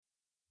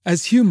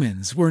As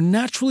humans, we're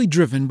naturally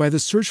driven by the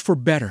search for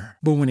better.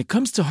 But when it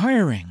comes to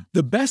hiring,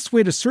 the best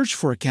way to search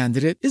for a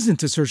candidate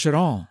isn't to search at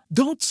all.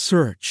 Don't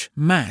search,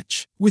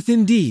 match with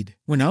Indeed.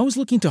 When I was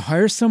looking to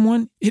hire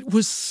someone, it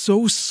was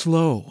so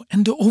slow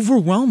and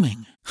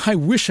overwhelming. I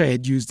wish I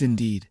had used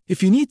Indeed.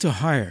 If you need to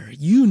hire,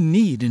 you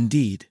need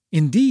Indeed.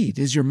 Indeed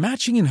is your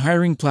matching and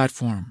hiring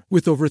platform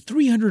with over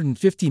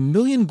 350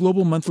 million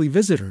global monthly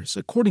visitors,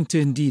 according to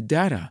Indeed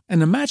data,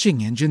 and a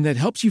matching engine that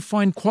helps you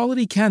find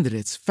quality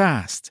candidates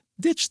fast.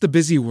 Ditch the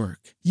busy work.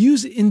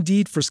 Use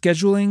Indeed for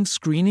scheduling,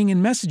 screening,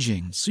 and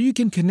messaging so you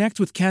can connect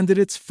with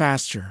candidates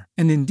faster.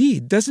 And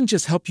Indeed doesn't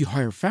just help you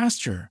hire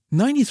faster.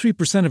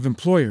 93% of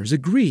employers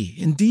agree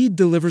Indeed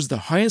delivers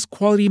the highest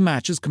quality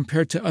matches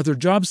compared to other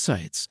job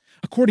sites,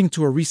 according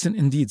to a recent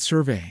Indeed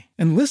survey.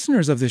 And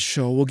listeners of this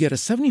show will get a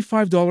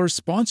 $75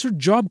 sponsored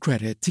job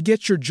credit to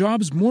get your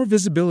jobs more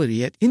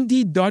visibility at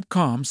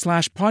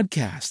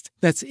Indeed.com/podcast.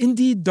 That's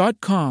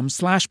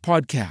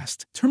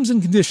Indeed.com/podcast. Terms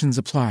and conditions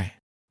apply.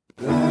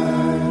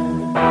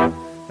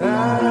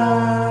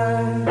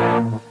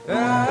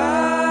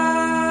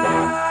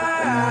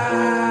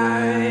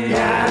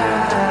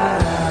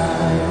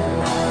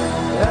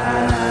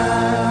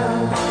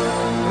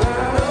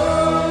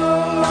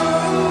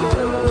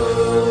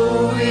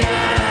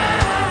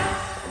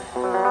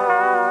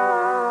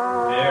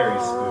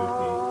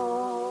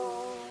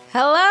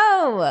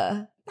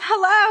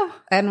 Hello,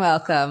 and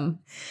welcome.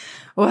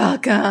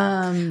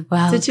 Welcome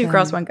to Two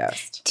Girls, One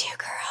Ghost. Two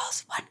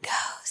Girls, One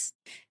Ghost.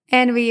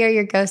 And we are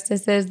your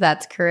ghostesses.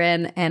 That's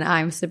Corinne, and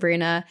I'm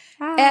Sabrina.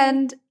 Hi.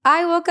 And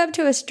I woke up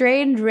to a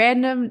strange,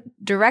 random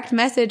direct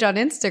message on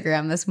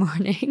Instagram this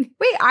morning.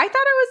 Wait, I thought it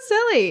was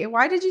silly.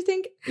 Why did you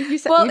think you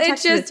said you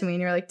texted it to me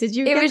and you were like, did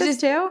you get this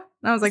too?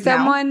 And I was like,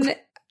 someone, no.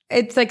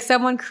 It's like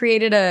someone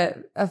created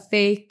a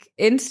fake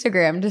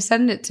Instagram to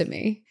send it to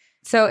me.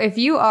 So if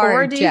you are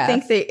Or do Jeff, you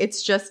think that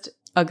it's just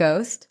a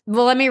ghost?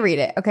 Well, let me read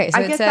it. Okay, so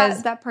I it guess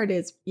says that part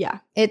is, yeah.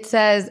 It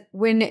says,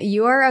 when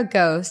you are a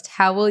ghost,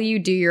 how will you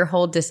do your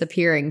whole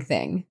disappearing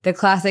thing? The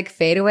classic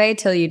fade away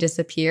till you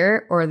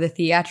disappear, or the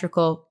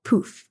theatrical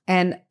poof?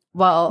 And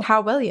well,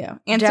 how will you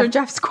answer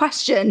Jeff's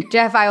question?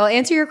 Jeff, I will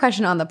answer your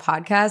question on the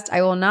podcast.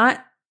 I will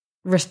not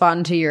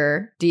respond to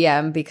your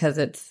DM because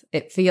it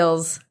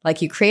feels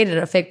like you created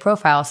a fake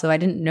profile, so I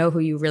didn't know who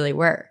you really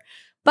were.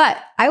 But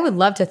I would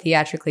love to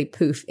theatrically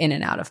poof in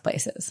and out of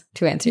places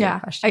to answer your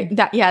question.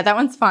 That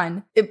one's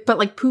fun. But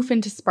like poof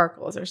into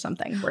sparkles or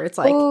something where it's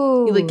like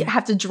you like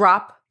have to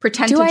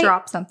pretend to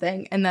drop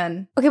something and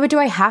then. Okay, but do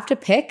I have to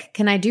pick?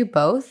 Can I do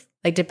both?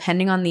 Like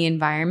depending on the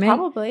environment?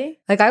 Probably.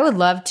 Like I would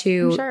love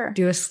to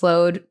do a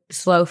slow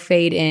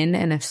fade in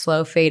and a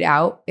slow fade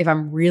out if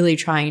I'm really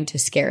trying to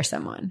scare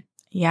someone.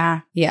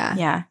 Yeah.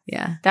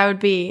 That would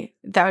be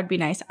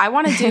nice. I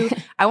want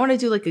to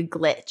do like a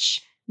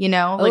glitch. You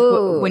know, like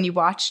when you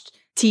watched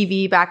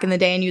TV back in the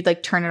day and you'd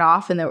like turn it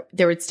off and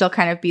there would still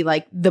kind of be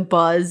like the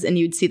buzz and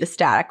you'd see the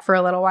static for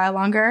a little while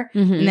longer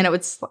and then it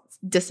would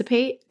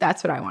dissipate.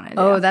 That's what I wanted to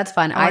do. Oh, that's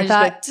fun. I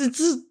thought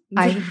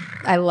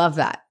I love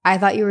that. I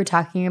thought you were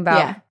talking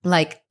about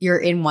like you're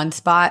in one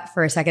spot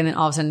for a second and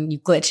all of a sudden you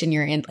glitch and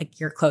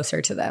you're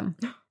closer to them.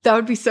 That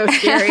would be so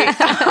scary.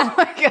 Oh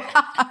my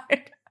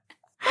God.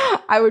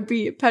 I would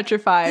be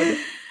petrified.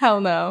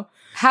 Hell no.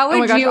 How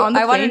would you?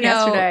 I want to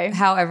know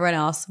how everyone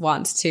else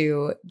wants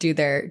to do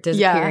their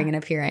disappearing and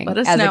appearing. Let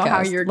us know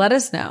how you're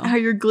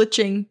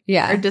glitching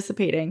or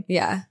dissipating.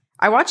 Yeah.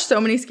 I watched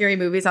so many scary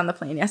movies on the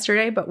plane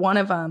yesterday, but one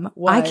of them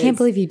was. I can't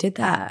believe you did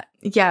that.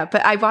 Yeah,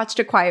 but I watched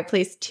A Quiet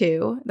Place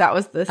 2. That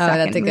was the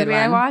second movie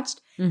I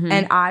watched,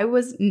 and I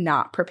was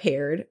not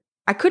prepared.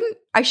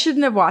 I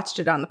shouldn't have watched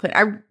it on the plane.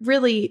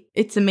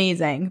 It's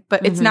amazing,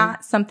 but it's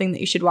not something that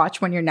you should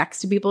watch when you're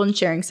next to people and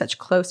sharing such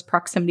close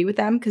proximity with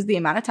them. Because the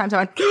amount of times I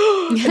went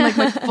in like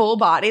my full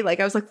body, like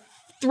I was like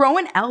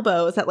throwing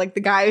elbows at like the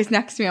guy who's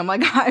next to me. I'm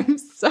like, I'm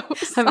so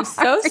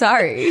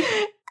sorry.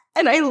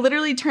 And I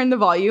literally turned the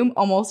volume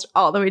almost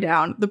all the way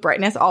down, the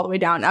brightness all the way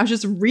down. I was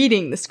just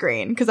reading the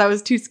screen because I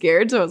was too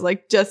scared. So I was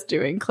like just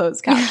doing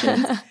closed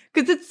captions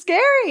because it's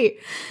scary.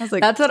 I was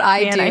like, that's what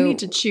I do. I need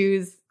to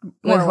choose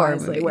more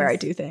wisely where I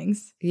do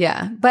things.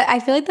 Yeah. But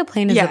I feel like the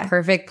plane is the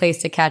perfect place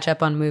to catch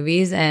up on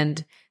movies,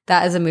 and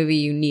that is a movie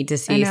you need to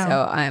see.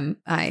 So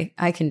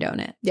I condone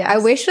it. Yeah. I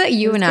wish that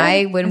you and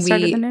I, when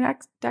we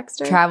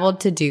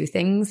traveled to do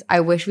things, I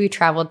wish we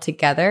traveled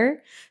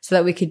together so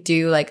that we could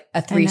do like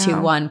a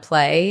 3-2-1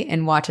 play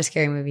and watch a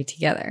scary movie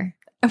together.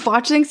 And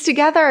watch things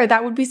together.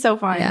 That would be so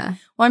fun. Yeah.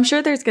 Well, I'm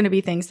sure there's going to be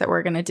things that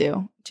we're going to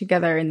do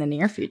together in the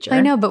near future.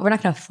 I know, but we're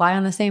not going to fly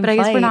on the same flight.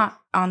 But I guess we're not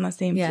on the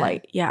same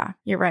flight. Yeah,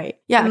 you're right.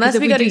 Yeah, unless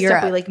we go to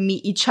Europe. We like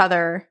meet each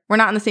other. We're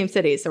not in the same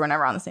city, so we're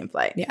never on the same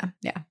flight. Yeah.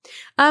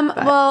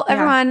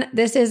 Everyone,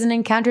 this is an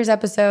Encounters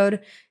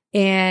episode.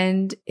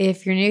 And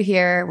if you're new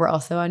here, we're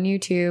also on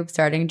YouTube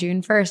starting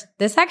June 1st.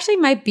 This actually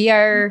might be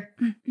our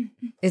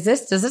does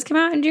this come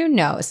out in June?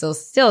 No, it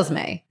still is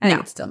May. I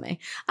think it's still May.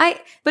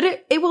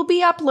 But it will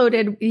be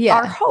uploaded. Yeah.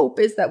 Our hope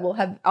is that we'll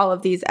have all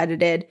of these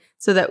edited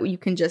so that you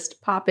can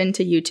just pop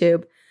into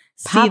YouTube,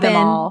 see them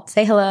all.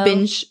 Say hello.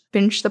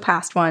 Binge the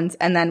past ones,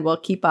 and then we'll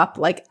keep up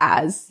like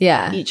as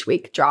each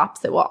week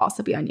drops. It will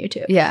also be on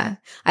YouTube. Yeah.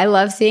 I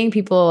love seeing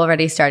people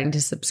already starting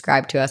to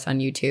subscribe to us on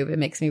YouTube. It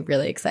makes me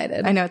really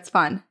excited. I know, it's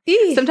fun.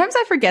 Sometimes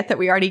I forget that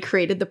we already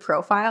created the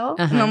profile,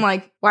 and I'm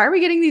like, why are we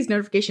getting these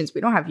notifications?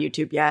 We don't have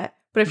YouTube yet.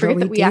 But I forget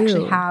that we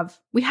actually have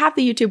the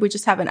YouTube. We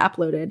just haven't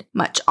uploaded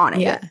much on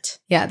it yet.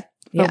 Yeah.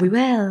 But we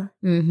will.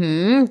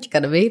 It's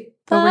gotta be fun.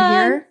 But we're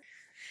here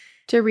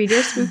to read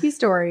your spooky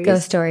stories.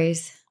 Ghost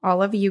stories.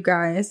 All of you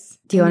guys.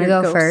 Do you want to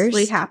go first?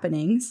 Ghostly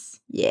happenings.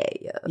 Yeah,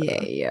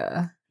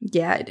 I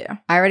do.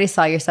 I already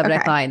saw your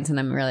subject lines, and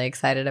I'm really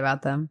excited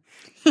about them.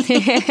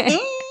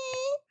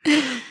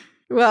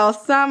 Well,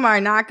 some are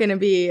not going to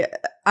be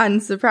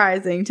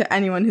unsurprising to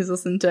anyone who's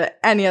listened to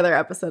any other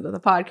episode of the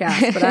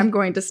podcast, but I'm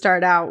going to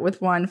start out with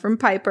one from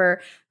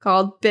Piper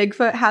called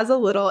Bigfoot Has a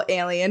Little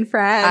Alien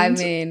Friend. I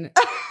mean,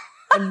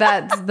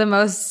 that's the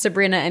most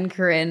Sabrina and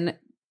Corinne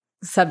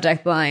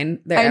subject line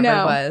there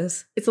ever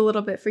was. It's a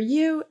little bit for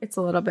you. It's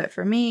a little bit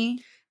for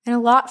me. And a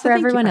lot for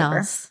everyone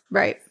else.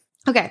 Right.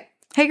 Okay.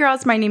 Hey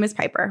girls, my name is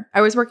Piper.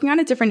 I was working on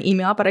a different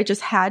email, but I just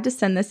had to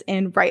send this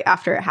in right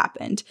after it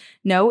happened.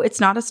 No,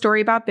 it's not a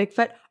story about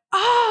Bigfoot.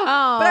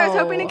 Oh. But I was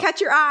hoping to catch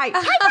your eye.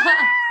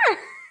 Piper!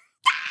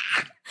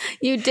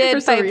 You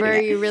did, Piper.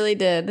 You really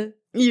did.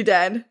 You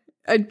did.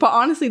 But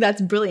honestly,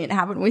 that's brilliant.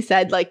 Haven't we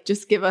said, like,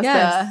 just give us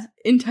a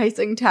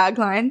enticing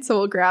tagline, so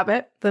we'll grab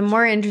it? The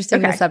more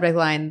interesting the subject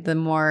line, the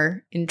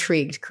more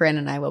intrigued Corinne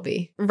and I will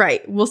be.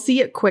 Right. We'll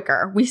see it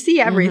quicker. We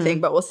see everything,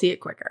 but we'll see it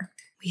quicker.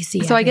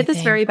 So I get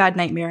this very bad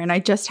nightmare, and I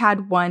just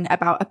had one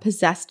about a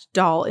possessed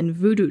doll in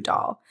Voodoo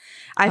Doll.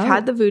 I've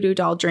had the Voodoo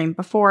Doll dream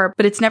before,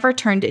 but it's never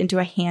turned into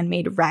a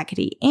handmade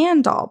Raggedy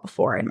Ann doll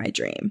before in my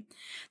dream.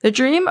 The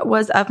dream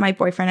was of my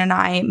boyfriend and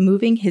I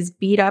moving his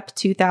beat-up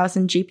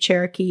 2000 Jeep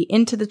Cherokee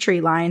into the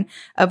tree line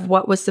of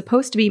what was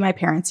supposed to be my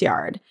parents'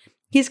 yard.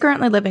 He's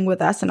currently living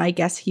with us, and I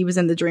guess he was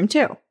in the dream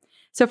too.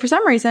 So for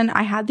some reason,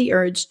 I had the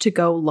urge to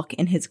go look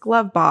in his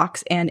glove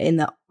box, and in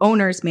the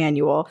owner's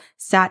manual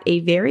sat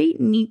a very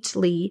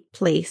neatly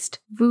placed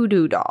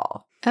voodoo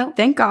doll. Oh,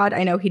 thank God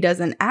I know he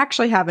doesn't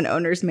actually have an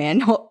owner's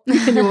manual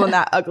in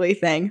that ugly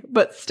thing,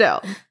 but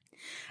still.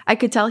 I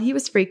could tell he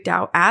was freaked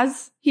out,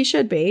 as he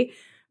should be,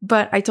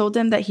 but I told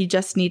him that he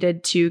just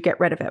needed to get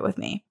rid of it with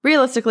me.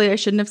 Realistically, I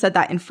shouldn't have said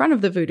that in front of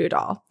the voodoo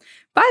doll.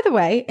 By the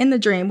way, in the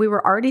dream, we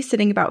were already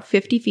sitting about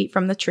 50 feet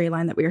from the tree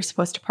line that we were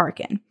supposed to park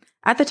in.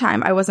 At the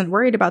time, I wasn't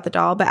worried about the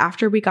doll, but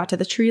after we got to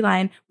the tree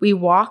line, we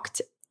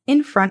walked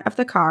in front of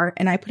the car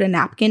and I put a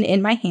napkin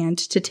in my hand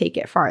to take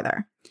it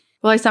farther.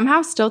 Well, I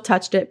somehow still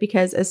touched it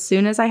because as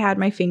soon as I had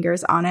my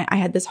fingers on it, I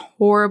had this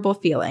horrible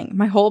feeling.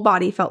 My whole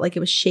body felt like it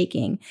was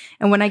shaking.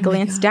 And when I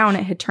glanced down,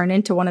 it had turned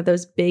into one of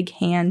those big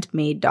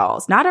handmade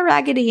dolls. Not a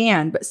Raggedy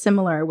Ann, but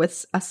similar,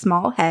 with a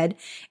small head,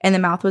 and the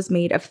mouth was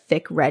made of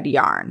thick red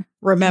yarn.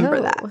 Remember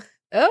that.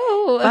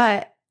 Oh.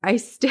 But I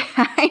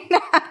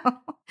know.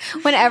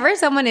 Whenever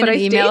someone in an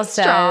email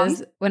says,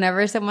 like,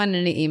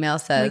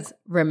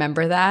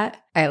 remember that,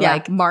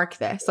 I mark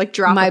this, like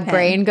drop my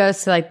brain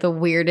goes to like the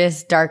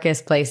weirdest,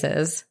 darkest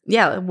places.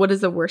 Yeah. What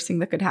is the worst thing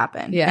that could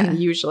happen? Yeah. And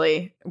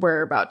usually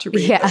we're about to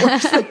read the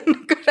worst thing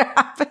that could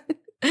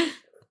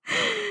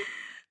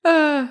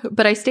happen.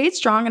 But I stayed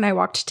strong and I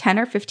walked 10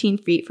 or 15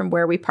 feet from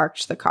where we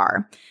parked the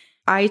car.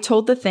 I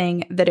told the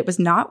thing that it was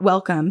not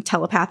welcome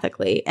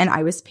telepathically, and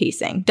I was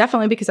pacing,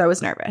 definitely because I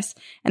was nervous.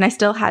 And I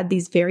still had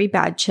these very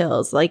bad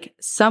chills, like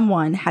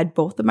someone had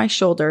both of my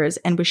shoulders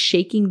and was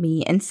shaking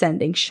me and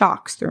sending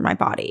shocks through my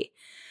body.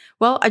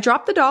 Well, I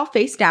dropped the doll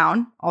face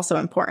down, also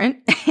important,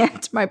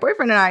 and my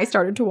boyfriend and I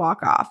started to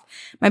walk off.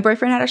 My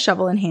boyfriend had a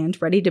shovel in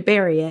hand, ready to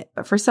bury it,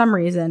 but for some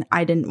reason,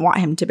 I didn't want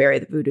him to bury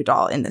the voodoo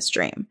doll in this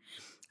dream.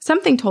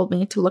 Something told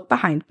me to look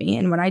behind me,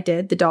 and when I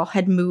did, the doll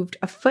had moved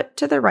a foot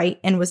to the right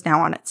and was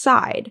now on its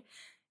side.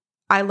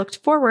 I looked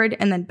forward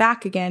and then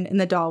back again, and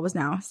the doll was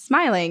now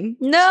smiling,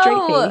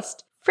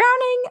 straight-faced,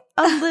 frowning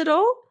a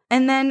little,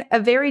 and then a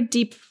very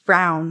deep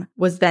frown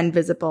was then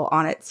visible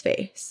on its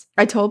face.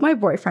 I told my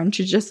boyfriend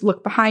to just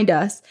look behind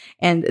us,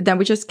 and then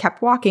we just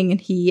kept walking, and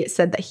he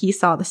said that he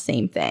saw the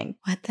same thing.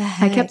 What the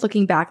heck? I kept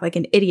looking back like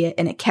an idiot,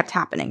 and it kept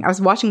happening. I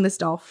was watching this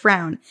doll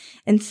frown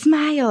and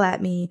smile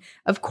at me.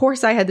 Of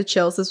course, I had the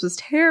chills. This was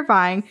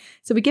terrifying.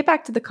 So we get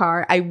back to the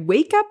car. I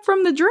wake up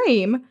from the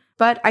dream,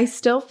 but I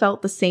still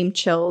felt the same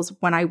chills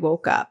when I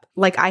woke up,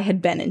 like I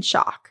had been in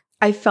shock.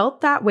 I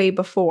felt that way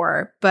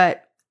before,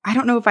 but I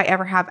don't know if I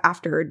ever have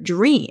after a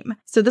dream.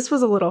 So this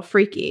was a little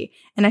freaky.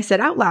 And I said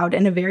out loud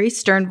in a very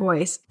stern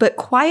voice, but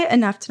quiet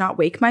enough to not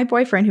wake my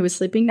boyfriend who was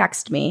sleeping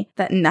next to me,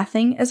 that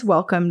nothing is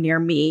welcome near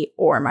me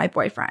or my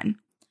boyfriend.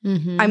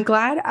 Mm-hmm. I'm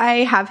glad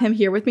I have him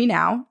here with me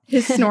now.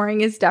 His snoring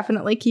is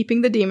definitely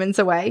keeping the demons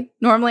away.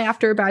 Normally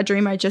after a bad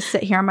dream, I just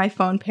sit here on my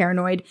phone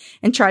paranoid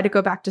and try to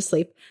go back to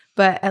sleep.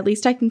 But at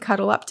least I can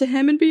cuddle up to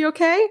him and be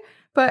okay.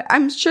 But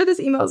I'm sure this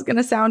email is going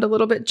to sound a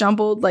little bit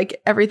jumbled,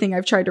 like everything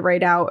I've tried to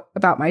write out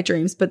about my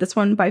dreams. But this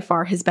one by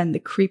far has been the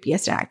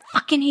creepiest, and I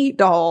fucking hate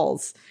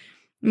dolls.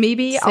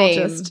 Maybe Same.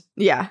 I'll just,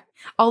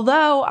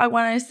 Although I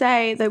want to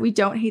say that we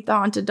don't hate the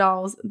haunted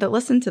dolls that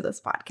listen to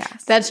this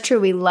podcast. That's true.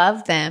 We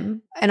love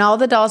them. And all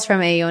the dolls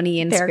from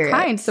Aeonian They're Spirits.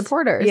 kind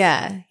supporters.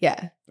 Yeah.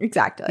 Yeah.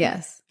 Exactly.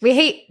 Yes. We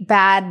hate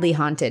badly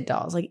haunted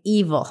dolls, like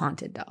evil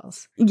haunted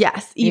dolls.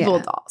 Yes. Evil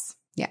dolls.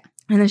 Yeah.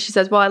 And then she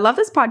says, well, I love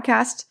this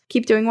podcast.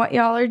 Keep doing what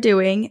y'all are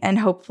doing. And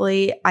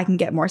hopefully I can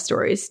get more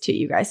stories to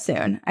you guys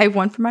soon. I have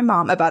one for my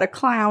mom about a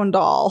clown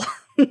doll.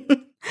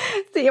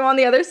 See you on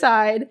the other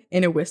side.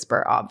 In a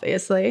whisper,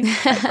 obviously.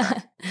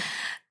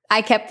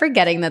 I kept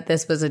forgetting that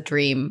this was a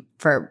dream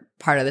for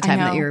part of the time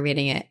that you were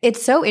reading it.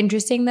 It's so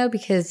interesting, though,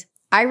 because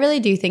I really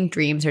do think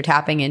dreams are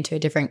tapping into a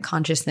different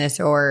consciousness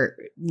or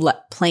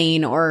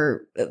plane,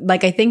 or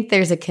like I think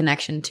there's a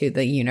connection to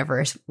the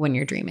universe when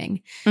you're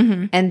dreaming.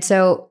 Mm-hmm. And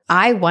so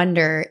I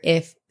wonder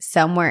if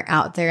somewhere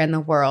out there in the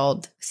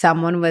world,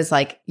 someone was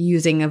like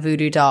using a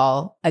voodoo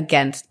doll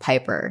against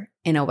Piper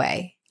in a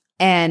way.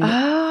 And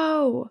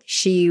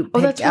she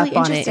picked up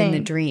on it in the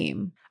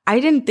dream. I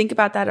didn't think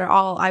about that at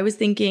all. I was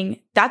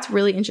thinking that's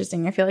really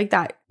interesting. I feel like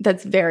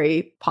that's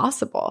very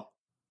possible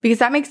because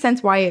that makes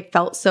sense why it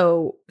felt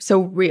so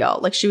real.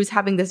 Like she was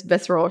having this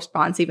visceral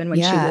response even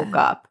when she woke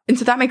up. And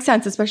so that makes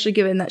sense, especially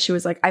given that she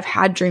was like, I've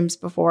had dreams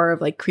before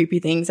of like creepy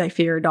things. I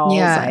fear dolls.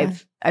 Yeah.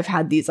 I've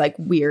had these like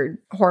weird,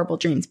 horrible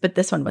dreams, but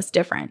this one was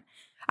different.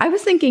 I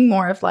was thinking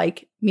more of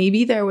like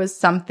maybe there was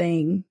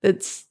something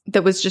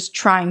that was just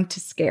trying to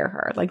scare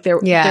her. Like there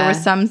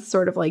was some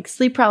sort of like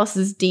sleep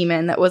paralysis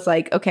demon that was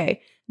like,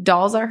 okay,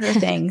 dolls are her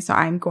thing, so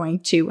I'm going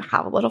to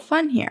have a little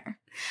fun here.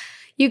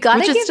 You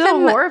gotta give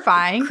them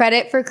horrifying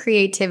credit for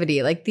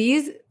creativity. Like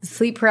these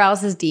sleep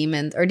paralysis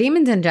demons, or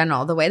demons in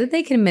general, the way that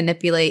they can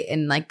manipulate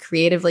and like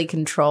creatively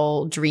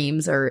control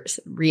dreams or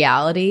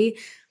reality,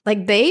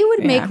 like they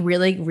would make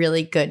really,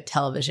 really good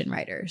television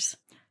writers.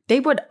 They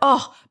would.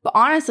 Oh, but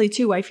honestly,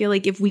 too, I feel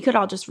like if we could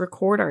all just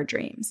record our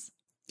dreams.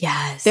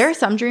 Yes. There are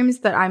some dreams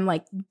that I'm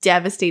like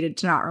devastated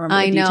to not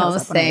remember the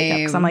details of when I wake up.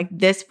 Because I'm like,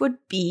 this would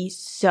be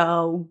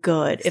so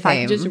good if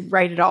I could just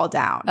write it all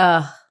down.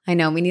 I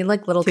know. We need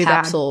like little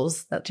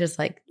capsules that just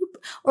like,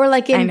 or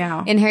like in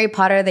Harry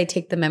Potter, they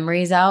take the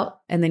memories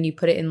out and then you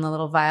put it in the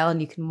little vial and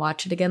you can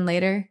watch it again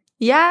later.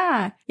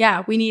 Yeah.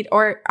 Yeah. We need,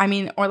 or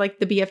like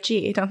the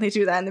BFG. Don't they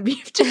do that in the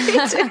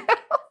BFG too?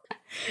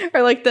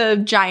 Or like the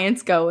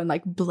giants go and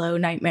like blow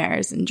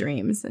nightmares and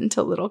dreams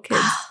into little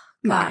kids'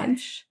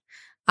 minds.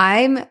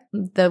 I'm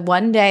the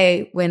one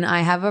day when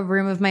I have a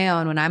room of my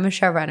own, when I'm a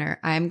showrunner,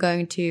 I'm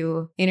going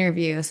to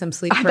interview some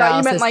sleep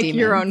paralysis demons. I thought you meant like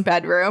your own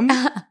bedroom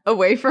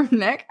away from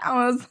Nick.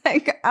 I was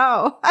like,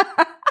 oh.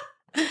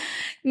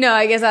 No,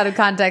 I guess out of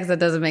context that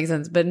doesn't make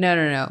sense. But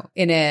no.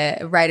 In a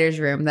writer's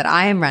room that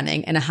I am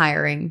running and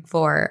hiring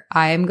for,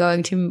 I am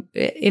going to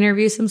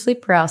interview some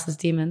sleep paralysis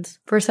demons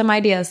for some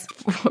ideas.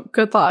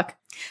 Good luck.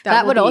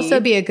 That would also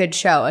be a good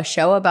show. A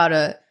show about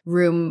a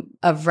room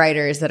of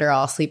writers that are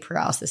all sleep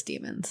paralysis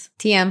demons.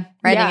 TM,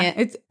 writing it.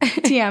 It's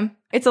TM.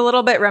 It's a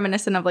little bit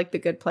reminiscent of like The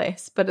Good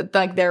Place, but it's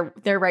like they're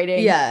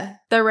writing. Yeah.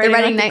 They're writing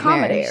like nightmares.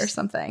 comedy or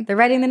something. They're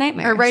writing the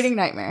nightmares. Or writing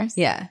nightmares.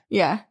 Yeah.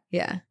 Yeah.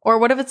 Yeah. Or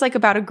what if it's like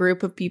about a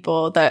group of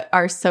people that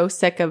are so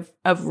sick of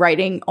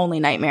writing only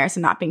nightmares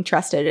and not being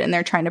trusted, and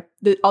they're trying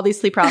to all these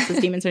sleep paralysis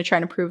demons are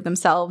trying to prove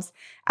themselves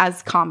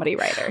as comedy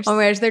writers. Oh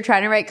my gosh, they're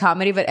trying to write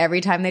comedy, but every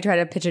time they try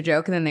to pitch a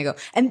joke and then they go,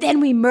 and then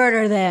we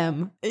murder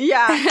them.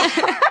 Yeah.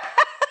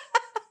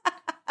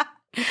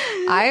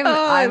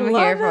 I'm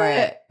here for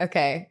it.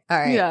 Okay. All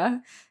right. Yeah.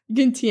 You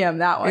can TM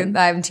that one.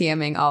 I'm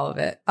TMing all of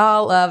it.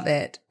 All of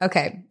it.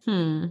 Okay.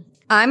 I'm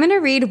going to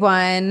read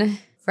one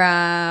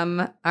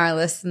from our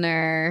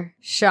listener,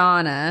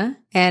 Shauna,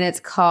 and it's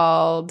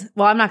called,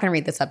 well, I'm not going to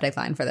read the subject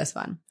line for this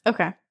one.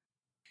 Okay.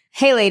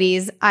 Hey,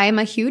 ladies, I am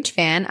a huge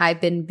fan. I've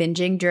been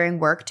binging during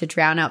work to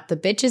drown out the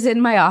bitches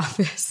in my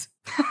office.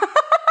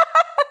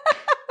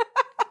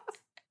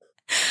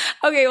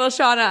 Okay, well,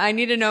 Shauna, I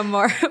need to know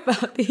more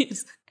about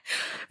these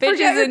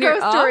bitches in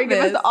your office.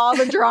 Give us all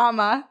the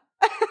drama.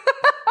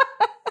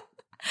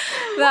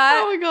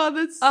 Oh my God,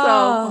 that's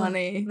so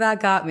funny. That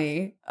got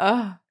me.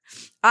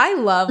 I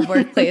love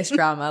workplace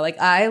drama. Like,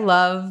 I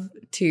love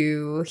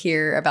to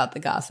hear about the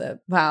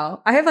gossip.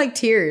 Wow. I have like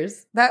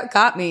tears. That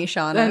got me,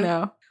 Shauna. I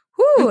know.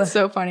 Whew. It's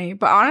so funny.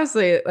 But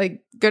honestly,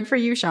 like, good for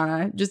you,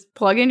 Shauna. Just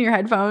plug in your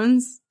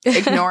headphones,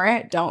 ignore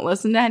it, don't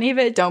listen to any of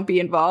it, don't be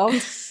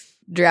involved.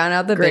 Drown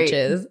out the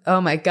bitches.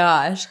 Oh my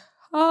gosh.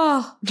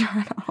 Oh. Drown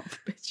out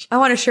the bitches. I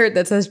want a shirt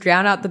that says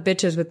drown out the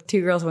bitches with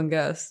 2 girls, 1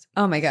 ghost.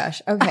 Oh my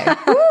gosh. Okay.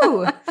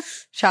 Woo.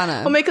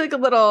 Shauna. We'll make like a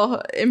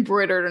little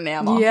embroidered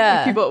enamel. Yeah.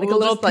 Like people, like we'll a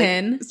little just,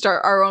 pin. Like,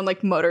 start our own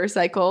like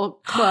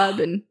motorcycle club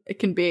and it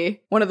can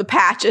be one of the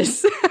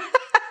patches.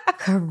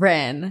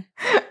 Corinne.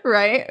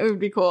 Right? It would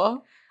be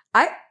cool.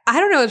 I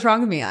don't know what's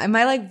wrong with me. Am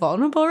I like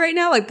vulnerable right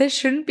now? Like this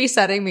shouldn't be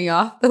setting me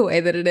off the way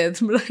that it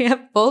is, but I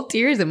have full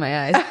tears in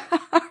my eyes.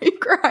 Are you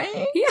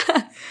crying?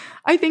 Yeah.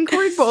 I think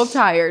we're both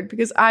tired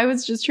because I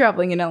was just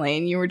traveling in LA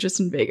and you were just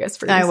in Vegas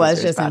for your I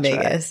was just bachelorette. in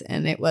Vegas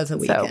and it was a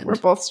weekend. So we're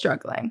both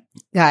struggling.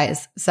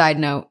 Guys, side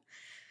note.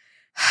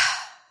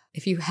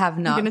 If you have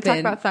not been... I'm going to talk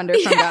about Thunder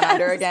from Down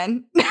Under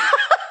again.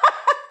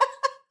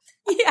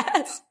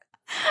 Yes.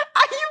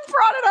 You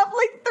brought it up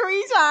like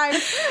 3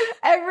 times.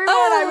 Everyone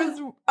I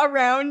was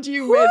around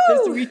you with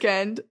this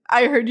weekend,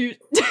 I heard you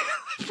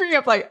bring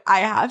up like, I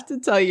have to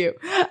tell you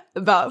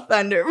about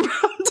Thunder from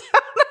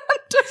Down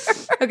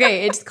Under.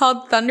 Okay, it's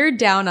called Thunder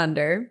Down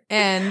Under.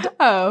 And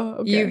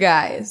you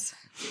guys,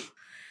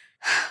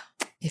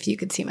 if you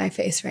could see my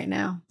face right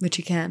now, which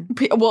you can.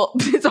 Well,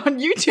 it's on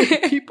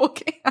YouTube. People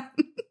can.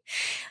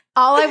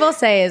 All I will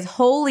say is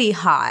holy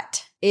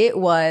hot. It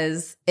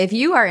was, if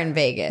you are in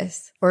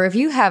Vegas or if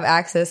you have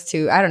access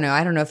to, I don't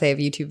know if they have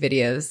YouTube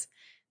videos,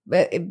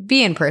 but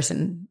be in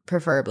person,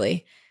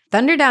 preferably.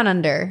 Thunder Down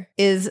Under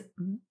is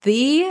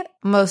the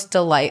most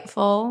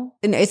delightful,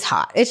 and it's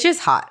hot. It's just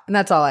hot. And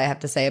that's all I have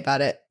to say about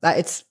it.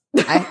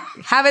 I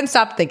haven't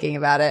stopped thinking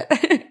about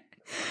it.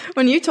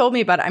 When you told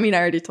me about it, I mean, I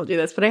already told you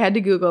this, but I had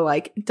to Google,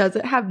 like, does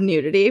it have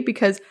nudity?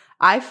 Because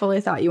I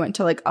fully thought you went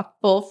to like a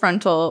full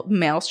frontal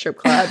male strip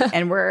club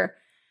and were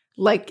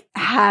like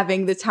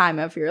having the time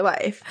of your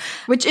life,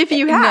 which if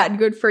you had,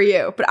 good for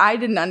you. But I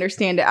didn't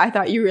understand it. I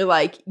thought you were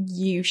like,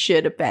 you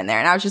should have been there.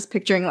 And I was just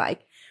picturing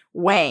like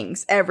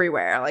wangs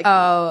everywhere, like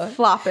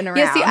flopping around.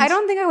 Yeah, see, I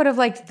don't think I would have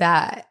liked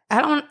that.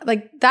 I don't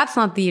like, that's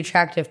not the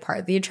attractive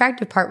part. The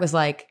attractive part was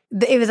like,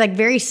 it was like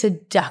very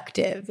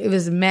seductive. It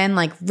was men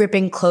like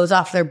ripping clothes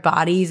off their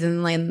bodies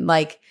and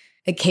like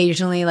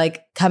occasionally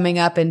like coming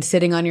up and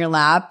sitting on your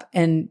lap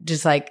and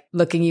just like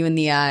looking you in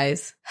the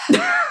eyes.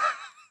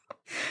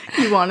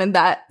 You wanted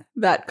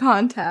that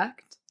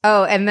contact.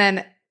 Oh, and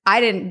then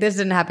this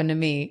didn't happen to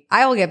me.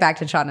 I will get back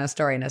to Shauna's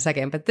story in a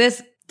second, but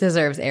this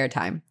deserves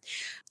airtime.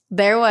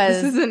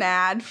 This is an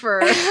ad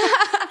for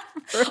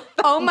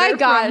oh my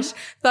gosh.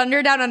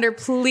 Thunder Down Under,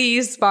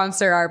 please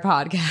sponsor our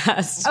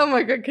podcast. Oh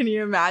my God, can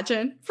you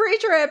imagine? Free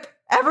trip.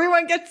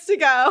 Everyone gets to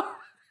go.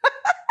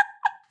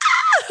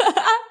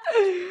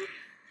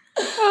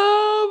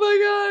 Oh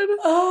my God.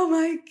 Oh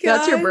my God.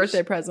 That's your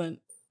birthday present.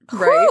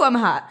 Right? Ooh, I'm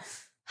hot.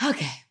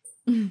 Okay.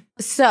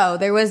 So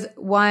there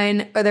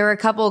were a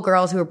couple of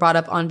girls who were brought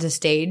up onto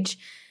stage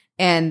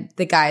and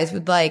the guys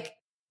would like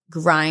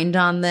grind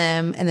on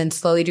them and then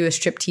slowly do a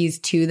striptease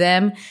to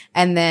them.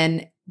 And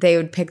then they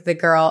would pick the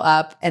girl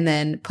up and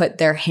then put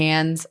their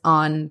hands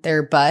on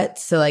their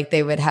butts. So like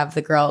they would have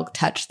the girl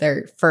touch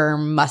their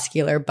firm,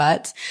 muscular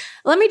butts.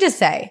 Let me just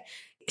say,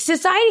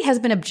 society has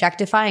been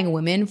objectifying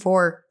women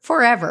for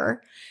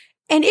forever.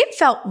 And it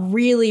felt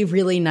really,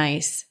 really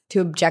nice to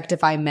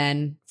objectify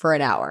men for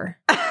an hour.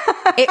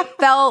 It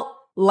felt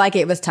like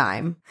it was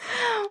time.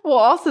 Well,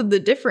 also the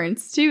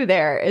difference too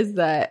there is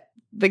that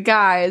the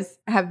guys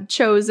have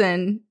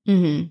chosen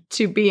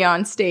to be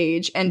on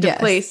stage and to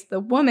place the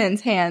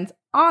woman's hands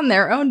on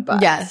their own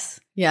butts.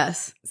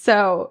 Yes.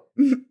 So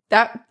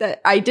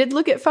that I did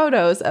look at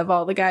photos of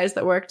all the guys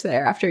that worked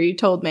there after you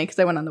told me, because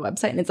I went on the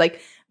website and it's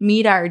like,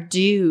 meet our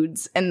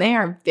dudes, and they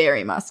are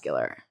very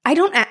muscular.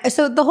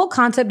 So the whole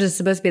concept is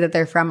supposed to be that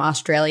they're from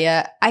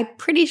Australia. I'm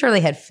pretty sure they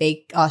had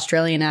fake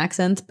Australian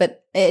accents,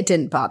 but it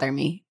didn't bother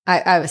me.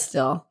 I was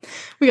still.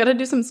 We got to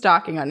do some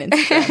stalking on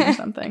Instagram or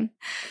something.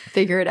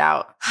 Figure it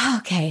out.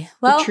 Okay.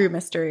 Well, the true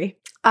mystery.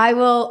 I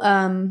will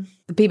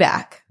be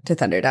back to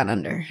Thunder Down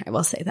Under. I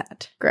will say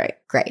that.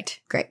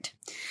 Great.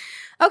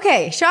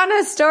 Okay,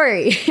 Shauna's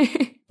story.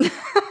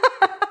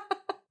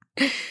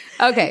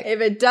 Okay. If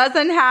it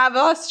doesn't have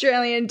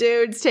Australian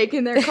dudes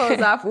taking their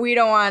clothes off, we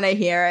don't want to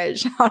hear it,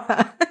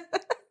 Shauna.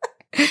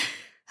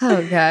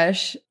 Oh,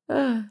 gosh.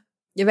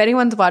 If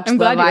anyone's watched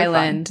Love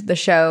Island, the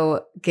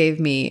show gave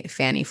me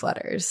fanny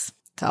flutters.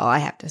 That's all I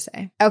have to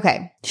say.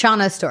 Okay,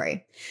 Shauna's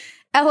story.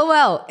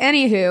 LOL.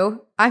 Anywho,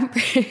 I'm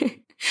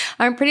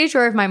pretty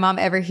sure if my mom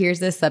ever hears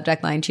this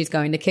subject line, she's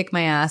going to kick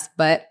my ass,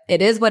 but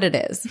it is what it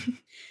is.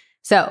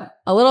 So,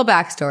 a little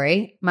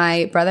backstory.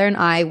 My brother and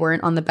I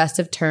weren't on the best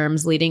of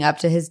terms leading up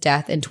to his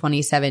death in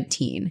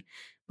 2017.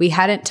 We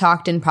hadn't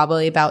talked in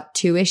probably about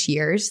 2-ish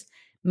years,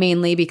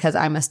 mainly because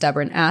I'm a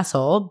stubborn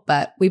asshole,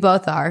 but we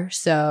both are.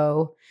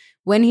 So,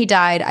 when he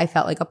died, I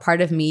felt like a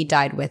part of me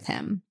died with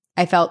him.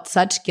 I felt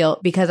such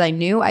guilt because I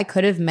knew I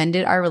could have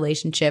mended our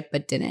relationship,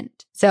 but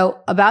didn't.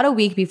 So, about a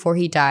week before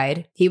he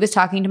died, he was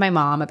talking to my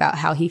mom about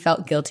how he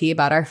felt guilty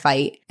about our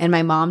fight, and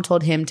my mom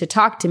told him to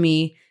talk to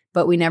me,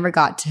 but we never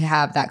got to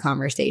have that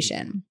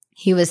conversation.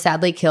 He was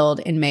sadly killed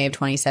in May of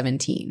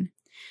 2017.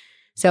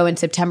 So in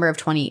September of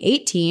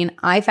 2018,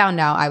 I found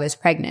out I was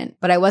pregnant,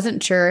 but I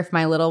wasn't sure if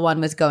my little one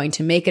was going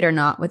to make it or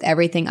not with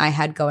everything I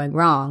had going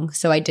wrong,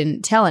 so I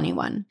didn't tell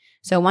anyone.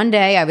 So one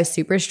day I was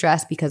super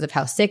stressed because of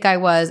how sick I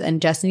was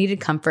and just needed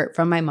comfort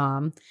from my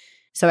mom.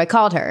 So I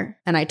called her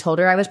and I told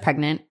her I was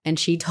pregnant, and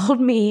she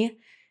told me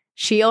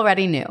she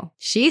already knew.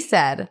 She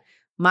said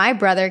my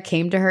brother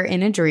came to her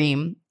in a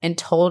dream and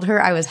told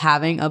her I was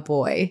having a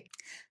boy.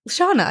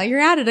 Shauna, you're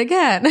at it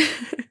again.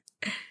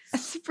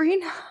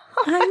 Sabrina.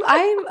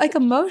 I'm like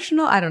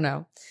emotional. I don't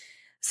know.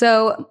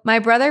 So my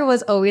brother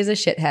was always a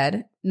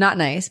shithead. Not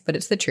nice, but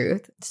it's the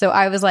truth. So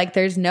I was like,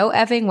 there's no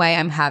effing way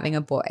I'm having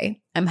a boy.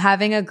 I'm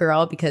having a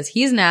girl because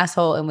he's an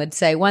asshole and would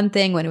say one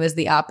thing when it was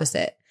the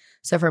opposite.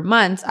 So for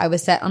months, I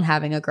was set on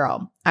having a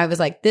girl. I was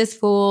like, this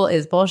fool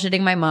is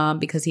bullshitting my mom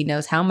because he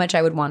knows how much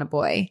I would want a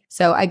boy.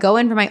 So I go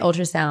in for my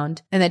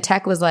ultrasound and the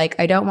tech was like,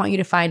 I don't want you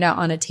to find out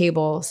on a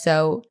table.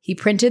 So he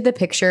printed the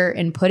picture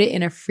and put it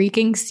in a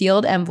freaking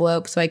sealed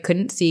envelope so I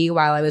couldn't see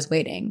while I was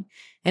waiting.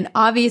 And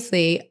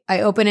obviously,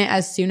 I open it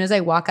as soon as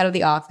I walk out of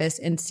the office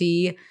and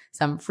see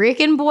some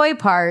freaking boy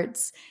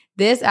parts.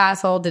 This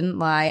asshole didn't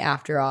lie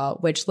after all,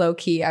 which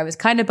low-key I was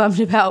kind of bummed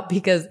about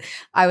because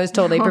I was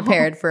totally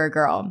prepared for a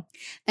girl.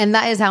 And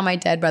that is how my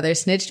dead brother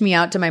snitched me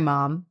out to my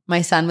mom.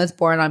 My son was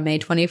born on May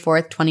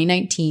 24th,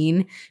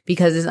 2019,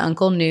 because his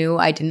uncle knew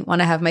I didn't want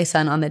to have my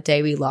son on the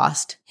day we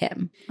lost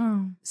him.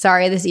 Oh.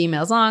 Sorry, this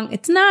email's long.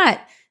 It's not.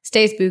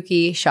 Stay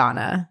spooky,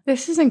 Shauna.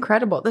 This is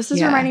incredible. This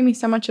is reminding me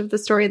so much of the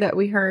story that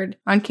we heard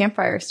on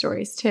Campfire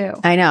Stories, too.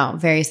 I know.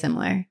 Very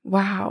similar.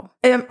 Wow.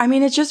 I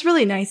mean, it's just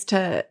really nice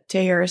to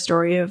hear a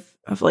story of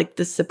like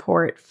the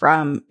support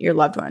from your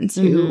loved ones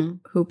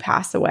who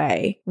pass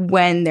away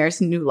when there's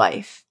new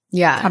life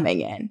coming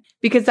in.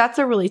 Because that's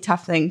a really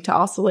tough thing to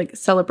also like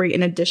celebrate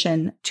in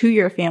addition to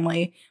your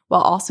family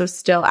while also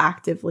still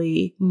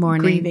actively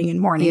grieving and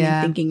mourning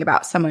and thinking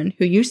about someone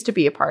who used to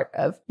be a part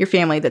of your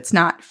family that's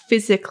not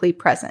physically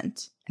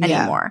present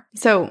anymore.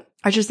 So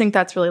I just think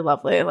that's really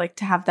lovely, like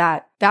to have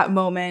that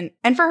moment.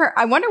 And for her,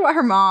 I wonder what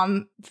her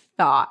mom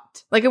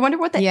thought. Like, I wonder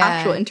what the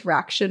actual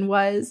interaction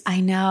was.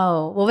 I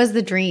know. What was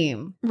the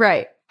dream?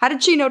 Right. How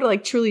did she know to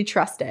like truly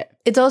trust it?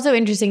 It's also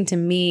interesting to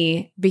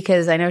me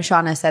because I know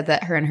Shauna said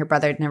that her and her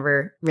brother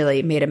never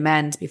really made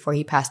amends before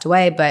he passed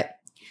away, but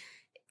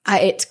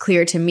it's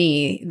clear to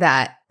me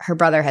that her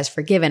brother has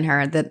forgiven her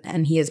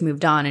and he has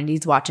moved on and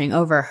he's watching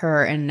over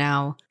her and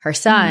now her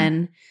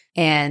son.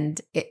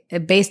 And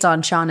based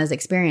on Shauna's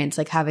experience,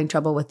 like having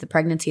trouble with the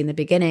pregnancy in the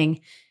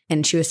beginning,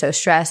 and she was so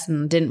stressed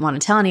and didn't want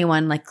to tell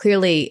anyone, like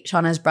clearly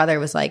Shauna's brother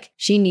was like,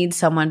 she needs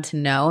someone to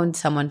know and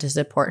someone to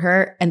support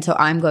her. And so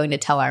I'm going to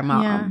tell our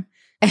mom.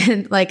 Yeah.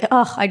 And like,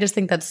 oh, I just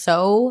think that's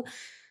so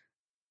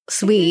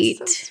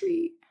sweet. It is so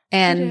sweet.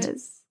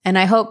 And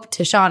I hope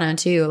to Shauna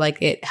too,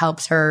 like it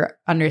helps her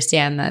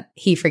understand that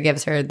he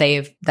forgives her,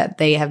 that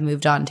they have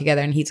moved on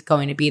together and he's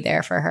going to be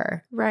there for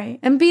her. Right.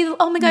 And be,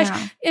 oh my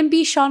gosh, and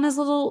be Shauna's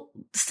little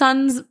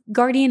son's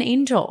guardian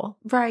angel.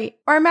 Right.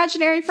 Or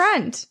imaginary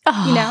friend,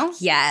 you know?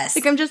 Yes.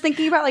 Like I'm just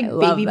thinking about like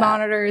baby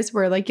monitors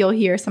where like you'll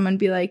hear someone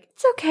be like,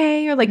 it's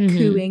okay. Or like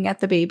cooing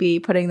at the baby,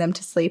 putting them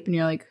to sleep. And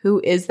you're like,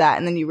 who is that?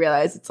 And then you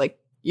realize it's like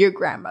your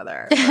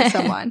grandmother or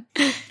someone.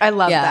 I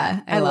love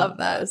that. I love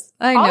those.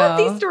 I know. All of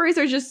these stories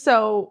are just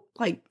so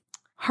like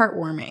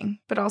heartwarming,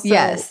 but also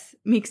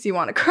makes you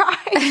want to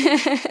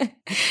cry.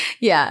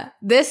 Yeah.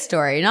 This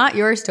story, not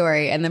your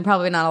story, and then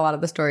probably not a lot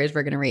of the stories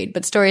we're going to read,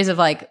 but stories of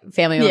like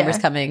family members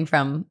coming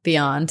from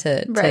beyond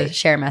to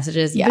share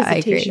messages. Yeah,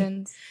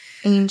 visitations,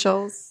 I agree.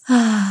 Angels,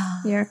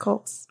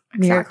 miracles.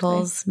 Exactly.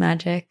 Miracles,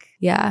 magic.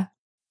 Yeah.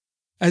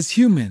 As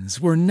humans,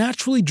 we're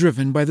naturally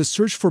driven by the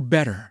search for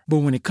better.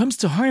 But when it comes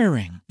to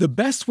hiring, the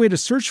best way to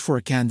search for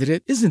a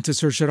candidate isn't to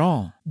search at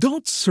all.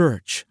 Don't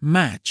search,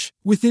 match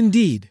with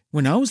Indeed.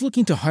 When I was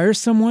looking to hire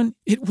someone,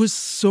 it was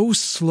so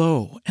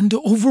slow and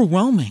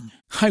overwhelming.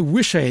 I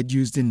wish I had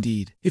used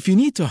Indeed. If you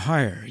need to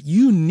hire,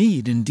 you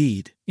need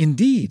Indeed.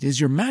 Indeed is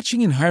your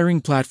matching and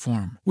hiring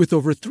platform with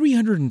over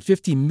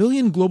 350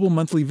 million global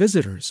monthly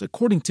visitors,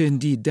 according to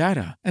Indeed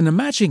data, and a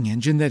matching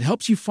engine that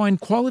helps you find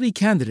quality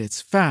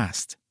candidates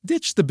fast.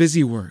 Ditch the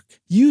busy work.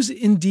 Use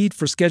Indeed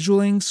for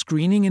scheduling,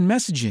 screening, and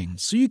messaging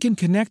so you can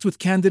connect with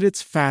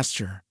candidates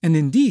faster. And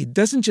Indeed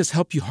doesn't just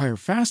help you hire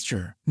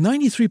faster.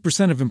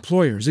 93% of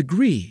employers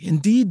agree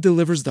Indeed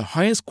delivers the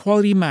highest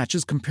quality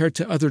matches compared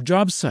to other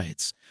job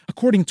sites,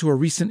 according to a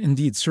recent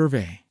Indeed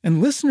survey.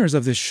 And listeners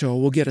of this show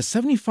will get a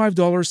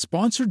 $75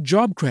 sponsored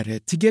job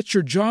credit to get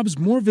your jobs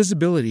more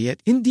visibility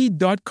at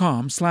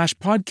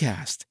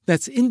Indeed.com/podcast.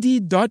 That's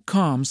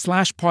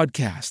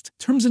Indeed.com/podcast.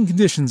 Terms and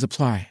conditions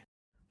apply.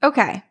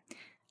 Okay,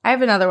 I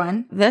have another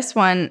one. This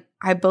one,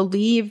 I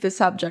believe the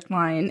subject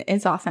line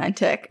is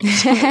authentic to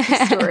what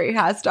the story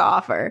has to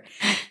offer.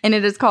 And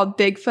it is called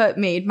Bigfoot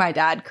Made My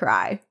Dad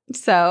Cry.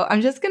 So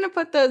I'm just going to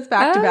put those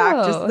back to back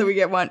just so that we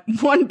get one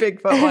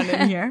Bigfoot one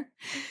in here.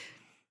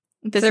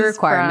 This is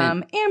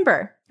from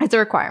Amber. It's a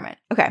requirement.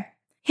 Okay.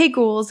 Hey,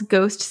 ghouls,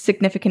 ghost,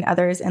 significant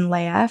others, and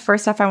Leia.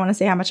 First off, I want to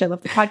say how much I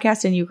love the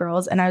podcast and you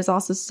girls. And I was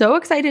also so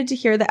excited to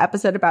hear the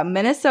episode about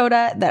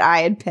Minnesota that I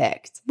had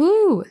picked.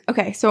 Woo!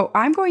 Okay, so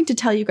I'm going to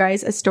tell you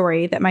guys a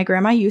story that my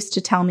grandma used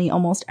to tell me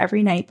almost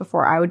every night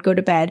before I would go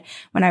to bed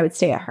when I would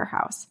stay at her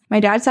house. My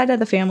dad's side of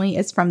the family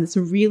is from this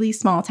really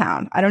small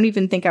town. I don't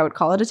even think I would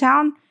call it a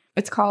town.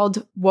 It's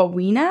called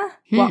Wawena.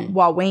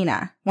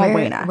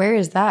 Wawena. Where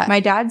is that? My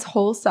dad's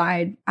whole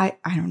side, I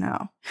don't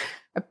know.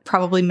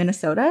 Probably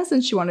Minnesota,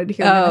 since she wanted to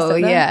hear Minnesota. Oh,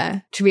 yeah.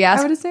 Should we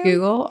ask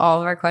Google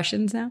all of our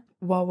questions now?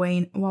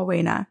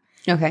 Wawena.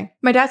 Okay.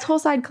 My dad's whole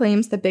side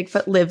claims that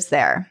Bigfoot lives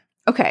there.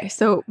 Okay,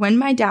 so when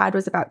my dad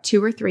was about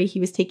 2 or 3, he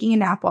was taking a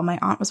nap while my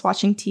aunt was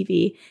watching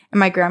TV, and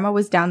my grandma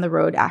was down the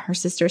road at her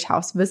sister's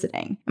house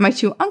visiting. And my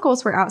 2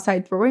 uncles were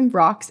outside throwing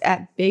rocks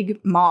at big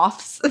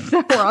moths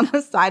that were on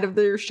the side of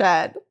their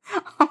shed.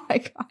 Oh my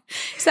God.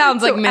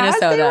 Sounds like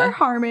Minnesota. As they were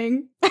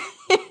harming,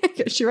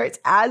 she writes,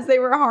 as they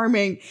were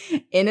harming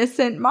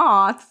innocent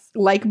moths,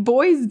 like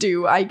boys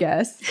do, I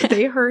guess,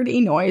 they heard a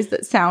noise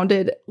that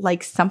sounded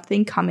like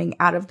something coming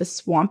out of the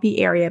swampy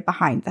area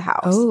behind the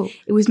house. Oh.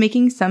 It was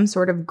making some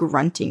sort of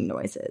grunting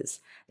noises.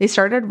 They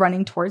started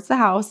running towards the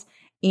house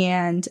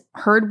and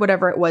heard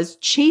whatever it was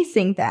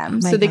chasing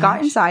them. So they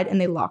got inside and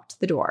they locked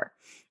the door.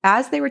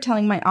 As they were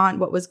telling my aunt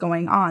what was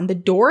going on, the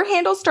door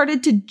handle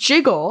started to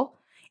jiggle.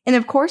 And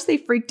of course, they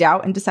freaked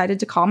out and decided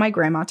to call my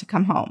grandma to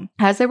come home.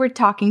 As they were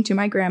talking to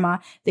my grandma,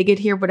 they could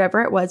hear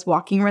whatever it was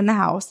walking around the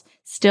house,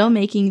 still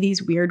making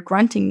these weird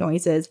grunting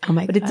noises. Oh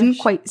my gosh. But it didn't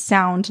quite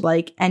sound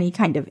like any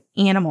kind of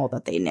animal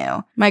that they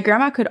knew. My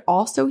grandma could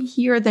also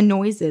hear the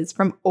noises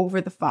from over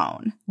the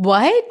phone.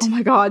 What? Oh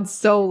my God,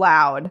 so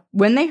loud.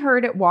 When they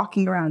heard it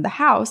walking around the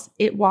house,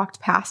 it walked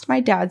past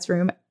my dad's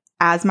room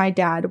as my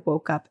dad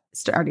woke up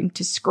starting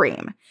to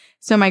scream.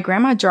 So my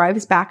grandma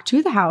drives back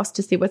to the house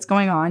to see what's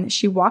going on.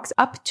 She walks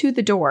up to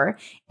the door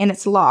and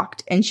it's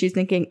locked. And she's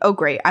thinking, oh,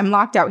 great, I'm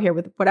locked out here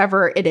with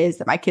whatever it is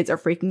that my kids are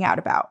freaking out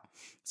about.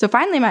 So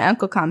finally, my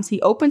uncle comes.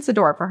 He opens the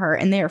door for her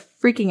and they are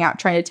freaking out,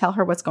 trying to tell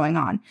her what's going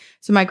on.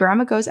 So my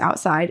grandma goes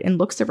outside and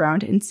looks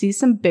around and sees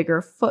some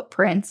bigger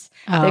footprints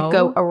that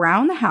go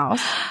around the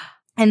house.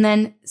 And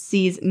then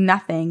sees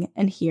nothing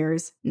and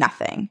hears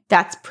nothing.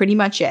 That's pretty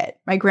much it.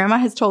 My grandma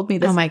has told me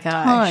this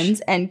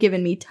tons and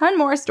given me ton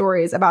more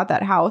stories about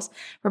that house,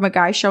 from a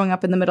guy showing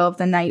up in the middle of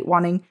the night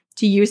wanting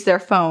to use their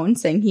phone,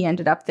 saying he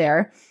ended up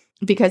there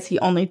because he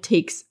only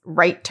takes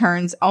right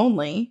turns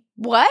only.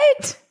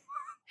 What?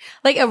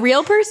 Like a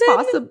real person?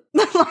 I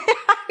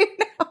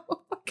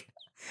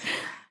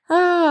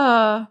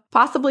know.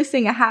 Possibly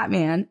seeing a hat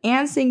man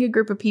and seeing a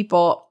group of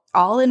people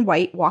all in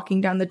white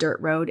walking down the dirt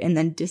road and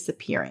then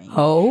disappearing.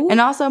 Oh.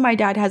 And also my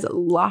dad has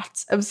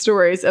lots of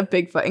stories of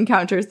Bigfoot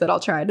encounters that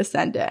I'll try to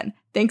send in.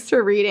 Thanks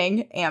for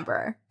reading,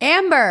 Amber.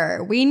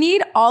 Amber, we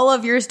need all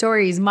of your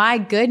stories. My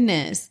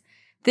goodness.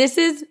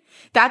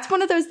 That's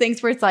one of those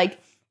things where it's like,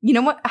 you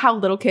know what, how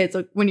little kids,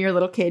 like when you're a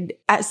little kid,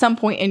 at some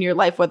point in your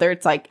life, whether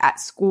it's like at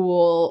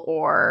school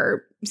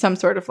or some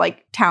sort of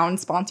like town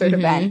sponsored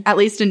event, at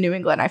least in New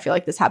England, I feel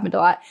like this happened a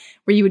lot,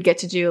 where you would get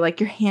to do like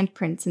your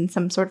handprints in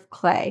some sort of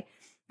clay.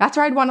 That's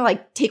where I'd want to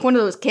like take one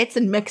of those kits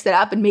and mix it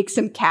up and make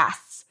some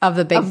casts of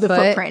the Bigfoot. Of the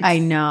footprints. I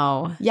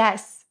know.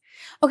 Yes.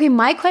 Okay,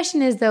 my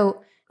question is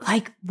though,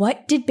 like,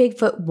 what did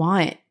Bigfoot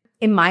want?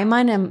 In my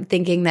mind, I'm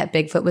thinking that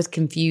Bigfoot was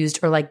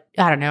confused or like,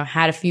 I don't know,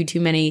 had a few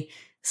too many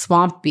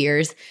swamp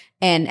beers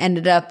and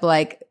ended up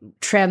like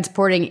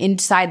transporting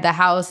inside the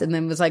house and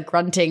then was like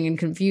grunting and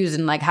confused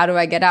and like, how do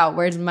I get out?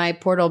 Where's my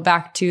portal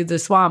back to the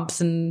swamps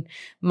and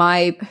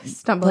my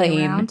stumbling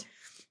around?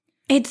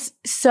 It's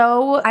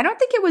so... I don't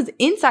think it was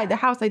inside the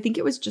house. I think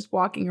it was just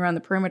walking around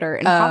the perimeter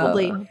and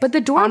probably... But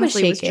the door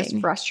honestly was shaking. Was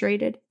just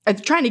frustrated.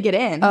 Trying to get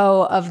in.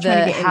 Oh, of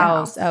the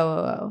house.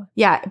 Oh.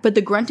 Yeah, but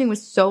the grunting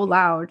was so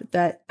loud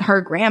that her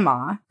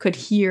grandma could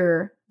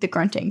hear the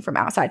grunting from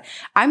outside.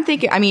 I'm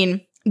thinking, I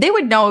mean, they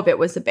would know if it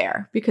was a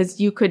bear because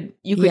you could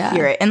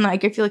hear it. And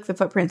like, I feel like the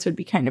footprints would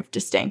be kind of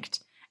distinct.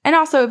 And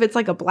also if it's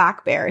like a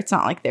black bear, it's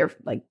not like their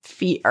like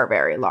feet are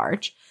very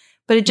large.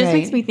 But it just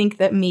makes me think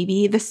that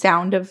maybe the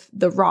sound of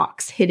the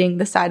rocks hitting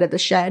the side of the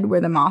shed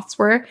where the moths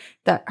were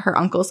that her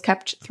uncles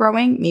kept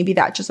throwing, maybe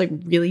that just like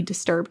really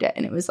disturbed it.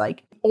 And it was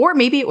like, or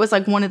maybe it was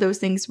like one of those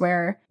things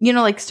where, you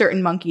know, like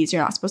certain monkeys,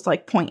 you're not supposed to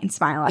like point and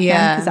smile at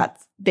them because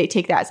they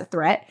take that as a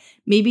threat.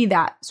 Maybe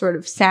that sort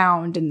of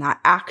sound and that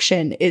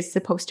action is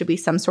supposed to be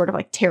some sort of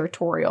like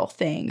territorial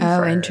thing.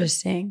 Oh,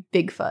 interesting.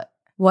 Bigfoot.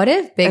 What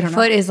if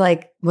Bigfoot is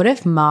like, what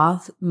if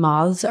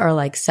moths are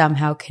like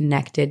somehow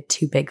connected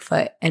to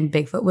Bigfoot and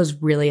Bigfoot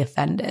was really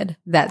offended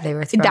that they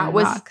were throwing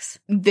rocks?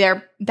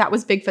 That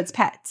was Bigfoot's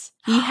pets.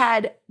 He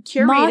had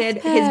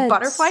curated his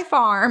butterfly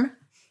farm,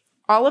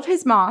 all of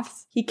his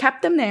moths. He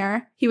kept them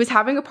there. He was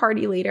having a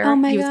party later. Oh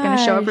my He was going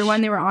to show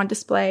everyone they were on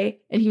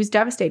display and he was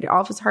devastated.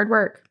 All of his hard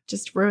work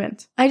just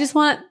ruined. I just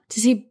want to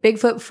see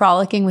Bigfoot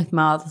frolicking with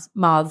moths.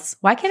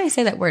 Why can't I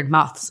say that word?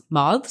 Moths.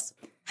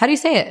 How do you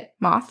say it?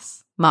 Moths.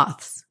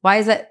 Why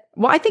is it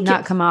I think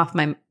not come off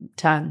my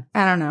tongue?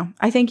 I don't know.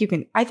 I think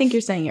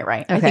you're saying it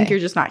right. Okay. I think you're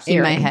just not hearing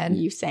in my head.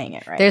 You saying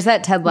it right. There's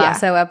that Ted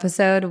Lasso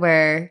episode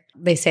where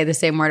they say the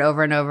same word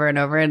over and over and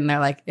over and they're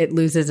like, it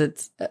loses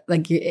its,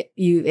 like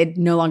it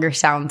no longer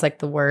sounds like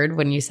the word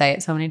when you say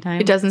it so many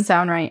times. It doesn't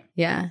sound right.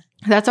 Yeah.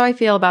 That's how I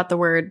feel about the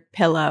word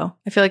pillow.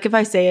 I feel like if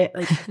I say it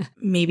like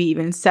maybe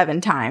even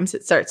 7 times,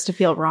 it starts to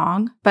feel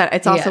wrong. But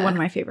it's also one of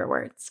my favorite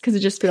words because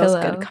it just feels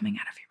good coming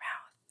out of your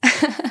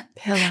mouth.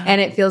 Pillow. And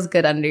it feels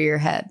good under your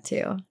head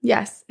too.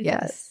 Yes.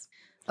 Yes.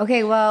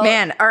 Okay, well.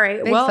 Man, all right.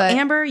 Bigfoot. Well,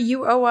 Amber,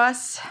 you owe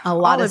us a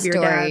lot all of your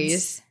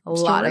stories. A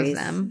lot of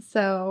them.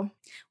 So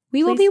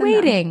we will be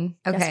waiting.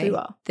 Okay. Yes, we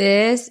will.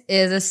 This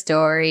is a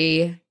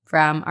story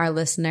from our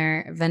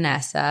listener,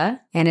 Vanessa,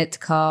 and it's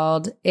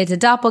called, it's a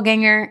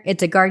doppelganger,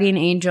 it's a guardian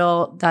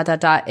angel, ...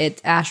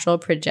 it's astral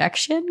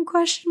projection, ?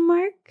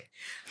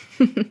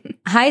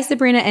 Hi,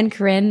 Sabrina and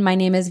Corinne. My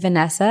name is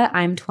Vanessa.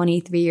 I'm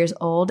 23 years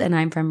old and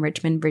I'm from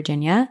Richmond,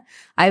 Virginia.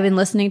 I've been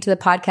listening to the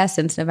podcast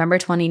since November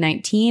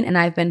 2019 and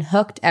I've been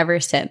hooked ever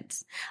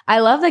since. I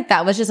love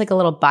that was just like a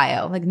little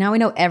bio. Like now we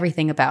know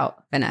everything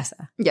about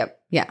Vanessa. Yep.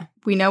 Yeah.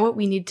 We know what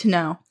we need to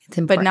know. It's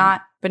important.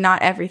 But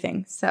not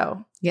everything.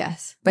 So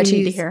yes. But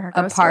she's to hear her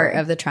a part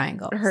of the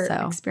triangle. Her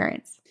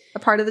experience. A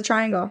part of the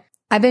triangle.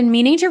 I've been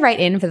meaning to write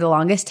in for the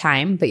longest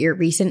time, but your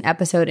recent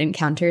episode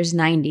Encounters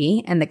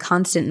 90 and the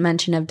constant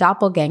mention of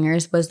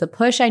doppelgangers was the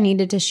push I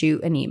needed to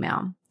shoot an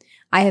email.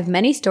 I have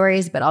many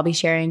stories, but I'll be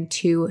sharing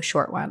 2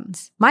 short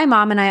ones. My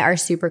mom and I are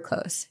super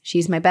close.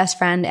 She's my best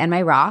friend and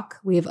my rock.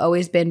 We have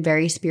always been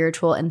very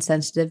spiritual and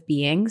sensitive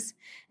beings,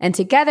 and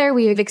together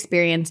we have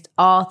experienced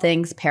all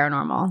things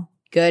paranormal,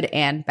 good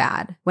and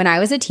bad. When I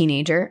was a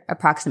teenager,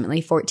 approximately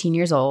 14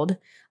 years old,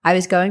 I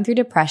was going through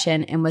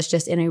depression and was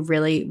just in a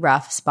really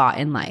rough spot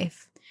in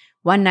life.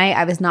 One night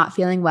I was not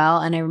feeling well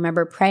and I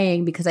remember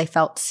praying because I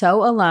felt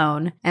so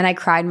alone and I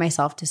cried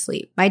myself to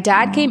sleep. My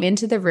dad came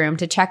into the room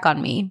to check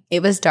on me.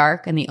 It was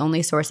dark and the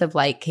only source of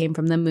light came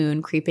from the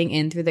moon creeping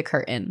in through the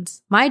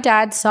curtains. My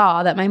dad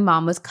saw that my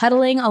mom was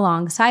cuddling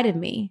alongside of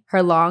me,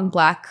 her long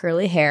black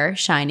curly hair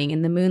shining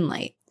in the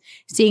moonlight.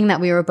 Seeing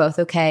that we were both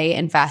okay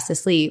and fast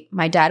asleep,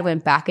 my dad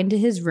went back into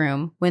his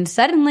room when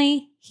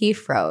suddenly he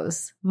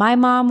froze. My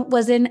mom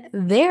was in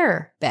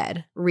their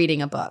bed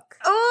reading a book.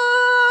 Oh,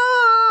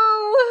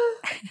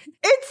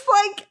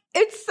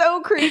 it's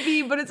so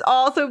creepy, but it's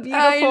also beautiful.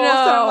 I know.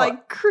 So I'm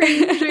like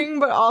cringing,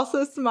 but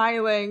also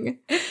smiling.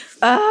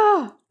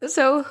 Oh,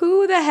 so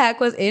who the heck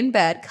was in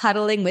bed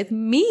cuddling with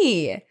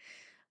me?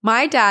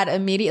 My dad,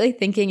 immediately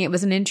thinking it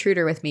was an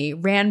intruder with me,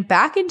 ran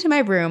back into my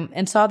room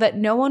and saw that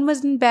no one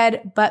was in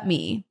bed but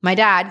me. My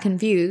dad,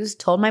 confused,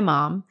 told my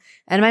mom,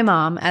 and my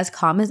mom, as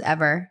calm as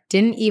ever,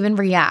 didn't even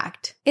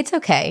react. It's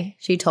okay,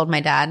 she told my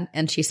dad,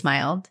 and she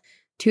smiled.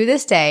 To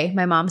this day,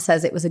 my mom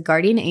says it was a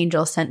guardian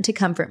angel sent to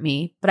comfort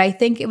me, but I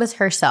think it was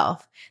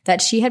herself,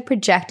 that she had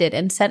projected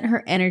and sent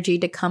her energy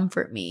to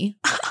comfort me.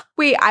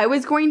 Wait, I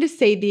was going to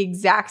say the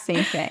exact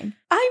same thing.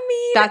 I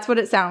mean, that's what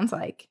it sounds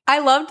like. I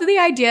loved the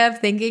idea of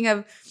thinking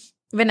of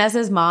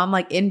Vanessa's mom,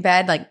 like in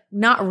bed, like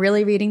not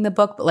really reading the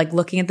book, but like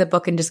looking at the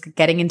book and just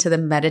getting into the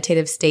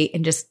meditative state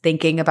and just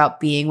thinking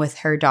about being with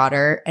her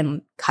daughter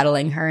and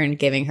cuddling her and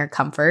giving her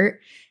comfort.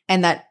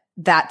 And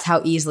that's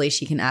how easily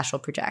she can astral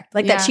project.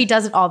 Like that she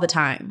does it all the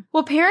time.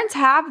 Well, parents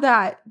have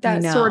that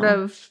sort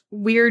of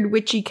weird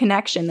witchy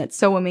connection that's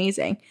so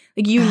amazing.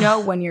 Like you know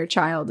when your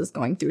child is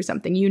going through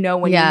something. You know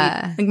when you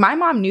need, like my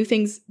mom knew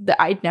things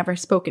that I'd never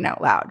spoken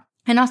out loud.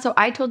 And also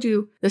I told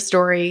you the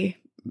story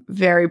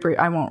very brief.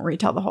 I won't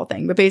retell the whole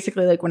thing, but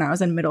basically like when I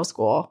was in middle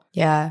school,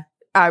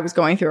 I was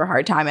going through a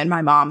hard time and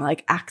my mom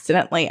like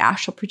accidentally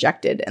astral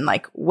projected and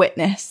like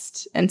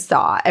witnessed and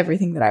saw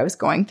everything that I was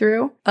going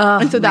through.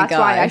 And so that's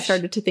why I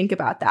started to think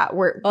about that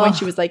when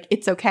she was like,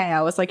 it's okay.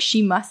 I was like,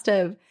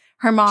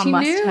 her mom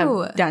must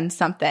have done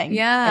something.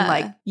 Yeah. And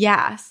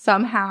like,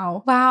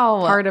 somehow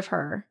part of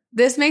her.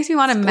 This makes me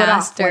want to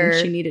master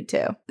when she needed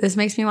to. This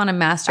makes me want to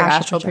master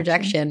astral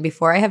projection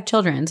before I have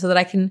children so that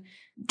I can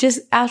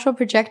just astral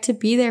project to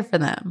be there for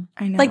them.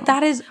 I know. Like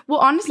that is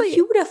honestly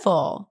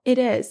beautiful. It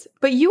is.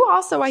 But you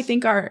also, I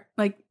think, are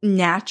like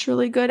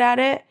naturally good at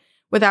it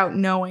without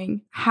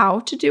knowing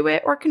how to do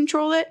it or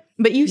control it.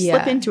 But you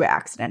slip into it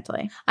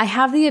accidentally. I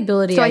have the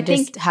ability. So I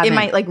think it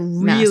might like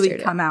really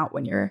come out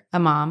when you're a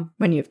mom,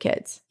 when you have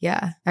kids.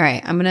 Yeah. All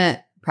right. I'm going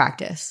to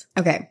practice.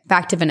 Okay.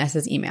 Back to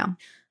Vanessa's email.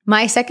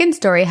 My second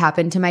story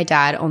happened to my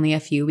dad only a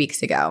few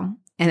weeks ago.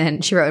 And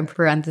then she wrote in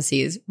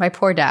parentheses, my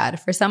poor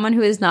dad, for someone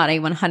who is not a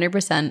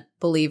 100%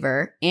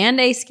 believer and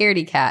a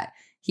scaredy cat,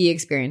 he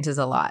experiences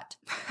a lot.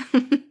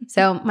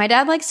 So my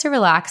dad likes to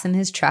relax in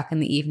his truck in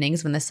the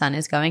evenings when the sun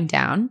is going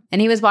down.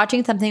 And he was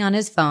watching something on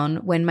his phone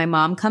when my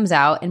mom comes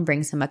out and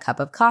brings him a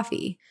cup of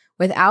coffee.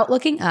 Without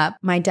looking up,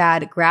 my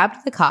dad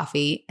grabbed the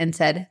coffee and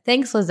said,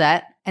 thanks,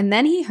 Lizette. And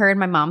then he heard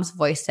my mom's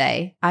voice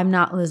say, I'm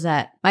not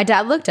Lizette. My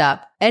dad looked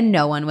up and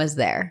no one was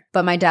there.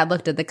 But my dad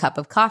looked at the cup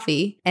of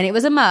coffee and it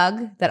was a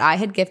mug that I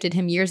had gifted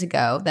him years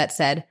ago that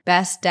said,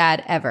 best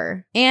dad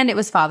ever. And it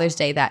was Father's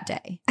Day that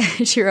day.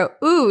 She wrote,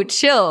 ooh,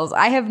 chills.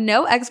 I have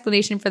no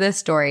explanation for this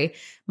story.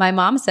 My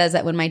mom says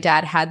that when my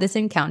dad had this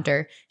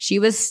encounter, she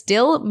was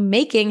still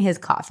making his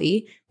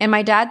coffee. And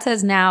my dad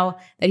says now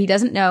that he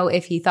doesn't know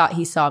if he thought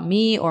he saw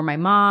me or my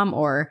mom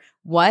or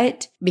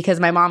what, because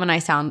my mom and I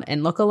sound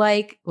and look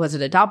alike. Was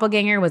it a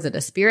doppelganger? Was it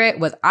a spirit?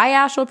 Was I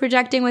astral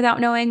projecting without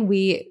knowing?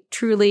 We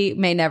truly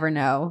may never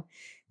know.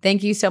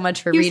 Thank you so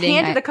much for reading. You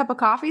handed a cup of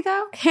coffee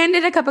though?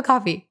 Handed a cup of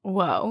coffee.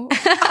 Whoa.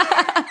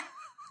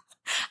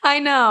 I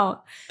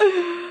know.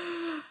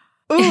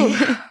 Ooh.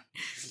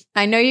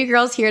 I know you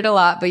girls hear it a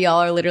lot, but y'all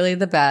are literally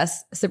the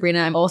best. Sabrina,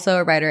 I'm also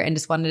a writer and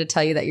just wanted to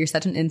tell you that you're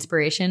such an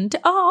inspiration to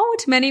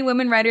many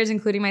women writers,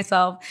 including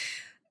myself.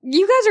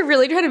 You guys are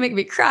really trying to make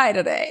me cry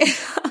today.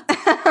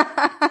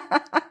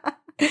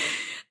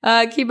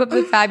 Keep up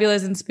the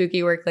fabulous and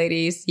spooky work,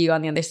 ladies. See you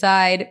on the other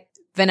side.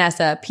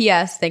 Vanessa,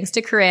 P.S. Thanks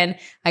to Corinne,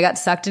 I got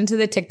sucked into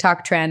the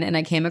TikTok trend and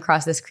I came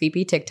across this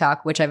creepy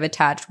TikTok, which I've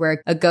attached,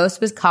 where a ghost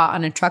was caught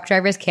on a truck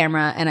driver's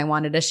camera and I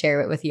wanted to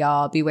share it with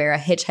y'all. Beware a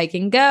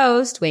hitchhiking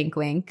ghost. Wink,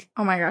 wink.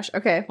 Oh my gosh.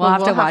 Okay. We'll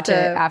have to watch it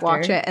after.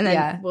 Watch it and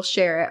then we'll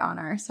share it on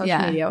our social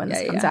media when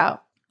this comes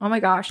out. Oh my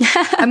gosh.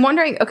 I'm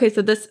wondering, okay,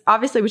 so this,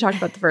 obviously we talked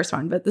about the first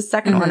one, but the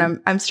second one,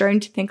 I'm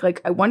starting to think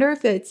like, I wonder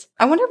if it's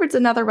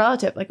another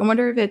relative. Like, I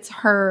wonder if it's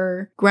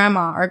her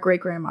grandma or great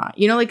grandma.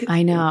 You know, like,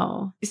 I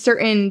know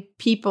certain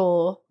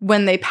people,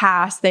 when they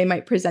pass, they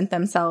might present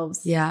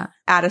themselves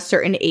at a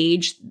certain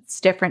age.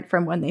 It's different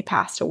from when they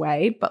passed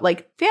away. But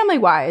like family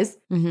wise,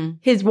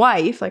 his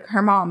wife, like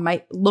her mom,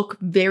 might look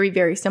very,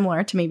 very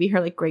similar to maybe her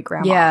like great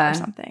grandma or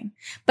something.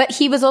 But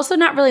he was also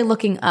not really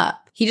looking up.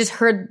 He just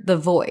heard the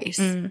voice.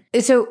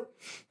 So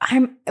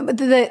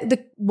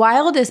the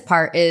wildest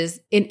part is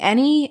in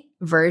any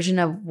version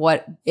of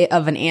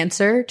an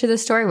answer to the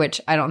story, which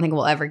I don't think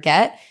we'll ever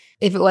get.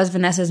 If it was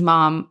Vanessa's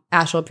mom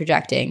astral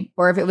projecting,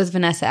 or if it was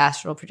Vanessa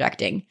astral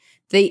projecting,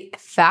 the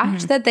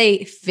fact that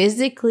they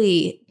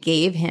physically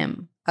gave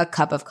him a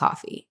cup of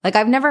coffee, like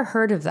I've never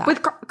heard of that.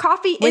 With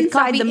coffee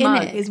inside the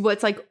mug is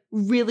what's like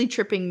really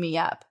tripping me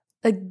up.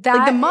 Like that,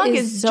 like the mug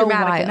is so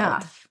dramatic wild.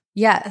 enough.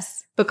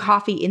 Yes. But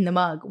coffee in the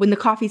mug when the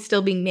coffee's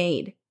still being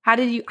made. How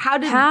is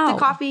the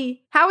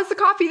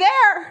coffee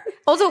there?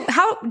 Also,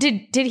 how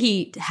did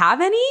he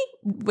have any?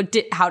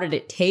 How did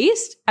it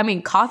taste? I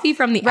mean, coffee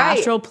from the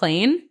astral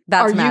plane?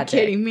 That's magic.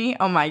 Are you kidding me?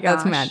 Oh my gosh.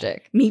 That's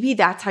magic. Maybe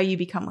that's how you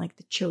become like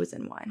the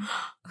chosen one.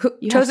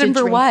 Chosen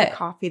for what?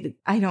 Coffee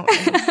I don't know.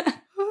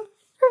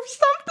 For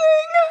something.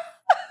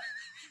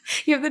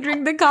 You have to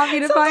drink the coffee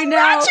to find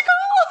out.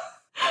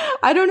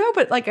 I don't know,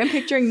 but like I'm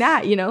picturing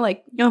that, you know,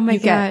 like oh my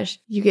gosh,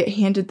 you get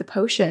handed the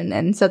potion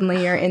and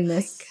suddenly you're in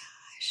this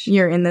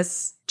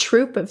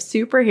troop of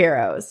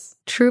superheroes.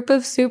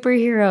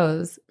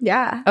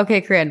 Yeah.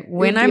 Okay, Corinne,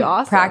 when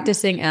I'm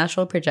practicing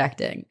astral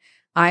projecting,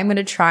 I'm going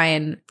to try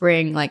and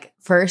bring like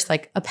first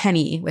like a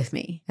penny with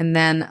me, and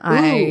then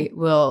I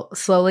will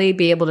slowly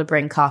be able to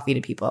bring coffee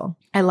to people.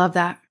 I love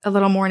that. A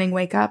little morning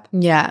wake up.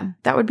 Yeah.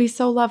 That would be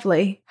so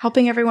lovely.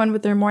 Helping everyone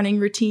with their morning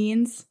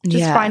routines.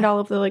 Just find all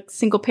of the like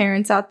single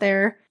parents out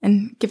there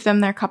and give them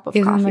their cup of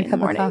coffee in the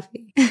morning.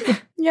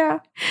 Yeah.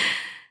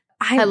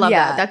 I love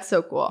that. That's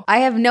so cool. I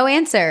have no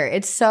answer.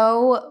 It's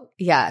so,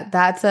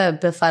 that's a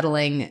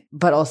befuddling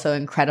but also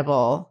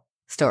incredible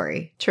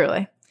story.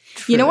 Truly.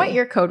 You know what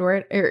your code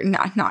word, or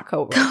not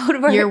code word.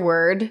 Code word. Your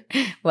word.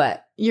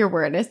 What? Your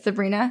word is,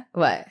 Sabrina?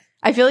 What?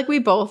 I feel like we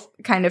both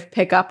kind of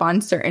pick up on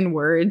certain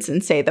words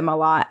and say them a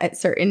lot at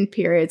certain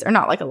periods, or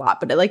not like a lot,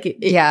 but it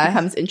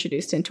becomes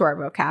introduced into our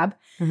vocab.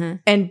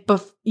 And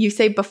you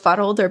say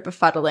befuddled or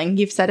befuddling.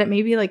 You've said it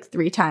maybe like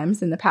 3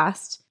 times in the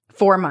past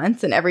 4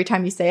 months, and every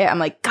time you say it, I'm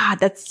like, God,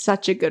 that's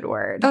such a good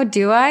word. Oh,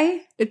 do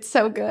I? It's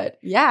so good.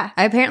 Yeah.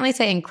 I apparently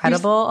say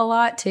incredible a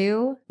lot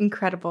too.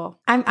 Incredible.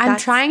 I'm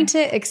trying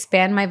to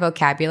expand my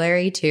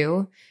vocabulary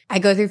too. I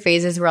go through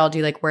phases where I'll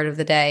do like word of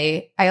the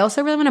day. I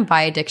also really want to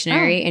buy a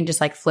dictionary and just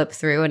like flip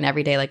through and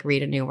every day like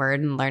read a new word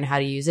and learn how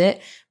to use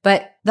it.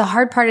 But the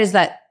hard part is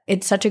that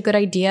it's such a good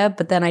idea,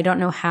 but then I don't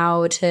know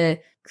how to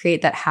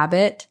create that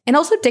habit. And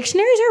also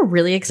dictionaries are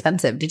really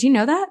expensive. Did you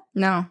know that?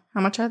 No.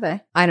 How much are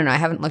they? I don't know. I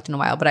haven't looked in a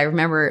while, but I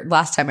remember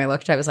last time I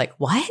looked, I was like,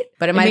 what?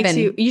 But it might have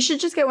been. You should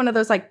just get one of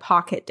those like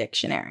pocket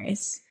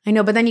dictionaries. I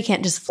know, but then you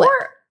can't just flip.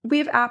 Or we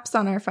have apps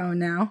on our phone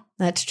now.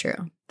 That's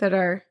true. That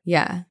are.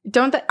 Yeah.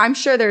 I'm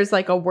sure there's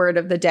like a word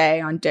of the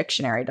day on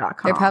dictionary.com.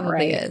 There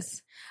probably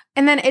is.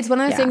 And then it's one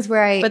of those things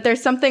where But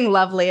there's something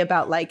lovely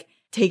about like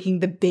taking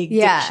the big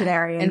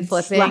dictionary and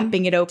flipping,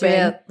 slapping it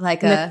open,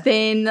 like the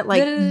thin,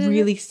 like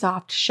really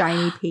soft,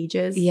 shiny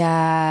pages.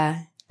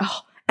 Yeah.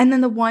 Oh, and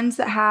then the ones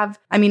that have,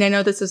 I mean, I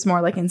know this is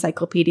more like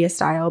encyclopedia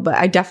style, but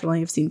I definitely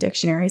have seen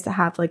dictionaries that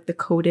have like the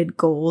coated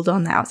gold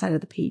on the outside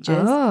of the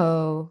pages.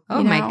 Oh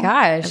my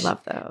gosh. I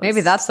love those.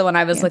 Maybe that's the one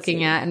I was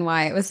looking at and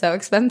why it was so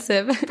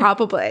expensive.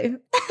 Probably.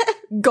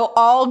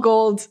 All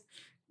gold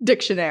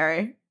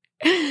dictionary.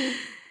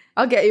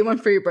 I'll get you one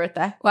for your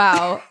birthday.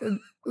 Wow.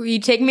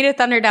 You take me to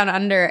Thunder Down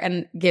Under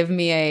and give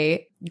me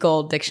a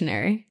gold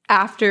dictionary.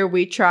 After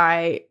we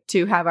try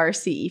to have our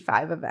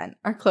CE5 event,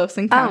 our close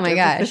encounter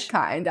of this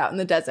kind out in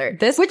the desert.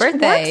 Which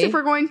birthday works if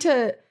we're going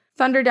to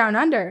Thunder Down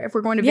Under. If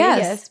we're going to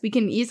Vegas, we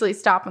can easily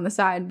stop on the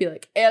side and be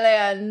like,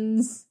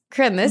 aliens.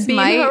 Corinne, this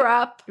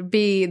might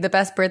be the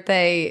best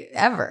birthday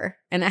ever.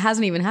 And it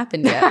hasn't even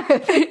happened yet. I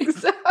think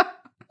so.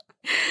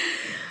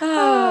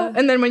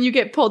 And then when you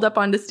get pulled up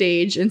onto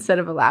stage, instead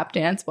of a lap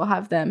dance, we'll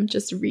have them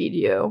just read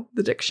you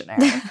the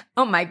dictionary.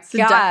 Oh my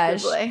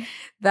gosh.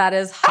 That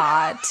is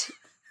hot.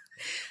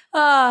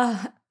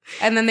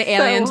 And then the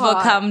aliens will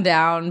come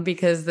down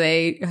because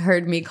they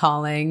heard me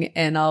calling,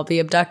 and I'll be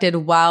abducted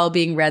while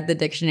being read the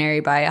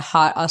dictionary by a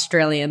hot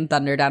Australian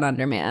Thunder Down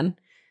Under man.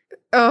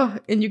 Oh,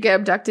 and you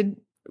get abducted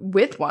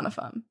with one of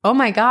them. Oh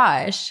my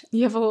gosh.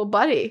 You have a little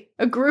buddy.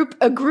 A group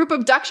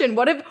abduction.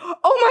 What if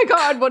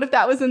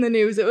that was in the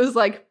news? It was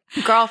like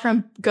girl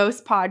from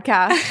Ghost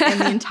Podcast and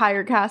the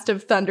entire cast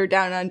of Thunder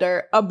Down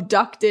Under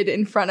abducted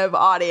in front of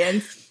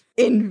audience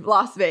in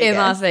Las Vegas. In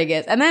Las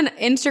Vegas. And then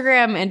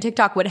Instagram and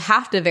TikTok would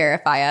have to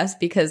verify us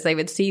because they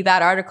would see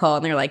that article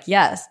and they're like,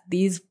 yes,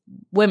 these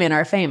women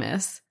are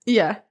famous.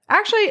 Yeah.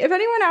 Actually, if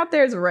anyone out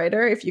there is a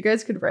writer, if you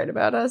guys could write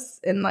about us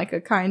in like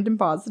a kind and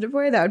positive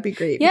way, that would be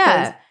great.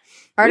 Yeah.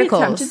 Articles.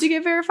 We attempted to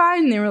get verified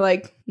and they were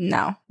like,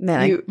 no,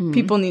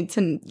 people need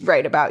to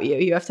write about you.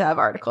 You have to have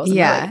articles. And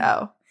yeah. Like,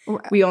 oh,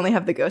 we only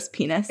have the ghost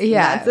penis.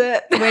 Yeah.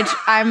 That's it. Which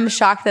I'm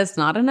shocked that's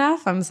not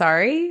enough. I'm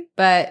sorry.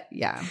 But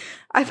yeah.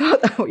 I thought,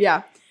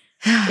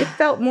 it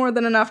felt more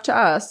than enough to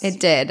us. It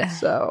did.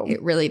 So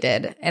it really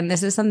did. And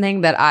this is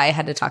something that I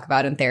had to talk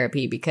about in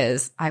therapy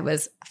because I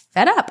was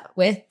fed up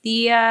with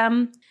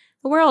the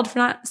world for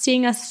not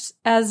seeing us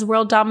as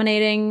world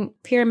dominating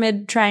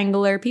pyramid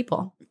triangular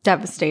people.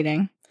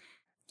 Devastating.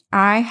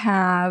 I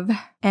have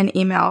an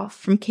email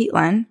from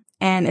Caitlin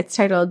and it's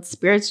titled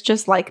 "Spirits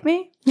Just Like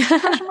Me?"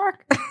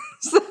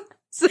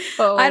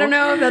 So I don't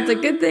know if that's a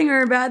good thing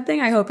or a bad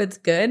thing. I hope it's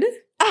good.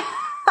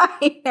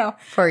 I know.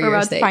 For your We're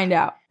about sake. to find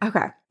out.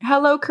 Okay.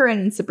 Hello, Corinne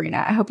and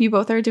Sabrina. I hope you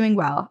both are doing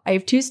well. I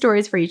have 2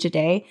 stories for you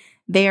today.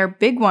 They are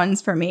big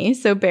ones for me,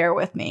 so bear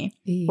with me.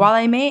 While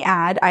I may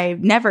add,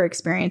 I've never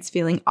experienced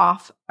feeling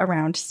off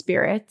around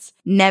spirits.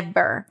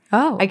 Never.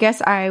 Oh. I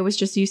guess I was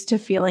just used to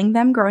feeling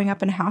them growing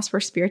up in a house where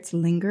spirits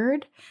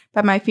lingered.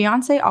 But my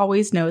fiance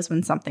always knows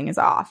when something is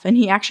off. And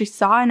he actually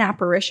saw an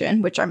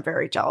apparition, which I'm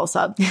very jealous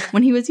of,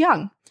 when he was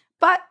young.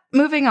 But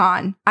moving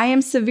on, I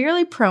am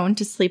severely prone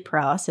to sleep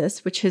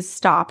paralysis, which has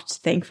stopped,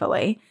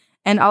 thankfully.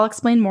 And I'll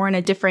explain more in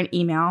a different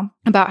email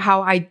about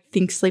how I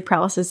think sleep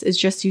paralysis is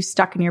just you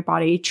stuck in your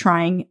body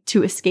trying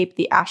to escape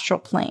the astral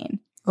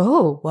plane.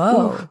 Oh,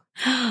 whoa. Oof.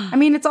 I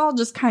mean, it's all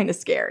just kind of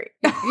scary.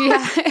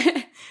 Yeah.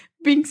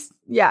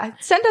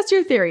 Send us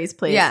your theories,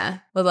 please. Yeah,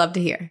 would love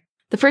to hear.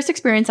 The first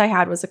experience I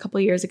had was a couple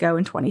years ago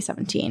in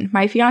 2017.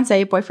 My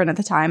fiance, boyfriend at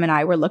the time, and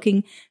I were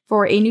looking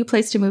for a new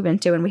place to move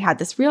into, and we had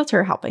this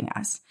realtor helping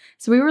us.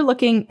 So we were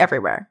looking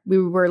everywhere. We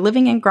were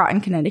living in Groton,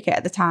 Connecticut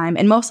at the time,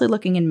 and mostly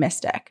looking in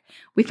Mystic.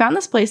 We found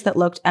this place that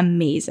looked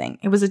amazing.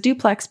 It was a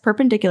duplex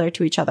perpendicular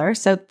to each other,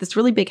 so this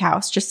really big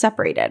house just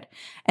separated.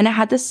 And it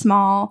had this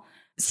small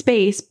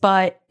space,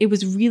 but it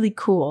was really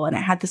cool, and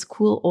it had this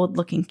cool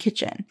old-looking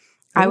kitchen.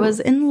 I was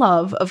in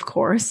love, of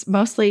course,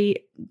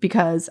 mostly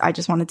because I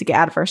just wanted to get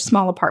out of our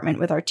small apartment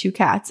with our 2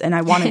 cats and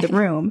I wanted the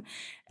room.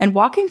 And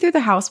walking through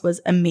the house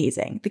was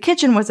amazing. The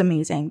kitchen was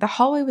amazing. The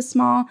hallway was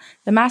small.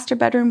 The master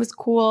bedroom was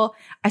cool.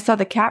 I saw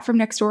the cat from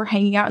next door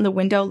hanging out in the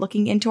window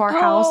looking into our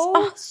house.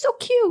 Oh, so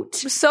cute.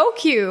 So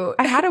cute.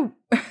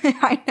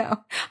 I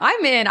know.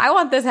 I'm in. I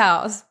want this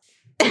house.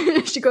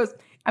 She goes,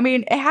 I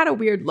mean, it had a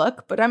weird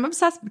look, but I'm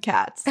obsessed with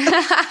cats. Honestly.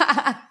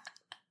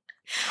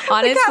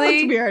 The cat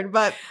looks weird,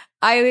 but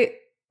I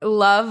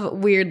love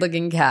weird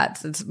looking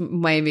cats. It's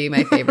maybe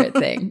my favorite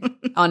thing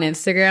on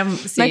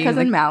Instagram. My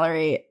cousin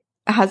Mallory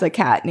has a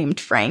cat named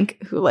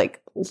Frank who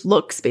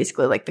looks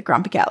basically like the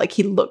grumpy cat. Like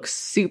he looks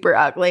super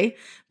ugly,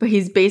 but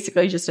he's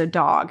basically just a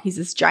dog. He's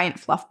this giant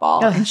fluff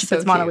ball and she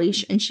puts him on a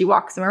leash and she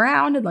walks him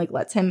around and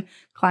lets him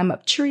climb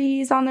up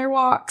trees on their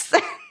walks.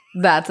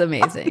 That's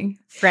amazing.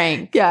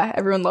 Frank. Yeah,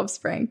 everyone loves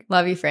Frank.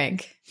 Love you,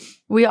 Frank.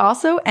 We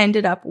also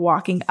ended up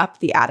walking up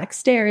the attic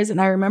stairs,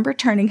 and I remember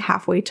turning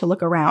halfway to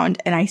look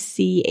around, and I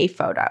see a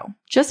photo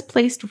just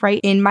placed right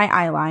in my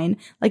eye line,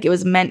 like it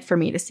was meant for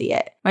me to see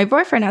it. My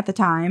boyfriend at the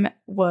time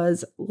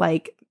was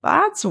like,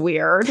 that's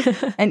weird.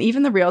 And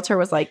even the realtor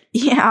was like,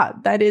 yeah,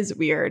 that is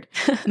weird.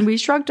 And we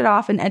shrugged it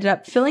off and ended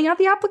up filling out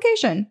the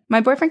application.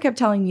 My boyfriend kept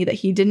telling me that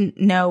he didn't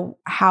know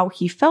how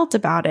he felt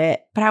about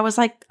it, but I was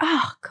like,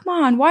 oh, come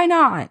on, why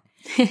not?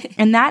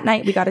 And that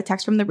night we got a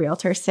text from the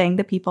realtor saying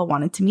the people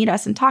wanted to meet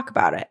us and talk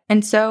about it.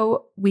 And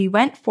so we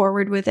went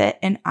forward with it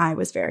and I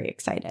was very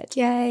excited.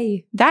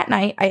 Yay. That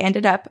night I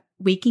ended up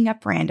waking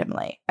up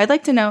randomly. I'd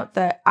like to note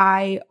that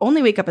I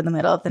only wake up in the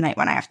middle of the night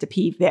when I have to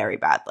pee very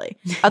badly.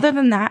 Other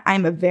than that,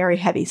 I'm a very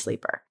heavy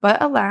sleeper.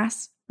 But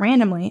alas,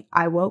 randomly,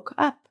 I woke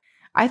up.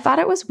 I thought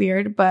it was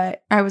weird,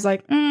 but I was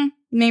like,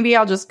 maybe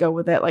I'll just go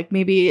with it. Like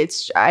maybe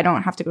I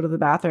don't have to go to the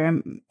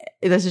bathroom.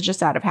 This is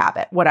just out of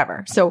habit,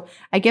 whatever. So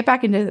I get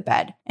back into the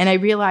bed and I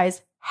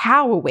realize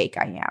how awake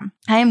I am.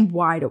 I am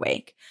wide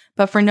awake,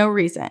 but for no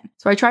reason.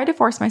 So I tried to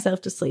force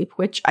myself to sleep,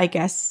 which I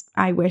guess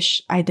I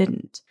wish I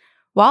didn't.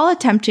 While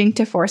attempting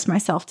to force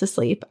myself to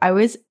sleep, I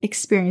was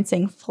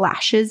experiencing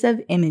flashes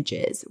of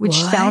images, which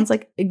sounds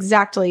like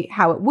exactly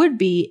how it would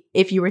be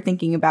if you were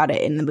thinking about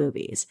it in the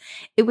movies.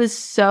 It was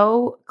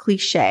so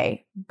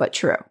cliche, but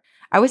true.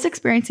 I was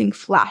experiencing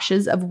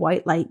flashes of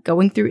white light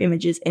going through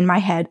images in my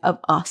head of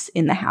us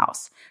in the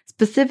house,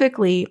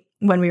 specifically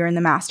when we were in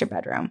the master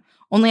bedroom.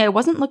 Only I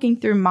wasn't looking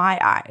through my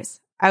eyes.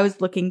 I was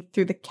looking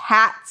through the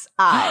cat's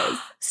eyes.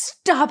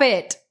 Stop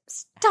it.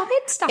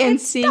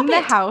 And seeing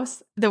the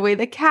house the way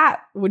the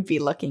cat would be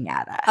looking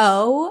at us.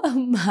 Oh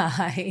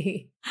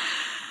my.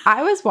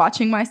 I was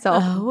watching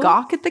myself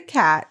gawk at the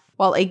cat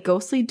while a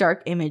ghostly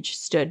dark image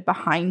stood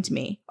behind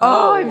me.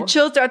 Oh, I have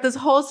chills throughout this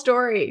whole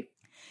story.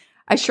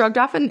 I shrugged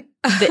off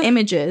the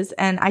images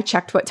and I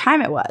checked what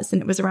time it was.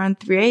 And it was around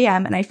 3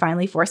 a.m. and I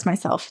finally forced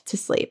myself to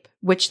sleep,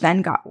 which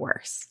then got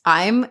worse.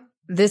 I'm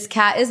This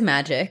cat is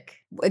magic.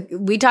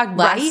 We talked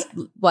last,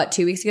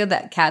 2 weeks ago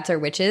that cats are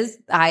witches.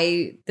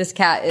 This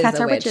cat is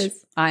a witch.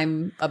 Witches.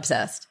 I'm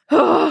obsessed.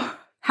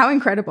 How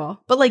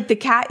incredible. But like the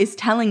cat is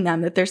telling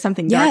them that there's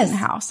something dark in the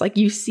house. Like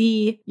you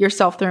see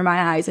yourself through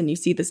my eyes and you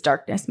see this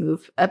darkness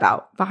move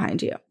about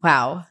behind you.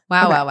 Wow.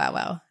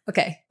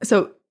 Okay.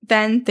 So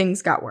then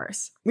things got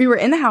worse. We were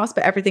in the house,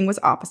 but everything was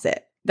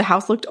opposite. The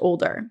house looked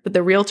older, but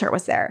the realtor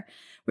was there.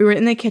 We were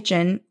in the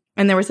kitchen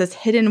and there was this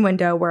hidden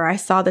window where I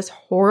saw this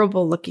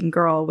horrible looking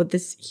girl with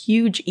this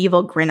huge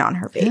evil grin on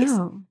her face.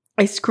 Ew.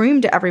 I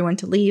screamed to everyone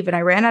to leave and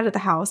I ran out of the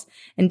house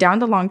and down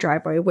the long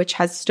driveway, which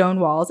has stone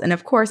walls. And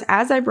of course,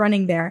 as I'm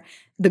running there,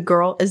 the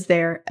girl is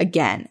there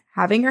again,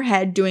 having her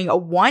head doing a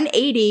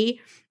 180.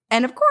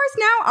 And of course,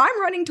 now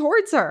I'm running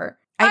towards her.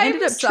 I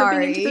ended up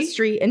tripping into the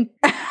street and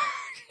can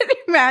you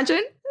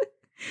imagine?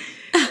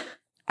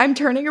 I'm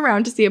turning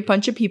around to see a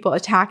bunch of people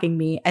attacking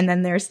me. And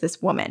then there's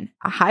this woman,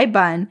 a high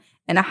bun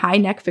and a high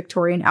neck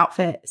Victorian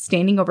outfit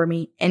standing over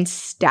me and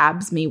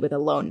stabs me with a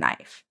lone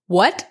knife.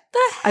 What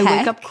the heck? I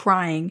wake up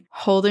crying,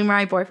 holding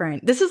my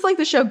boyfriend. This is like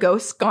the show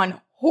Ghosts gone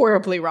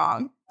horribly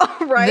wrong,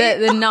 right?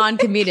 The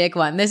non-comedic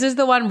one. This is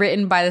the one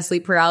written by the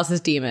sleep paralysis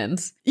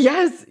demons.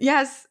 Yes.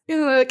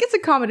 It's a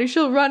comedy.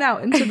 She'll run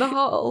out into the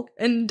hall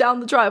and down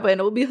the driveway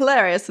and it will be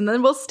hilarious and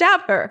then we'll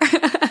stab her.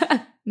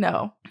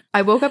 No.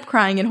 I woke up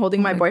crying and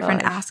holding my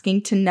boyfriend,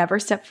 asking to never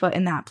step foot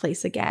in that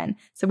place again.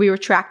 So we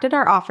retracted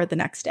our offer the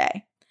next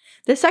day.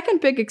 The second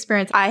big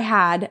experience I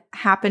had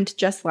happened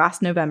just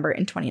last November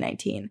in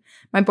 2019.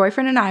 My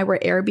boyfriend and I were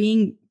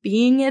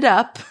Airbnb-ing it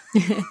up.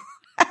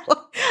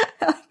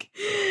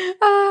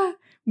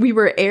 We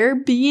were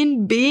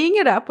Airbnb-ing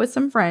it up with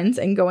some friends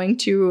and going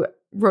to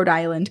Rhode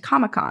Island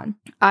Comic-Con.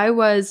 I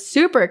was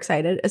super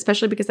excited,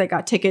 especially because I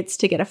got tickets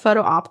to get a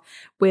photo op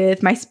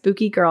with my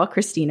spooky girl,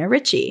 Christina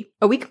Ricci.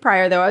 A week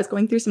prior, though, I was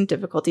going through some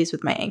difficulties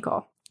with my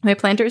ankle. My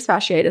plantar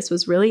fasciitis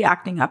was really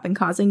acting up and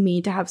causing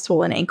me to have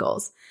swollen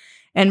ankles.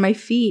 And my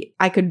feet,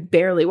 I could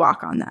barely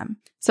walk on them.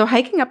 So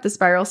hiking up the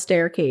spiral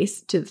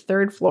staircase to the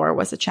third floor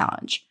was a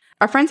challenge.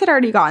 Our friends had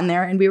already gotten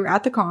there and we were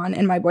at the con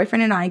and my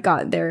boyfriend and I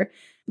got there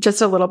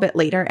just a little bit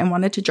later and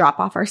wanted to drop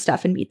off our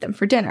stuff and meet them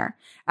for dinner.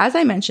 As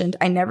I mentioned,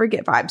 I never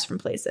get vibes from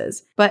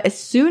places. But as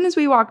soon as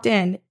we walked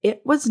in,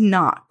 it was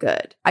not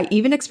good. I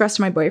even expressed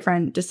to my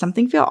boyfriend, does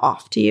something feel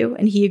off to you?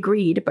 And he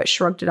agreed, but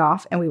shrugged it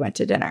off and we went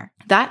to dinner.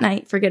 That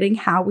night, forgetting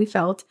how we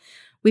felt,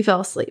 we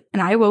fell asleep,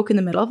 and I woke in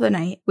the middle of the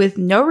night with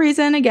no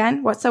reason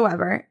again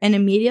whatsoever and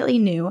immediately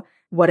knew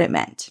what it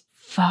meant.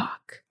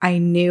 Fuck. I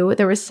knew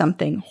there was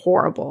something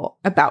horrible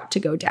about to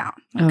go down.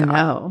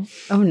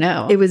 Oh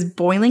no. It was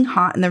boiling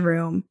hot in the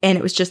room, and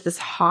it was just this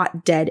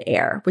hot, dead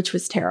air, which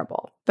was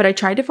terrible. But I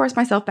tried to force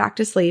myself back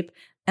to sleep,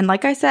 and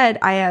like I said,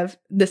 I have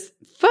this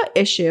foot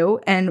issue,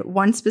 and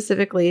one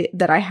specifically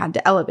that I had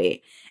to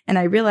elevate. And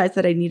I realized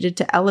that I needed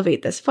to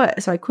elevate this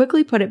foot, so I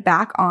quickly put it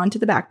back onto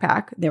the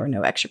backpack. There were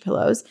no extra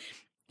pillows.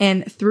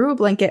 And threw a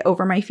blanket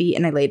over my feet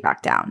and I laid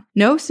back down.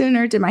 No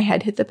sooner did my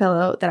head hit the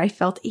pillow that I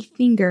felt a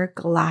finger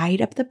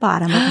glide up the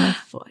bottom of my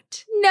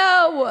foot.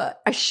 No!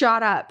 I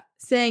shot up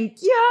saying,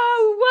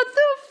 yo, what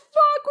the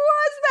fuck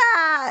was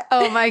that?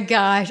 Oh my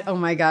gosh.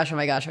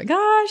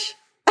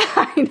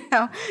 I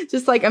know.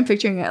 Just like I'm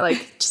picturing it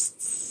like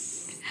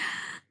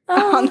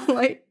on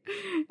like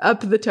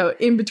up the toe,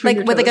 in between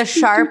like with toes. Like a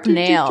sharp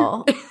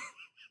nail.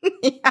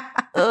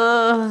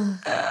 Yeah.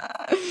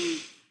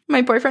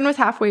 My boyfriend was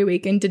halfway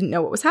awake and didn't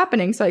know what was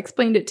happening, so I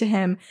explained it to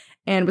him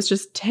and was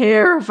just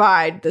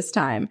terrified this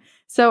time.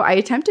 So I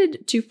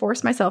attempted to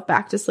force myself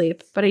back to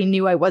sleep, but I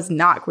knew I was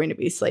not going to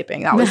be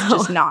sleeping. That was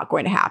just not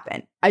going to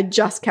happen. I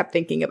just kept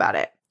thinking about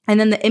it. And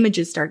then the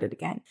images started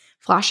again.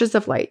 Flashes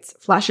of lights,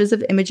 flashes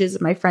of images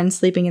of my friends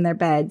sleeping in their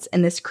beds,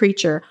 and this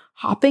creature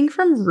hopping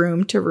from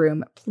room to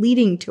room,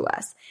 pleading to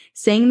us,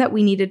 saying that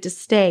we needed to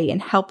stay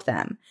and help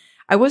them.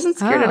 I wasn't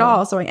scared at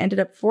all, so I ended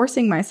up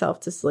forcing myself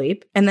to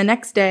sleep. And the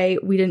next day,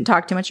 we didn't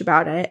talk too much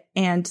about it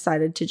and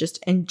decided to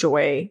just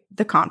enjoy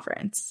the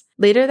conference.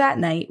 Later that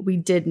night, we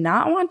did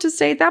not want to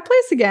stay at that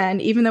place again,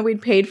 even though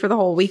we'd paid for the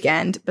whole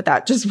weekend, but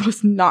that just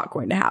was not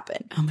going to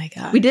happen. Oh my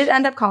God. We did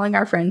end up calling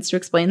our friends to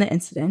explain the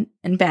incident,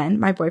 and Ben,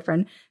 my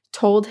boyfriend,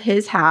 told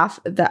his half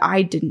that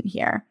I didn't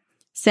hear,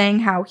 saying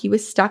how he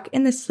was stuck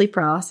in the sleep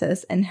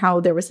paralysis and how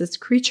there was this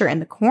creature in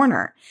the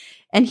corner.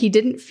 And he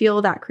didn't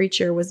feel that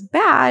creature was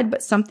bad,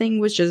 but something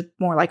was just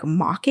more like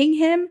mocking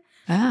him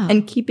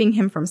and keeping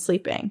him from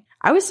sleeping.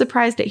 I was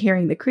surprised at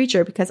hearing the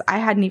creature because I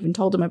hadn't even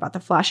told him about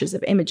the flashes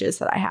of images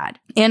that I had.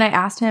 And I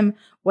asked him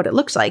what it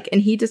looked like,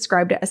 and he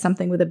described it as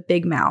something with a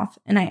big mouth.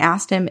 And I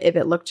asked him if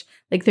it looked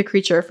like the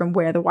creature from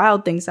Where the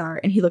Wild Things Are,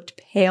 and he looked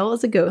pale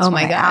as a ghost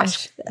when I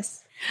asked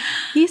this.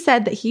 He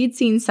said that he'd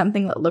seen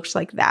something that looked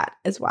like that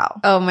as well.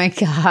 Oh my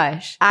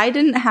gosh. I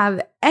didn't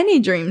have any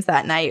dreams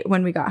that night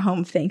when we got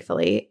home,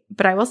 thankfully.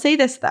 But I will say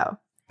this, though.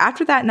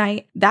 After that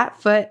night,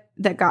 that foot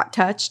that got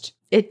touched,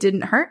 it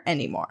didn't hurt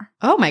anymore.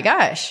 Oh my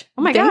gosh.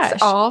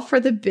 Thanks all for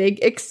the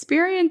big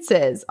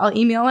experiences. I'll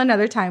email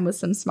another time with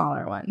some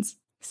smaller ones.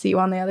 See you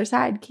on the other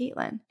side,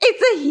 Caitlin.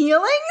 It's a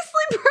healing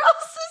sleep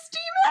paralysis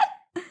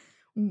demon?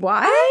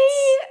 What?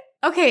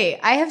 Okay,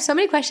 I have so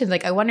many questions.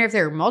 Like, I wonder if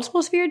there are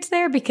multiple spirits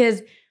there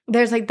because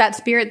there's like that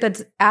spirit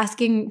that's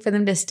asking for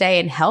them to stay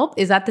and help.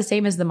 Is that the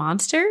same as the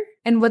monster?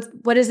 And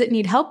what does it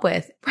need help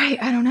with?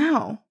 Right, I don't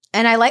know.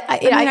 And I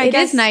guess it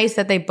is nice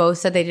that they both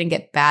said they didn't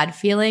get bad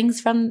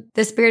feelings from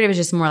the spirit. It was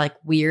just more like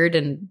weird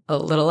and a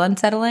little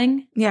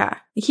unsettling. Yeah.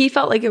 He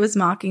felt like it was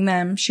mocking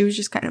them. She was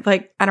just kind of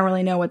like, I don't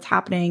really know what's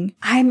happening.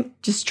 I'm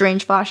just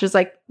strange flashes.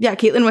 Like, yeah,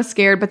 Caitlin was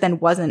scared, but then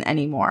wasn't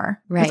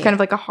anymore. Right. It's kind of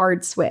like a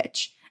hard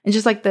switch. And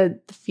just like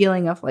the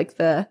feeling of like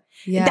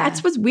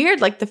that's what's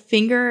weird. Like the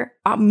finger,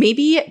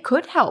 maybe it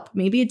could help.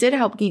 Maybe it did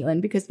help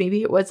Caitlin because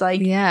maybe it was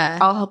like,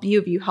 I'll help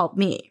you if you help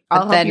me.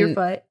 I'll help your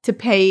foot to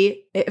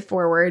pay it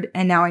forward.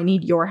 And now I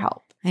need your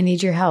help. I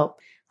need your help.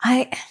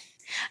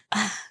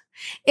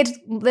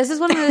 This is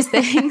one of those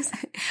things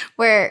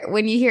where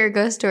when you hear a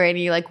ghost story and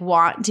you like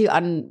want to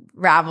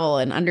unravel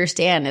and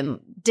understand and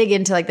dig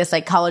into like the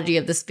psychology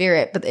of the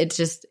spirit, but it's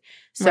just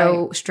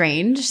so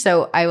strange.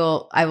 So I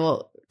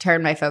will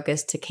turn my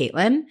focus to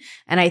Caitlin.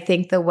 And I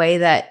think the way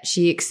that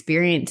she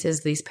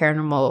experiences these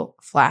paranormal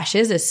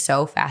flashes is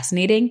so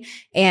fascinating.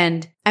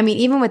 And I mean,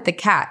 even with the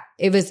cat,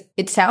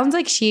 it sounds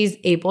like she's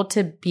able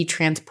to be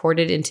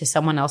transported into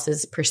someone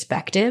else's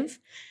perspective,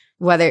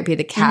 whether it be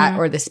the cat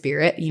or the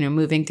spirit,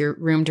 moving through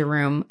room to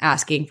room,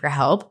 asking for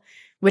help,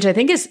 which I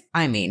think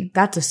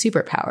that's a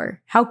superpower.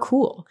 How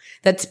cool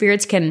that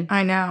spirits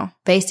can,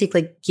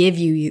 basically give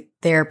you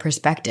their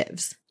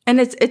perspectives. And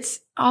it's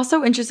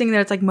also interesting that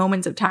it's like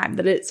moments of time,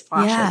 that it's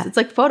flashes. Yeah. It's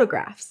like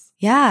photographs.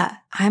 Yeah.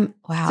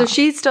 Wow. So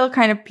she's still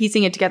kind of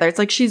piecing it together. It's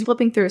like she's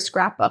flipping through a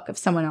scrapbook of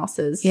someone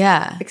else's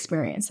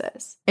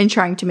experiences and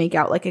trying to make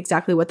out like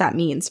exactly what that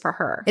means for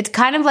her. It's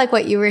kind of like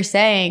what you were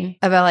saying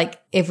about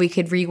like if we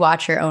could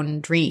rewatch our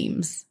own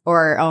dreams or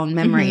our own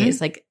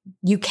memories. Like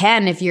you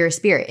can if you're a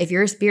spirit. If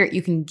you're a spirit,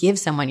 you can give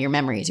someone your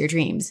memories, your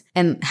dreams,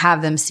 and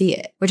have them see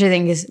it, which I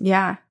think is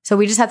So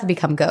we just have to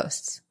become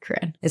ghosts,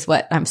 Corinne, is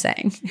what I'm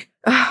saying.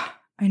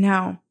 I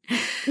know.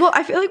 Well,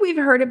 I feel like we've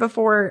heard it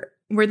before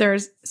where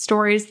there's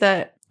stories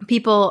that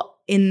people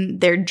in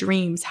their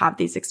dreams have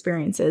these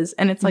experiences.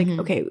 And it's like,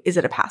 okay, is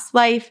it a past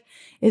life?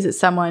 Is it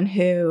someone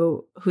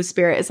whose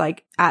spirit is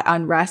like at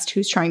unrest,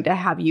 who's trying to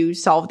have you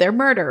solve their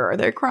murder or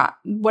their crime,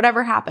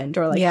 whatever happened,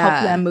 or like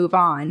help them move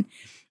on?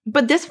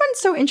 But this one's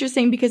so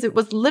interesting because it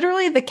was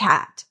literally the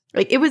cat.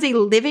 Like it was a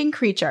living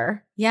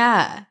creature.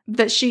 Yeah.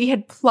 That she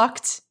had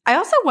plucked. I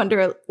also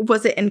wonder,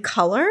 was it in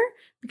color?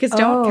 Because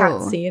don't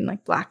cats see in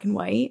like black and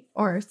white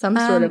or some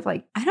sort of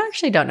like I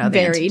don't know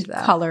varied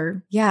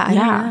color? Yeah, I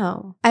don't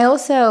know. I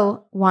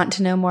also want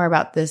to know more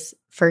about this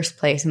first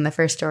place in the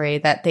first story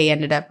that they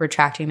ended up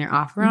retracting their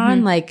offer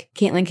on. Like,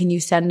 Caitlin, can you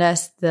send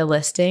us the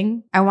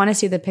listing? I want to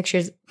see the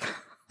pictures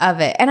of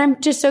it. And I'm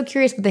just so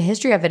curious what the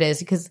history of it is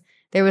because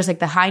there was like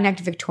the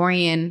high-necked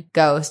Victorian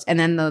ghost and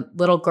then the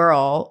little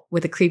girl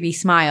with a creepy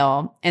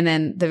smile. And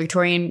then the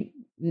Victorian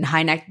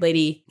high-necked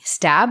lady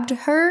stabbed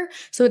her.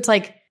 So it's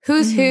like,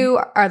 who's who?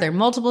 Are there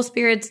multiple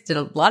spirits? Did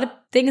a lot of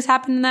things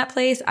happen in that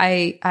place?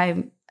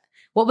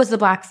 What was the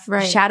black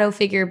shadow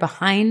figure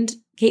behind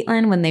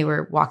Caitlin when they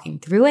were walking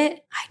through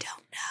it? I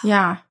don't know.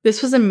 Yeah.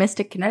 This was in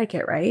Mystic,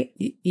 Connecticut, right?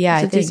 Yeah.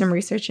 I do some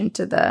research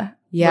into the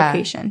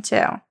location too.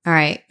 All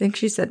right. I think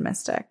she said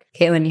Mystic.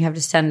 Caitlin, you have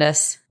to send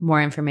us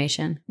more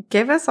information.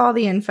 Give us all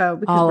the info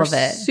because all we're of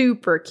it.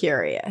 Super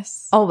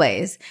curious.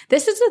 Always.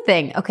 This is the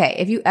thing. Okay.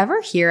 If you ever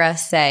hear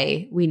us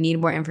say we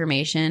need more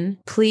information,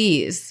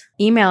 please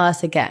email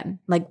us again.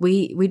 Like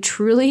we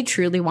truly,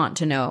 truly want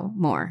to know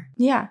more.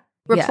 Yeah.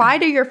 Reply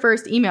to your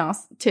first emails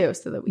too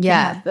so that we can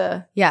have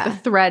the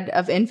thread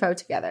of info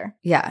together.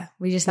 Yeah.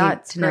 We just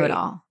need to know it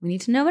all. We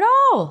need to know it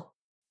all.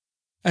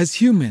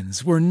 As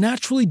humans, we're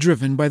naturally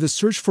driven by the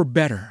search for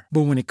better.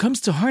 But when it comes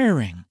to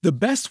hiring, the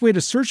best way to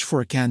search for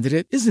a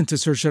candidate isn't to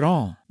search at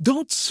all.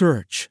 Don't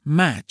search,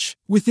 match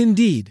with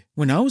Indeed.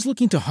 When I was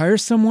looking to hire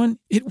someone,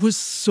 it was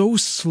so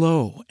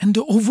slow and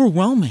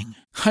overwhelming.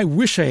 I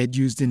wish I had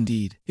used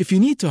Indeed. If you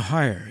need to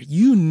hire,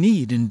 you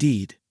need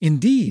Indeed.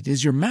 Indeed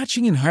is your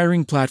matching and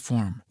hiring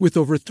platform with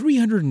over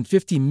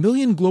 350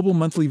 million global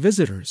monthly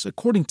visitors,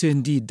 according to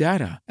Indeed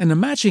data, and a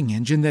matching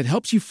engine that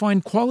helps you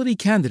find quality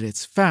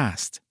candidates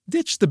fast.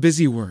 Ditch the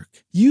busy work.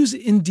 Use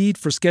Indeed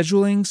for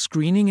scheduling,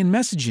 screening, and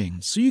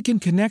messaging so you can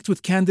connect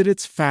with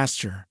candidates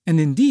faster.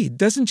 And Indeed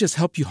doesn't just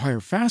help you hire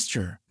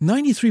faster.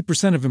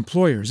 93% of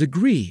employers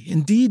agree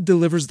Indeed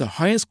delivers the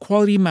highest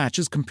quality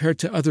matches compared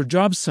to other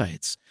job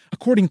sites,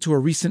 according to a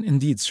recent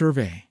Indeed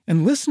survey.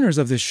 And listeners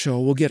of this show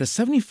will get a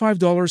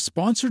 $75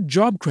 sponsored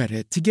job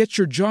credit to get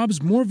your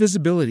jobs more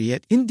visibility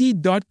at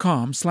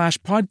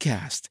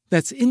Indeed.com/podcast.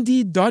 That's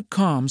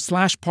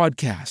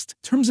Indeed.com/podcast.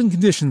 Terms and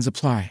conditions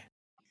apply.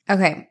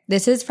 Okay,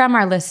 this is from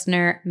our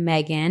listener,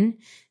 Megan,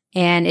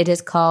 and it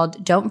is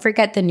called Don't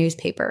Forget the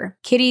Newspaper,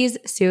 Kitties,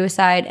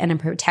 Suicide, and a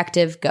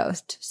Protective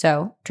Ghost.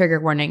 So,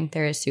 trigger warning,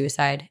 there is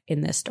suicide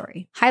in this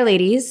story. Hi,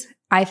 ladies.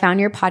 I found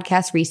your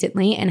podcast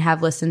recently and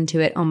have listened to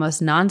it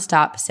almost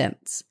nonstop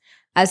since.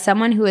 As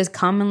someone who is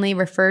commonly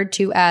referred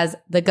to as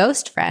the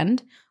ghost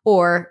friend,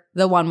 or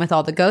the one with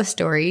all the ghost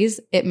stories,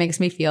 it makes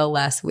me feel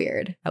less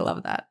weird. I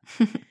love that.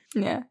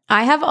 Yeah.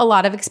 I have a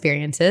lot of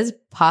experiences,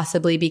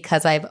 possibly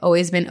because I've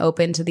always been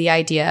open to the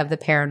idea of the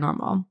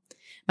paranormal.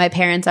 My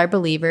parents are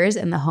believers,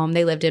 and the home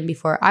they lived in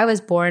before I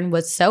was born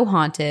was so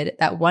haunted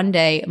that one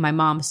day my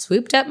mom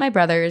swooped up my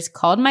brothers,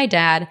 called my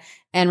dad,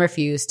 and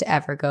refused to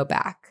ever go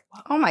back.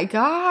 Oh my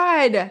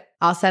God.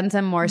 I'll send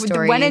some more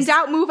stories. When in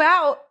doubt, move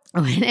out.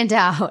 When in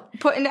doubt.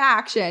 Put into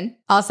action.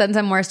 I'll send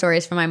some more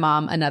stories from my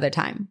mom another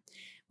time.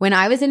 When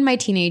I was in my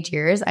teenage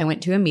years, I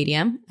went to a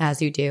medium,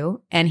 as you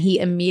do, and he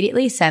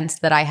immediately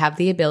sensed that I have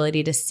the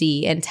ability to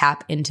see and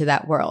tap into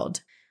that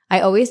world.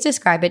 I always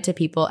describe it to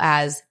people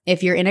as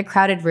if you're in a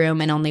crowded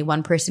room and only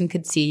one person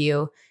could see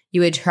you,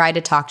 you would try to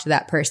talk to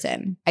that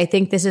person. I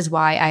think this is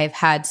why I have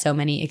had so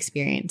many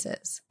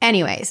experiences.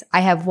 Anyways,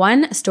 I have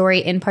one story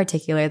in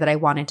particular that I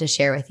wanted to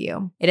share with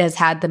you. It has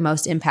had the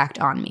most impact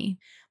on me.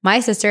 My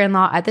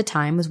sister-in-law at the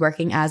time was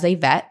working as a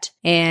vet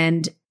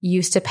and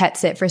used to pet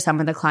sit for some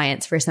of the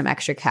clients for some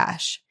extra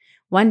cash.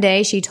 One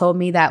day, she told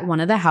me that one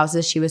of the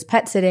houses she was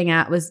pet sitting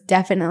at was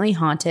definitely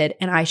haunted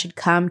and I should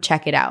come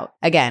check it out.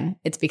 Again,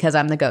 it's because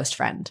I'm the ghost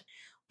friend.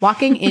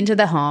 Walking into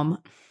the home,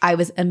 I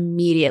was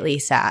immediately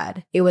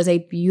sad. It was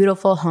a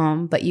beautiful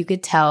home, but you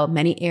could tell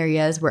many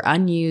areas were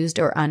unused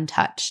or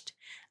untouched.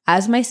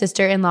 As my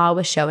sister-in-law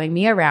was showing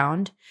me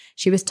around,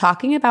 she was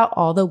talking about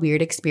all the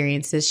weird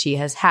experiences she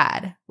has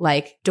had,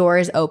 like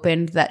doors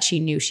opened that she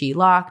knew she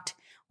locked,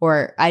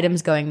 or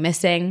items going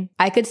missing.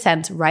 I could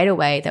sense right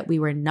away that we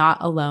were not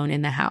alone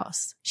in the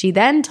house. She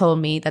then told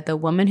me that the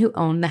woman who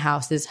owned the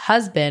house's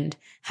husband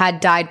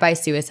had died by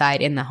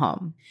suicide in the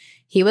home.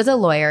 He was a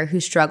lawyer who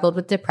struggled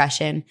with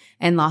depression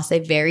and lost a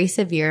very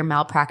severe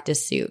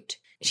malpractice suit.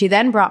 She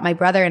then brought my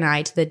brother and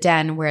I to the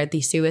den where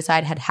the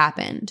suicide had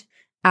happened.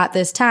 At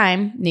this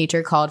time,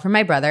 nature called for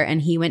my brother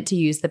and he went to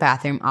use the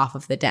bathroom off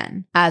of the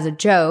den. As a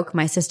joke,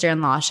 my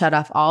sister-in-law shut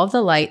off all of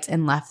the lights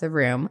and left the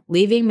room,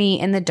 leaving me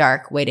in the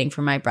dark waiting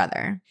for my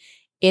brother.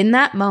 In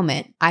that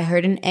moment, I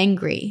heard an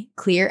angry,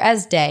 clear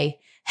as day,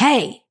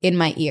 "Hey!" in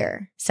my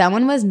ear.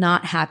 Someone was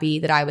not happy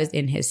that I was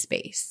in his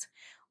space.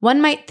 One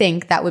might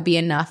think that would be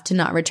enough to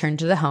not return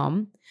to the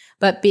home,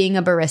 but being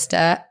a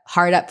barista,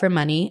 hard up for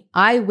money,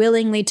 I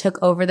willingly took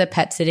over the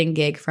pet sitting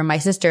gig from my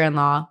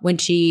sister-in-law when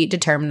she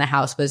determined the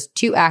house was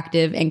too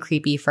active and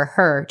creepy for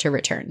her to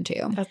return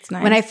to. That's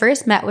nice. When I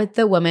first met with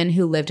the woman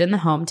who lived in the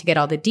home to get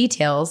all the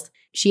details,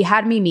 she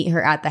had me meet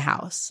her at the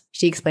house.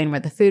 She explained where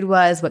the food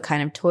was, what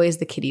kind of toys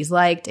the kitties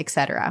liked,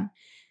 etc.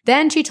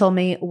 Then she told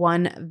me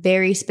one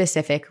very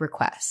specific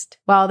request.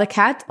 While the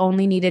cats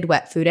only needed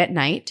wet food at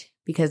night,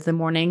 because the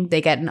morning they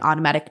get an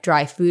automatic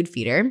dry food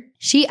feeder,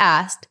 she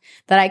asked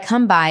that I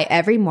come by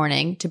every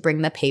morning to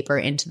bring the paper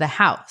into the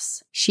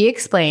house. She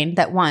explained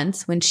that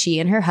once when she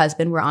and her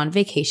husband were on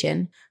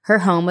vacation, her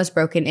home was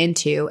broken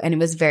into and it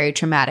was very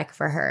traumatic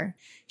for her.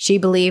 She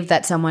believed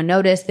that someone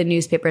noticed the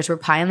newspapers were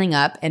piling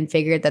up and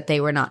figured that they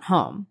were not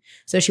home.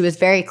 So she was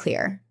very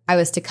clear. I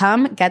was to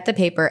come get the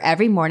paper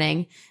every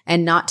morning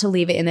and not to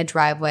leave it in the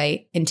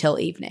driveway until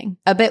evening.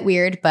 A bit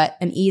weird, but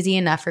an easy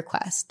enough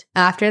request.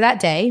 After that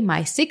day,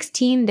 my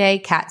 16-day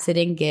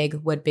cat-sitting gig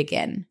would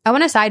begin. I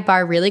want to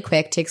sidebar really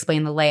quick to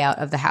explain the layout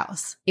of the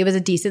house. It was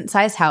a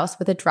decent-sized house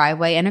with a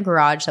driveway and a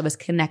garage that was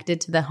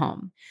connected to the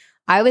home.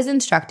 I was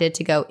instructed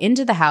to go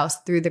into the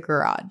house through the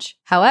garage.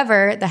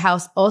 However, the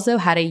house also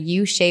had a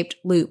U-shaped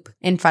loop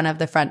in front of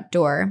the front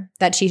door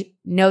that she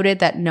noted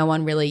that no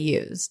one really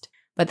used.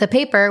 But the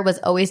paper was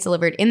always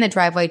delivered in the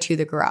driveway to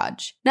the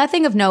garage.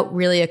 Nothing of note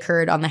really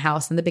occurred on the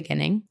house in the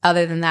beginning.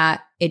 Other than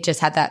that, it just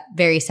had that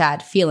very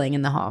sad feeling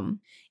in the home.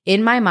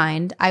 In my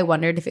mind, I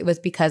wondered if it was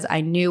because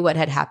I knew what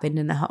had happened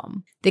in the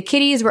home. The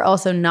kitties were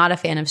also not a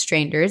fan of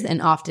strangers and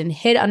often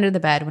hid under the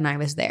bed when I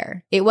was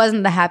there. It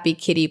wasn't the happy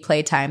kitty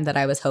playtime that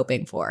I was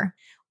hoping for.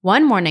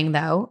 One morning,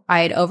 though, I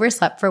had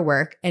overslept for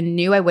work and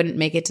knew I wouldn't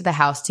make it to the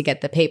house to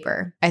get the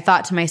paper. I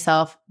thought to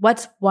myself,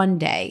 what's one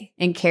day?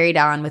 And carried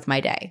on with my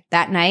day.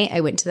 That night,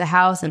 I went to the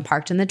house and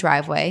parked in the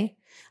driveway.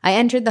 I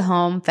entered the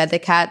home, fed the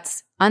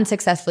cats,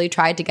 unsuccessfully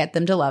tried to get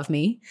them to love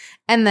me,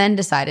 and then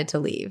decided to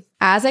leave.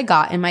 As I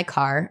got in my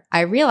car,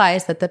 I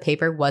realized that the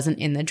paper wasn't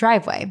in the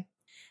driveway.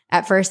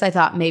 At first, I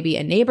thought maybe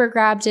a neighbor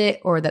grabbed it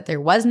or that there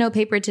was no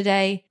paper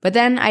today, but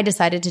then I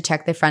decided to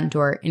check the front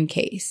door in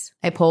case.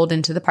 I pulled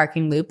into the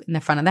parking loop in the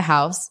front of the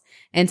house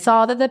and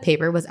saw that the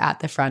paper was at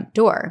the front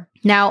door.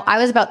 Now, I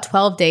was about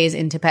 12 days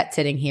into pet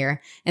sitting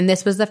here, and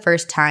this was the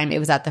first time it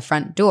was at the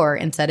front door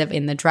instead of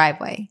in the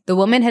driveway. The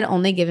woman had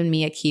only given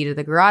me a key to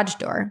the garage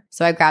door,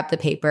 so I grabbed the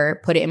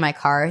paper, put it in my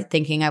car,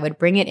 thinking I would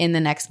bring it in the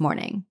next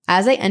morning.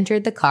 As I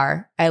entered the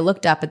car, I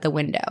looked up at the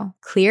window.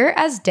 Clear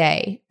as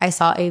day, I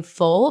saw a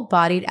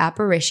full-bodied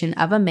apparition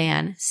of a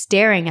man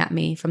staring at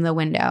me from the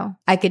window.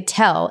 I could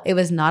tell it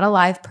was not a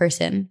live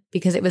person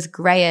because it was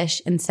grayish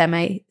and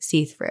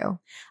semi-see-through.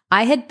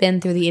 I had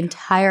been through the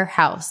entire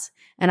house,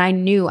 and I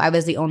knew I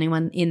was the only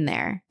one in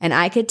there, and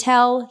I could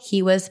tell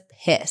he was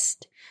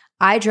pissed.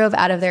 I drove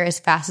out of there as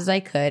fast as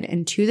I could,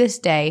 and to this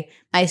day,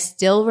 I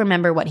still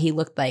remember what he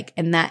looked like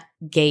and that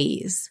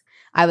gaze.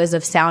 I was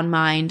of sound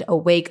mind,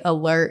 awake,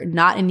 alert,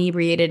 not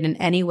inebriated in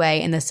any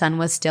way, and the sun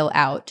was still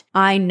out.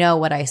 I know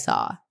what I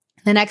saw.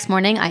 The next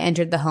morning, I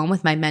entered the home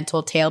with my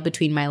mental tail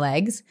between my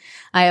legs.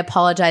 I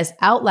apologized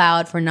out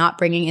loud for not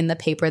bringing in the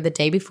paper the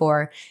day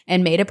before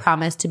and made a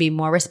promise to be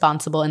more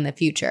responsible in the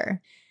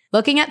future.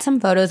 Looking at some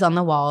photos on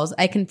the walls,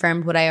 I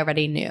confirmed what I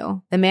already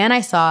knew. The man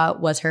I saw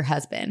was her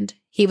husband.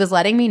 He was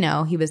letting me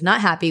know he was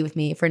not happy with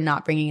me for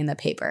not bringing in the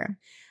paper.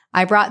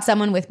 I brought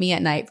someone with me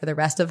at night for the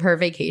rest of her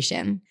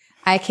vacation.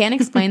 I can't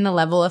explain the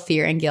level of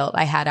fear and guilt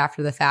I had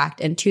after the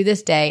fact, and to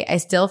this day, I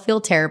still feel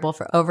terrible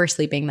for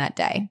oversleeping that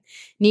day.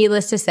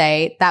 Needless to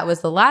say, that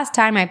was the last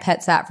time I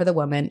pet sat for the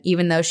woman,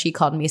 even though she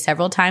called me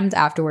several times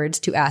afterwards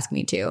to ask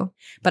me to.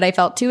 But I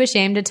felt too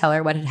ashamed to tell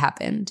her what had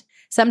happened.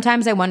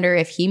 Sometimes I wonder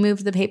if he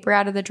moved the paper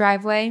out of the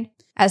driveway.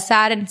 As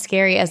sad and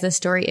scary as this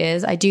story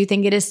is, I do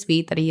think it is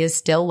sweet that he is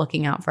still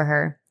looking out for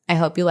her. I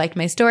hope you liked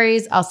my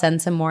stories. I'll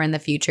send some more in the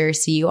future.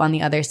 See you on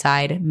the other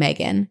side,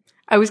 Megan.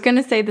 I was going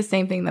to say the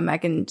same thing that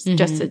Megan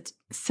just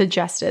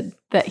suggested,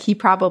 that he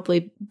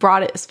probably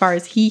brought it as far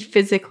as he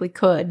physically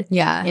could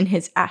in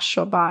his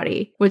astral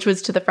body, which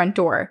was to the front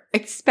door,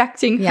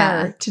 expecting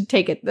her to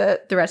take it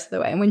the rest of the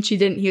way. And when she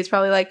didn't, he was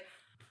probably like,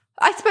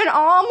 I spent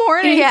all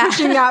morning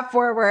pushing that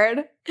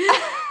forward.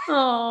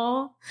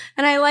 Oh,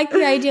 and I like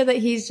the idea that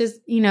he's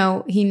just,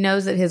 he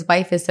knows that his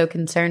wife is so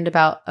concerned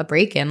about a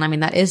break-in. I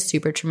mean, that is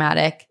super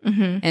traumatic.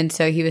 And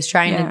so he was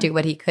trying to do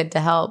what he could to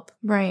help.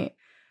 Right.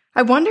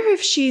 I wonder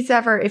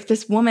if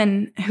this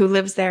woman who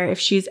lives there, if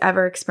she's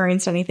ever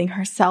experienced anything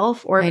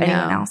herself, or if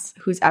anyone else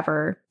who's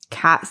ever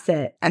cat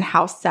sit and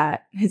house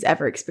sat has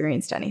ever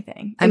experienced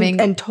anything.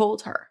 And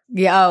told her.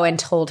 Yeah. And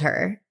told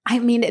her. I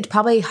mean, it's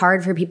probably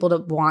hard for people to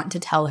want to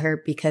tell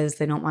her because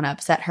they don't want to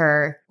upset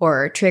her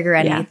or trigger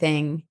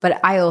anything. Yeah. But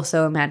I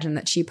also imagine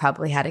that she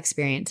probably had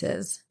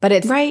experiences. But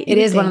it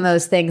is one of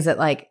those things that,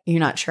 like, you're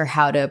not sure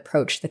how to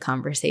approach the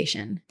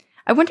conversation.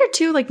 I wonder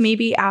too, like,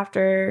 maybe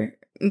after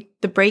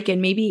the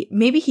break-in,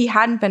 maybe he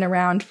hadn't been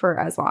around for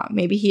as long.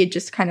 Maybe he had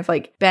just kind of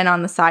like been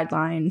on the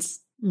sidelines,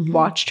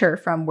 watched her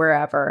from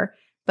wherever.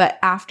 But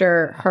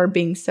after her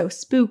being so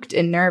spooked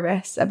and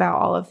nervous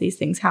about all of these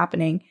things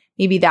happening,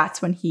 maybe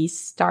that's when he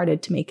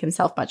started to make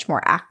himself much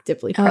more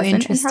actively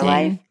present in her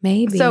life.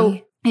 Maybe. So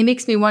it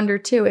makes me wonder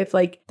too if,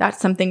 like, that's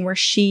something where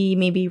she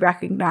maybe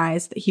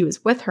recognized that he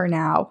was with her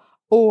now,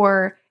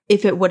 or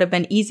if it would have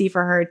been easy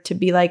for her to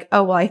be like,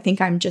 oh, well, I think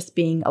I'm just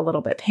being a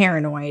little bit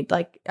paranoid.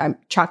 Like, I'm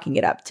chalking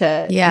it up to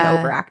an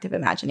overactive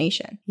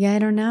imagination. Yeah, I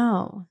don't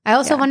know. I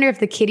also wonder if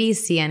the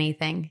kitties see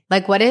anything.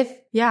 Like, what if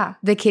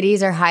the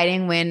kitties are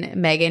hiding when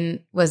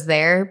Megan was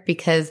there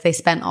because they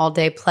spent all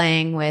day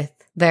playing with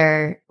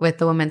the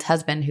woman's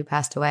husband who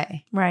passed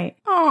away. Right.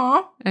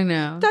 Aw. I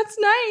know. That's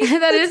nice.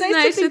 That's is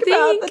nice to think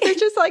about. That they're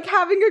just like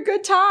having a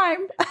good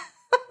time.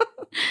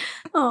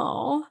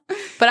 Oh,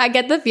 but I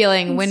get the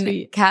feeling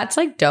when cats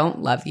like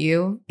don't love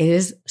you, it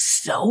is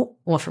so,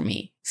 well, for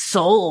me,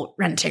 soul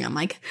wrenching. I'm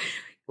like,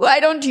 why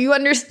don't you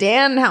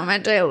understand how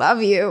much I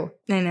love you?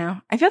 I know.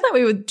 I feel that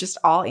way with just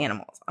all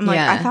animals. I'm like,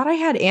 I thought I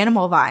had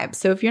animal vibes.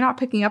 So if you're not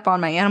picking up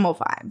on my animal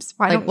vibes,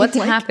 why don't what's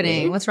you like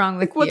happening? Me? What's wrong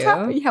with what's you?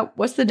 Happening? Yeah,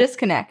 what's the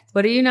disconnect?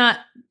 What are you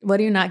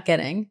not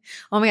getting?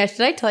 Oh my gosh,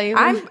 did I tell you?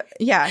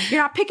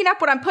 You're not picking up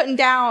what I'm putting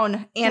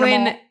down,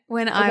 animal.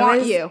 When I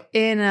was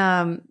in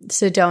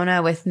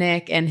Sedona with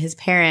Nick and his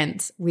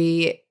parents,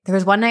 there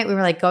was one night we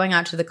were like going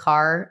out to the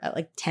car at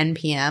like 10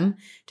 p.m.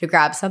 to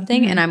grab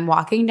something. And I'm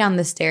walking down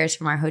the stairs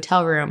from our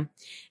hotel room.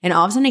 And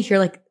all of a sudden I hear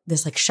like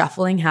this like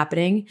shuffling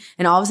happening.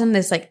 And all of a sudden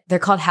this like, they're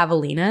called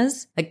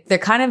javelinas. Like they're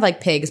kind of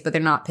like pigs, but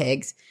they're not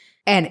pigs.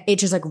 And it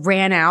just like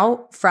ran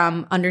out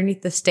from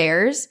underneath the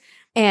stairs.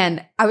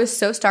 And I was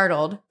so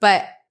startled,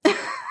 but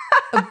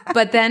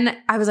then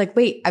I was like,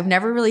 wait, I've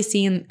never really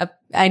seen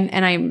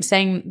and I'm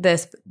saying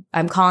this,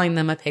 I'm calling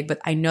them a pig, but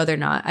I know they're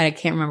not. I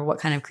can't remember what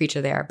kind of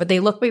creature they are, but they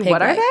look pig-like.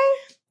 What are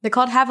they? They're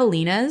called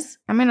javelinas.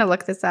 I'm going to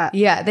look this up.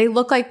 Yeah, they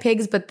look like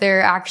pigs, but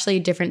they're actually a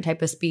different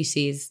type of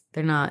species.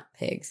 They're not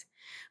pigs.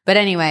 But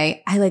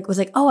anyway, I was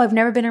like, oh, I've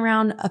never been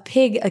around a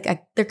pig.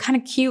 Like they're kind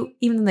of cute,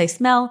 even though they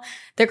smell.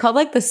 They're called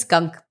like the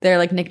skunk. Their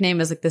like nickname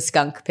is like the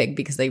skunk pig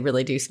because they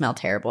really do smell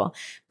terrible.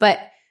 But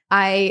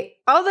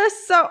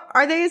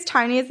are they as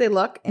tiny as they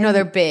look? No,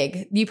 they're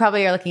big. You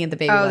probably are looking at the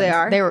baby ones. They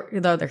are?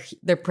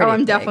 They're pretty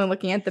I'm big. definitely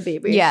looking at the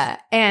baby. Yeah.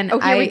 And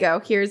here we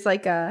go. Here's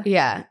like a...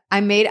 Yeah.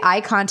 I made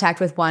eye contact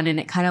with one and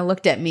it kind of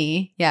looked at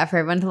me. Yeah, for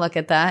everyone to look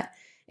at that.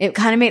 It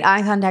kind of made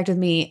eye contact with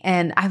me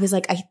and I was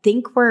like, I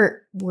think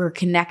we're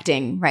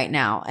connecting right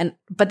now.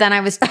 But then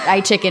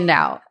I chickened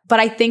out. But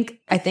I think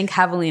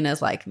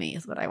javelinas like me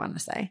is what I want to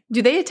say.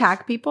 Do they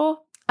attack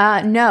people?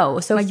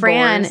 No. So like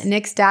Fran, boars?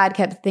 Nick's dad,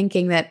 kept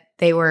thinking that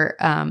they were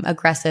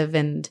aggressive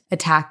and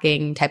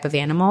attacking type of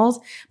animals.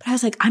 But I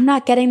was like, I'm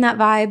not getting that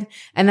vibe.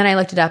 And then I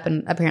looked it up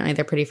and apparently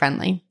they're pretty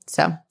friendly.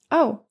 So.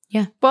 Oh.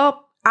 Yeah.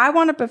 Well, I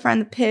want to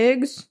befriend the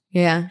pigs.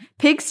 Yeah.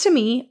 Pigs to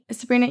me,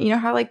 Sabrina, you know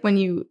how like when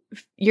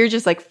you're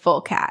just like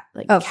full cat.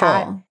 Like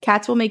full.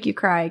 Cats will make you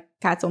cry.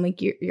 Cats will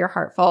make your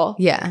heart full.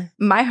 Yeah.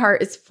 My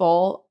heart is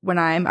full when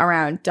I'm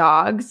around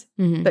dogs,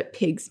 but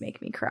pigs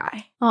make me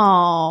cry.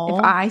 Oh.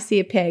 If I see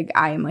a pig,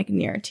 I am like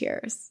near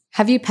tears.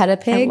 Have you pet a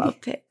pig? I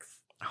love pigs.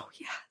 Oh,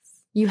 yes.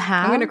 You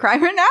have? I'm going to cry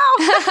right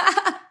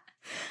now.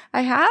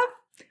 I have.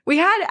 We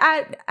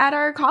had at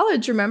our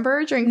college,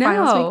 remember? During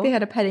finals week, they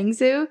had a petting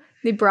zoo.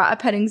 They brought a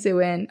petting zoo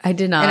in. I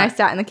did not. And I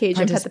sat in the cage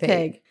and pet the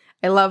pig.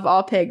 I love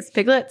all pigs.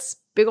 Piglets,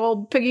 big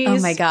old piggies. Oh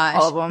my gosh.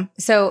 All of them.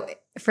 So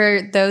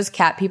for those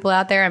cat people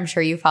out there, I'm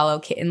sure you follow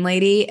Kitten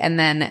Lady. And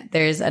then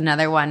there's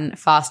another one,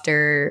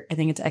 Foster, I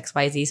think it's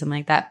XYZ, something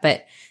like that.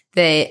 But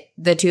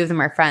the two of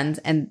them are friends.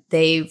 And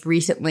they've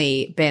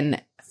recently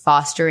been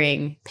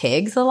fostering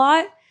pigs a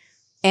lot.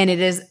 And it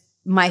is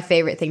my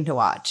favorite thing to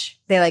watch.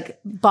 They like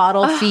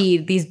bottle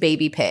feed these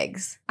baby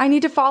pigs. I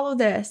need to follow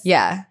this.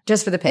 Yeah,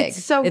 just for the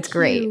pigs. It's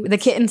great. The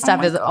kitten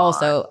stuff is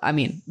also, I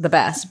mean, the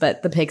best,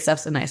 but the pig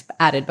stuff's a nice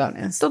added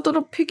bonus. The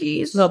little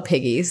piggies. Little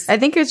piggies. I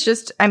think it's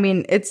just, I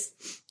mean, it's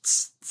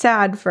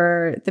sad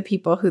for the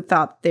people who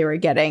thought they were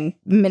getting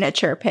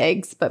miniature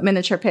pigs, but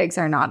miniature pigs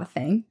are not a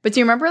thing. But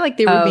do you remember like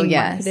they were being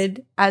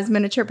marketed as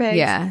miniature pigs?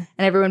 Yeah.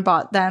 And everyone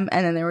bought them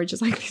and then they were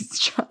just like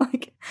these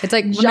like it's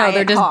like no,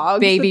 they're just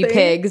baby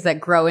pigs that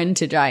grow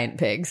into giant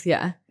pigs.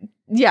 Yeah.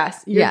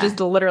 Yes. You're just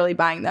literally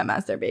buying them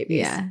as their babies.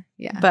 Yeah.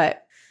 Yeah.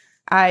 But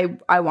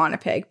I want a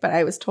pig, but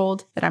I was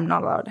told that I'm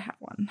not allowed to have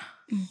one.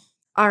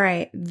 All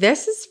right.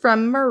 This is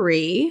from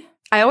Marie.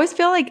 I always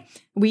feel like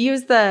we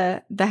use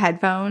the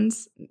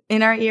headphones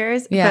in our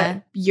ears,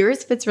 but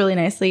yours fits really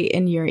nicely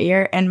in your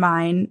ear, and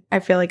mine, I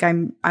feel like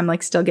I'm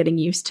like still getting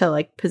used to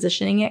like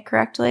positioning it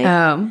correctly.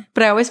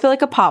 But I always feel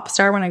like a pop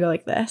star when I go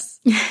like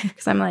this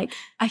because I'm like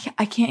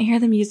I can't hear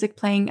the music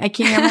playing. I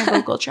can't hear my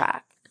vocal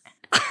track.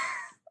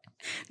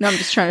 No, I'm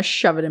just trying to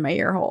shove it in my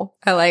ear hole.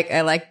 I like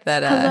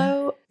that.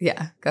 Hello.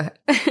 Yeah, go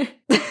ahead.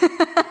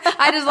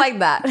 I just like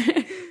that.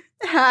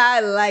 I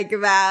like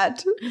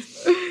that.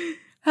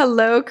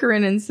 Hello,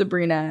 Corinne and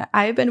Sabrina.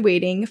 I've been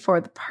waiting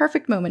for the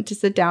perfect moment to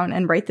sit down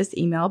and write this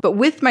email, but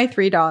with my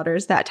 3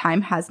 daughters, that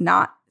time has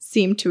not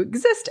seemed to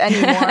exist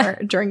anymore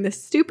during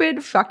this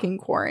stupid fucking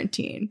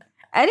quarantine.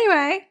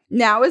 Anyway,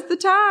 now is the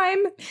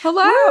time.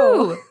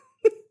 Hello.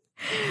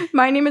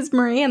 My name is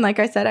Marie, and like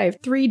I said, I have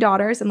 3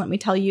 daughters, and let me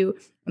tell you,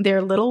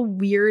 they're little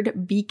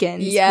weird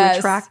beacons who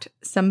attract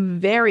some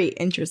very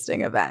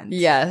interesting events.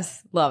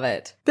 Yes, love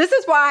it. This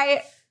is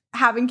why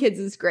having kids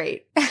is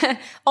great.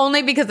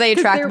 Only because they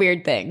attract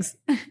weird things.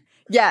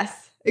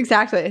 Yes,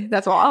 exactly.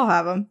 That's why I'll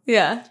have them.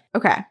 Yeah.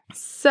 Okay.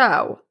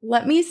 So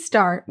let me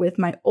start with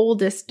my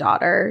oldest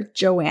daughter,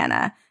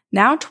 Joanna,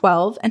 now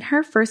 12, and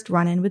her first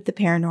run-in with the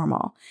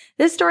paranormal.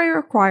 This story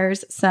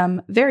requires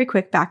some very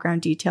quick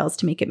background details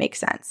to make it make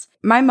sense.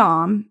 My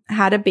mom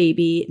had a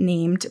baby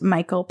named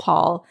Michael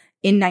Paul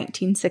in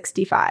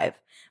 1965.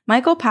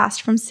 Michael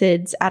passed from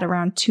SIDS at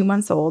around 2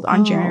 months old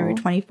on January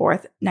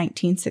 24th,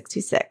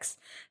 1966.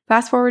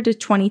 Fast forward to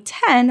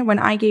 2010, when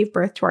I gave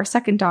birth to our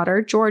second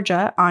daughter,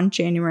 Georgia, on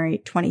January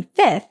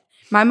 25th.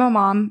 My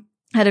mom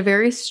had a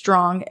very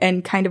strong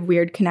and kind of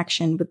weird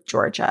connection with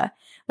Georgia.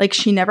 Like,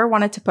 she never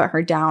wanted to put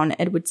her down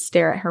and would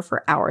stare at her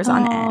for hours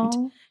on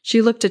end.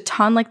 She looked a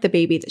ton like the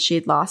baby that she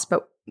had lost,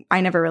 but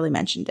I never really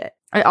mentioned it.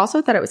 I also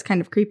thought it was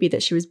kind of creepy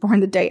that she was born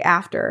the day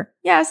after.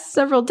 Yes,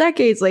 several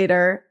decades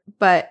later,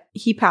 but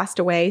he passed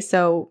away,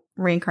 so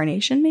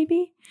reincarnation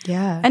maybe?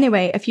 Yeah.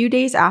 Anyway, a few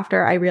days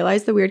after, I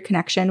realized the weird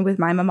connection with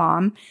my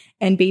mom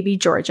and baby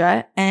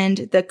Georgia and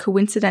the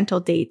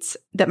coincidental dates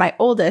that my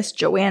oldest,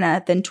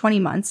 Joanna, then 20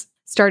 months,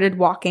 started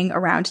walking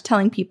around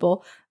telling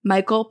people,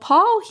 Michael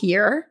Paul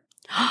here.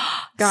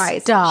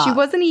 Guys, Stop. She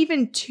wasn't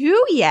even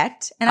 2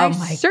 yet, and I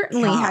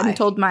certainly hadn't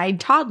told my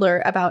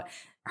toddler about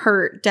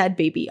her dead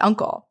baby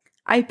uncle.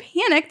 I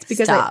panicked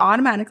because I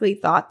automatically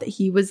thought that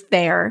he was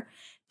there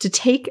to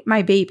take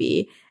my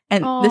baby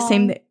and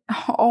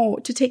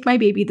to take my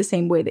baby the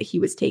same way that he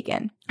was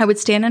taken. I would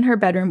stand in her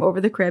bedroom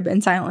over the crib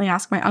and silently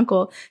ask my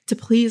uncle to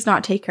please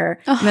not take her,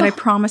 and then I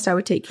promised I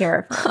would take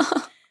care of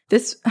her.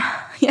 This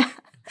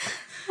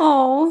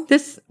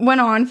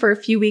went on for a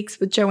few weeks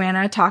with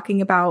Joanna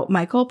talking about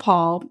Michael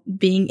Paul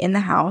being in the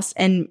house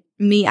and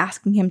me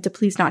asking him to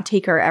please not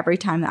take her every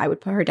time that I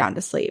would put her down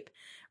to sleep.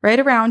 Right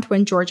around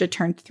when Georgia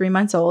turned 3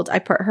 months old, I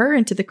put her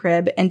into the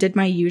crib and did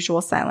my usual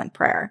silent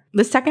prayer.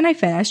 The second I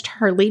finished,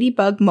 her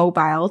Ladybug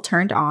mobile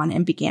turned on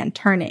and began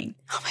turning.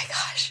 Oh my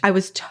gosh. I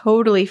was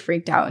totally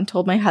freaked out and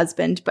told my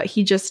husband, but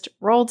he just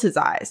rolled his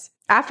eyes.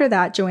 After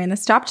that, Joanna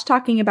stopped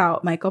talking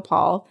about Michael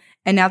Paul,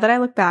 and now that I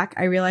look back,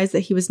 I realize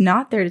that he was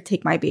not there to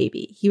take my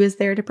baby. He was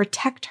there to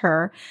protect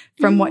her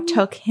from what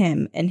took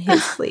him in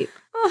his sleep.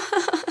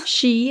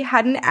 She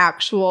had an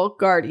actual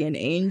guardian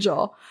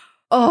angel.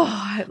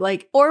 Oh,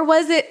 like, or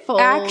was it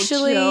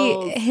actually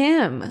chills.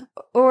 Him?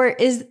 Or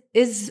is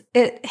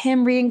it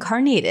him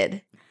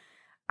reincarnated?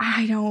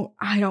 I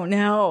don't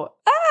know.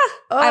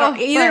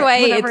 Either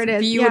way, it's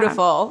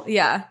beautiful.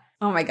 Yeah.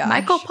 Oh my gosh.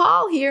 Michael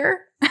Paul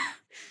here.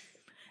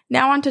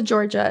 Now on to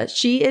Georgia.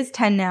 She is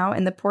 10 now,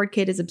 and the poor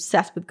kid is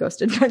obsessed with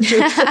Ghost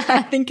Adventures.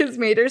 I think has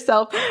made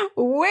herself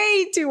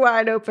way too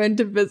wide open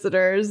to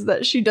visitors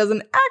that she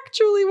doesn't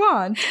actually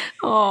want.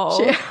 Oh,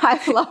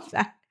 I love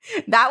that.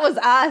 That was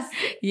us.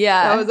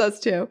 Yeah. That was us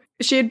too.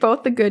 She had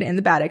both the good and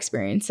the bad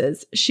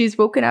experiences. She's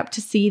woken up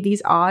to see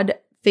these odd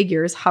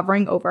figures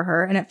hovering over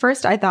her. And at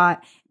first I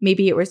thought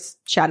maybe it was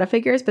shadow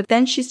figures, but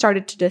then she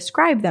started to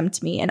describe them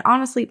to me. And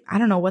honestly, I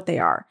don't know what they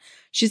are.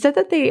 She said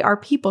that they are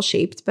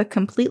people-shaped, but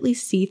completely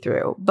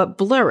see-through, but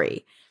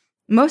blurry.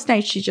 Most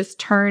nights she just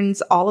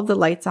turns all of the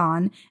lights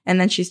on and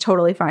then she's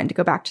totally fine to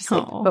go back to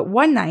sleep. But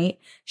one night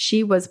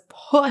she was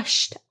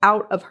pushed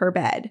out of her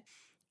bed.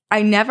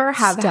 I never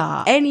have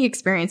any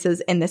experiences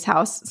in this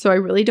house, so I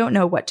really don't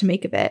know what to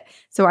make of it.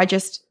 So I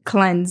just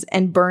cleanse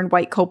and burn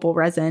white copal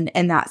resin,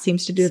 and that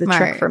seems to do the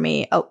trick for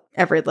me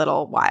every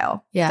little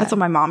while. Yeah. That's what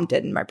my mom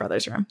did in my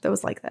brother's room. That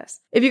was like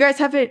this. If you guys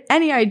have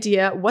any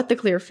idea what the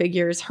clear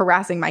figures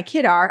harassing my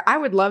kid are, I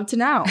would love to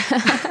know.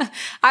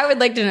 I would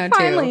like to know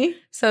Finally. too.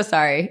 So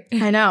sorry.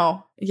 I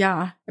know.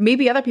 Yeah.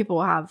 Maybe other people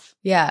will have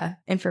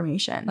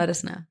information. Let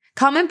us know.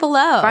 Comment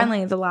below.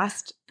 Finally, the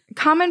last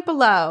comment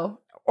below.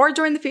 Or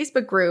join the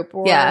Facebook group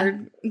or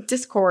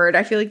Discord.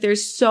 I feel like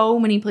there's so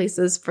many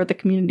places for the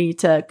community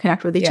to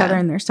connect with each other.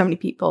 And there's so many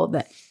people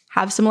that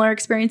have similar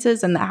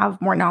experiences and that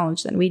have more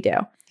knowledge than we do.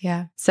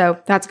 Yeah.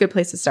 So that's a good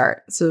place to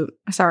start. So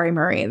sorry,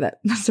 Marie, that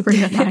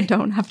Sabrina and I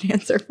don't have an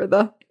answer for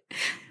the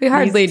we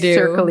hardly do.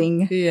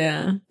 Circling.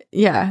 Yeah.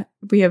 Yeah.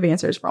 We have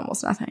answers for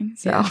almost nothing.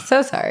 So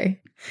so sorry.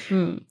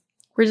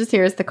 We're just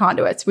here as the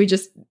conduits. We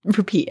just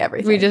repeat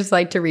everything. We just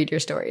like to read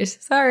your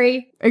stories.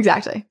 Sorry.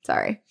 Exactly.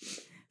 Sorry.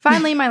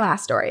 Finally, my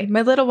last story.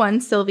 My little one,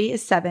 Sylvie,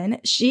 is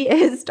 7. She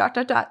is ...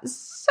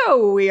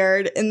 so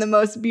weird in the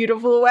most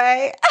beautiful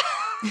way.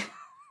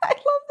 I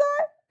love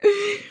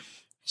that.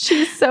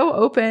 She's so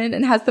open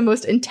and has the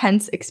most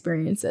intense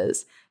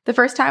experiences. The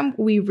first time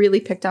we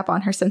really picked up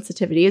on her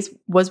sensitivities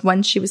was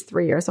when she was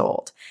 3 years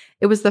old.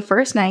 It was the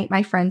first night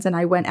my friends and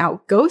I went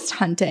out ghost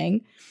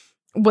hunting.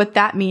 What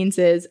that means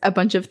is a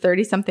bunch of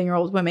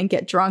 30-something-year-old women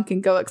get drunk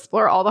and go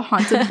explore all the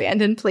haunted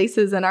abandoned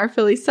places in our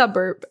Philly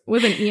suburb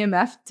with an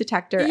EMF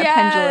detector, a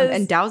pendulum,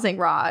 and dowsing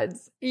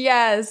rods.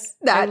 Yes.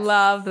 I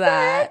love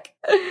that.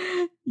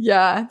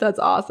 Yeah, that's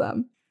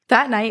awesome.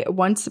 That night,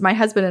 once my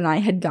husband and I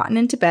had gotten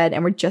into bed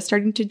and were just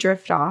starting to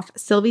drift off,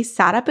 Sylvie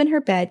sat up in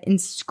her bed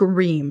and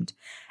screamed.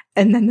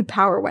 And then the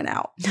power went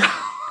out.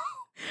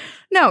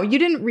 No, you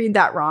didn't read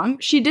that wrong.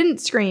 She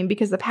didn't scream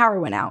because the power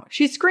went out.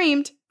 She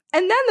screamed.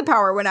 And then the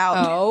power went out.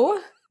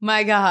 Oh,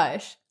 my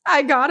gosh.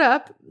 I got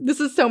up. This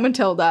is so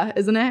Matilda,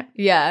 isn't it?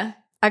 Yeah.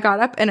 I got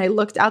up and I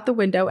looked out the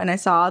window and I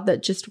saw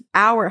that just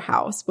our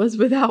house was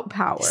without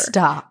power.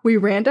 Stop. We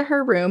ran to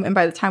her room, and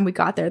by the time we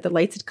got there, the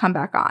lights had come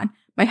back on.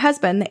 My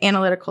husband, the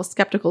analytical,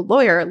 skeptical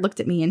lawyer,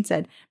 looked at me and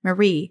said,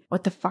 Marie,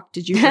 what the fuck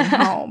did you bring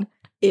home?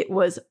 It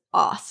was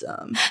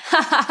awesome.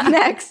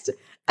 Next,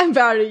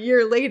 about a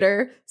year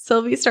later,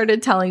 Sylvie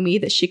started telling me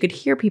that she could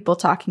hear people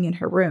talking in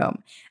her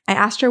room. I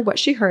asked her what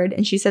she heard,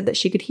 and she said that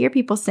she could hear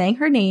people saying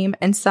her name,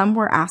 and some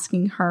were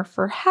asking her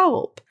for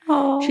help.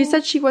 Aww. She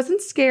said she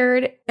wasn't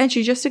scared, and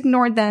she just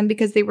ignored them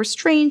because they were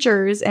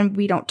strangers, and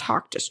we don't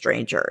talk to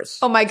strangers.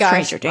 Oh my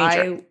gosh, Stranger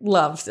danger. I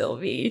love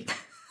Sylvie.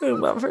 I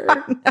love her.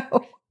 I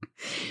know.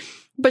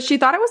 But she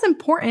thought it was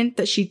important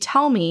that she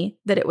tell me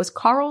that it was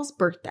Carl's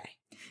birthday.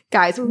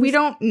 Guys, we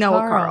don't know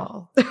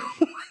Carl.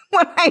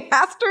 When I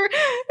asked her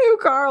who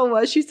Carl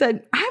was, she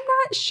said, I'm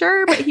not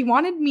sure, but he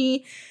wanted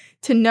me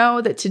to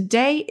know that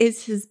today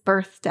is his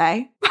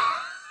birthday.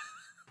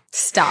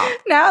 Stop.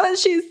 Now that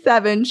she's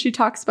 7, she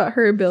talks about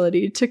her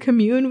ability to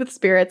commune with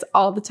spirits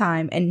all the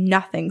time, and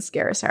nothing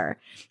scares her.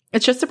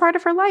 It's just a part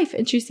of her life,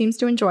 and she seems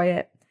to enjoy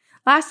it.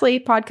 Lastly,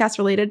 podcast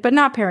related, but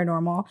not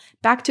paranormal,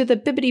 back to the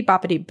Bibbidi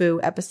Boppity Boo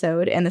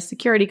episode and the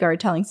security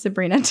guard telling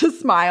Sabrina to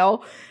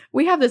smile.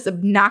 We have this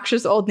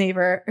obnoxious old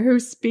neighbor who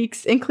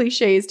speaks in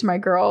cliches to my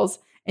girls,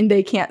 and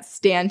they can't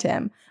stand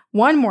him.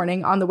 One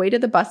morning on the way to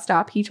the bus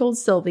stop, he told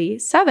Sylvie,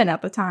 7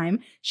 at the time,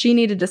 she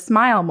needed to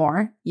smile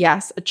more.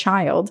 Yes, a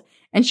child.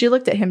 And she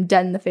looked at him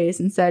dead in the face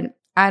and said,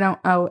 I don't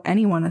owe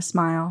anyone a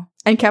smile,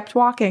 and kept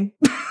walking.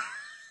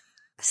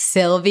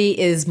 Sylvie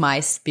is my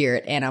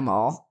spirit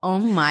animal. Oh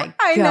my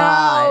gosh.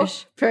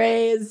 Know.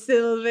 Praise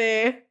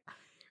Sylvie.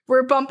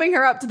 We're bumping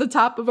her up to the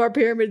top of our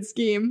pyramid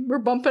scheme. We're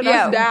bumping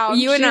us down.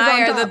 You and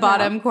I are the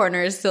bottom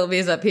corners.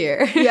 Sylvie's up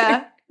here.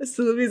 Yeah.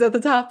 Sylvie's at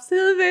the top.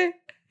 Sylvie.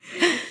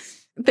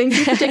 Thank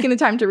you for taking the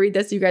time to read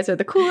this. You guys are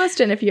the coolest.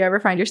 And if you ever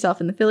find yourself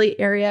in the Philly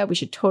area, we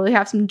should totally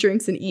have some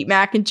drinks and eat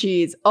mac and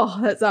cheese. Oh,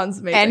 that sounds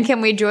amazing. And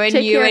can we join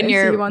you and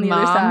your on the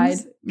other side?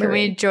 Can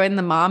we join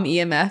the mom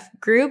EMF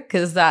group?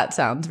 Because that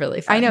sounds really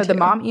fun. I know too. The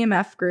mom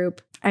EMF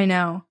group. I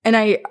know. And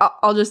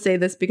I'll just say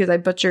this because I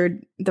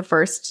butchered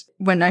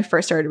when I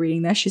first started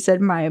reading this. She said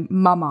my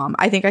mom.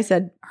 I think I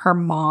said her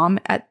mom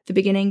at the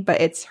beginning,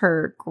 but it's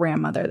her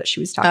grandmother that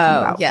she was talking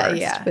about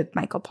first with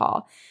Michael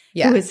Paul,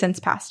 who has since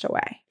passed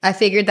away. I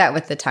figured that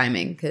with the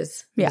timing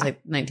because it was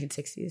like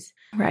 1960s.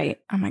 Right.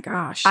 Oh my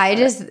gosh.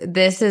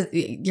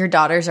 Your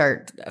daughters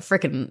are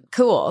freaking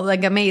cool,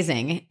 like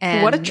amazing.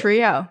 And what a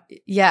trio.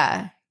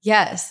 Yeah.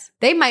 Yes.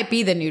 They might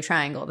be the new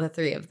triangle, the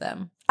three of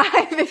them.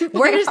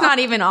 We're just not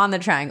even on the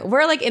triangle.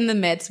 We're like in the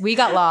midst. We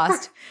got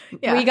lost.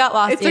 We got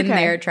lost in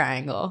their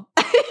triangle.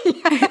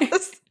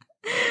 Yes.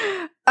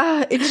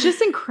 It's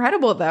just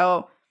incredible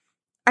though.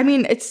 I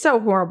mean, it's so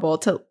horrible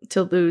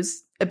to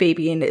lose a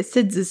baby, and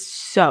SIDS is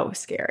so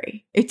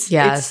scary. It's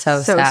so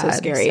scary. So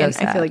and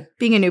sad. I feel like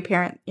being a new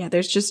parent,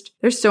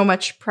 there's so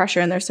much pressure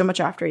and there's so much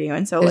after you.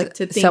 And so there's like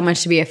to think so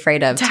much to be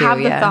afraid of to too, have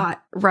the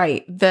thought,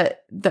 right,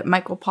 that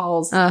Michael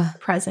Paul's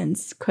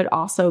presence could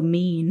also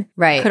mean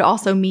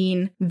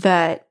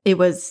that it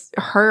was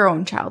her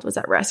own child was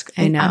at risk.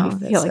 I know.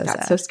 I feel like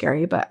that's so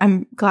scary, but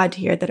I'm glad to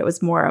hear that it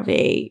was more of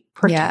a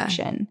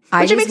protection.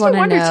 Which it makes me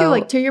wonder too,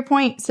 like to your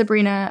point,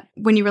 Sabrina,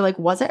 when you were like,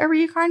 was it a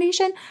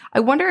reincarnation? I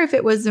wonder if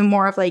it was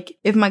more of like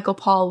if Michael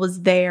Paul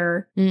was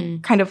there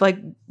kind of like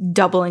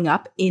doubling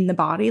up in the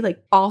body,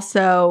 like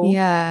also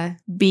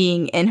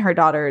being in her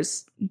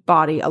daughter's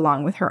body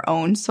along with her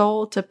own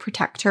soul to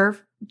protect her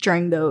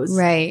during those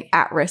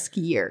at-risk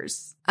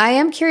years. I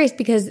am curious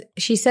because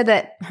she said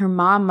that her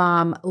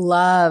mom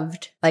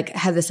loved, like,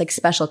 had this like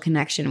special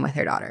connection with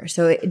her daughter.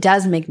 So it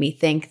does make me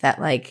think that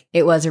like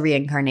it was a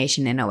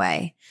reincarnation in a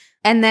way.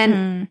 And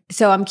then,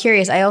 so I'm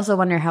curious, I also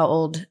wonder how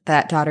old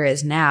that daughter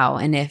is now.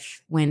 And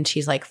if when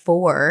she's like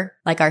 4,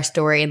 like our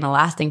story in the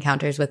last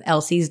encounters with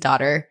Elsie's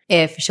daughter,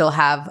 if she'll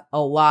have a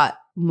lot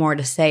more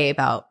to say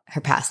about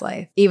her past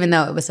life, even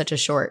though it was such a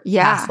short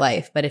past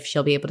life, but if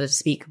she'll be able to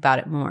speak about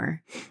it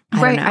more.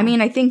 Right. I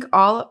mean, I think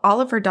all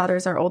of her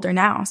daughters are older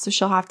now, so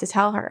she'll have to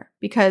tell her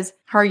because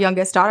her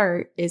youngest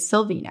daughter is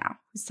Sylvie now,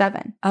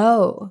 7.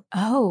 Oh.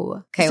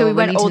 Okay. So we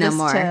went oldest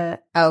to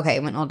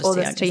went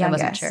oldest to youngest. I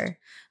wasn't sure.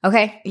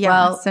 Okay. Yeah.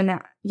 Well, so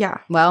now,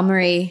 Well,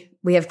 Marie,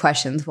 we have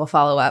questions. We'll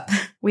follow up.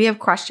 We have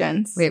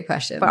questions.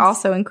 But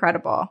also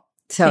incredible.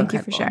 Thank you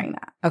for sharing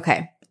that.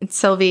 Okay.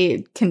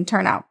 Sylvie can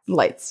turn out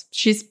lights.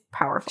 She's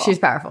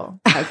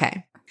powerful.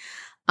 Okay.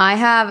 I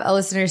have a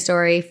listener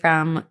story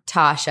from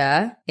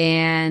Tasha,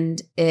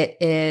 and it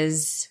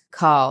is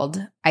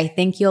called, I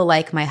Think You'll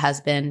Like My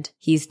Husband,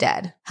 He's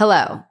Dead.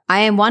 Hello.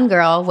 I am one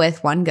girl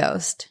with one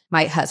ghost,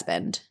 my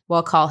husband.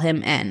 We'll call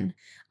him N.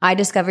 I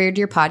discovered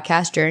your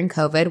podcast during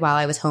COVID while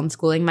I was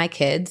homeschooling my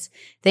kids.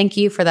 Thank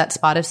you for that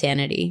spot of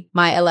sanity.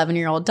 My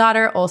 11-year-old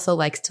daughter also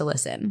likes to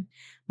listen.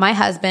 My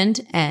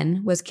husband,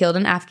 N, was killed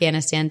in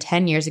Afghanistan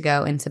 10 years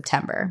ago in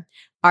September.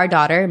 Our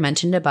daughter,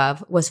 mentioned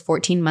above, was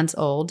 14 months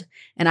old,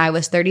 and I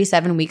was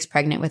 37 weeks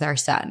pregnant with our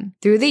son.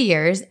 Through the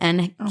years,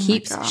 N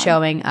keeps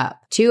showing up.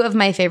 2 of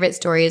my favorite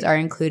stories are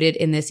included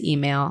in this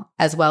email,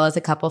 as well as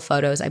a couple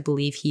photos I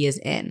believe he is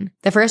in.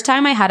 The first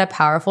time I had a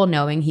powerful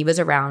knowing he was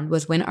around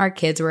was when our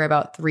kids were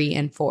about 3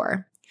 and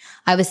 4.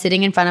 I was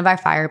sitting in front of our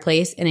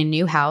fireplace in a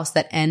new house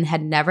that N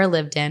had never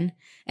lived in,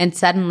 and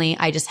suddenly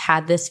I just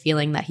had this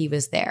feeling that he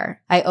was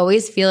there. I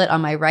always feel it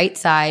on my right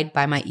side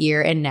by my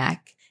ear and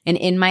neck. And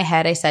in my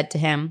head, I said to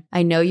him,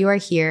 I know you are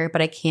here,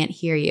 but I can't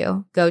hear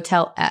you. Go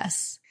tell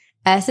S.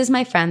 S is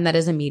my friend that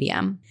is a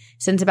medium.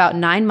 Since about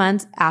 9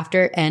 months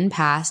after N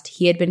passed,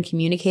 he had been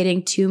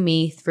communicating to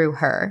me through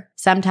her,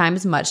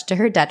 sometimes much to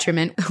her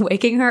detriment,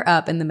 waking her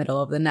up in the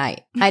middle of the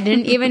night. I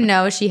didn't even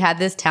know she had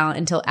this talent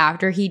until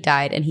after he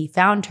died and he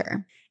found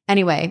her.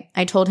 Anyway,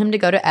 I told him to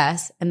go to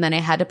S, and then I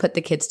had to put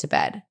the kids to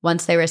bed.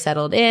 Once they were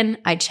settled in,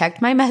 I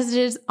checked my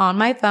messages on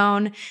my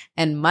phone,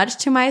 and much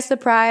to my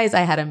surprise,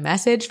 I had a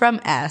message from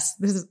S.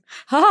 This is,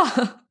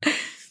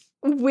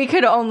 we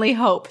could only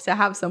hope to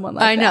have someone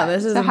like that. I know,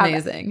 this is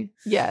amazing.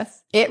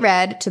 Yes. It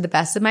read, to the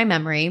best of my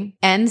memory,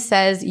 N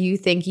says you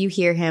think you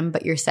hear him,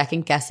 but you're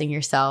second guessing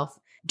yourself.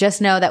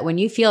 Just know that when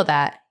you feel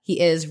that, he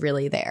is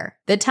really there.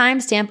 The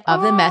timestamp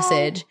of the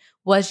message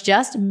was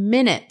just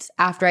minutes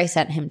after I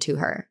sent him to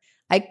her.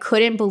 I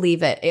couldn't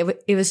believe it.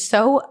 It was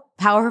so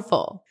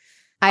powerful.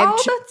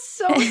 That's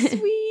so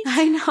sweet.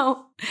 I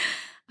know.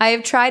 I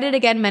have tried it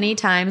again many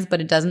times,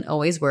 but it doesn't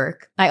always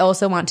work. I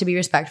also want to be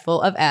respectful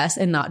of S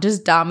and not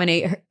just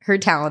dominate her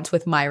talents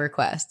with my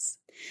requests.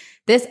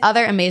 This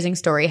other amazing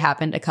story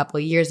happened a couple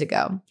years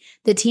ago.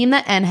 The team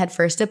that N had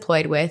first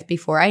deployed with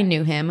before I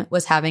knew him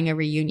was having a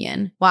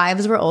reunion.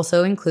 Wives were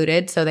also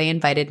included, so they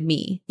invited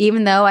me.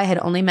 Even though I had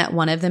only met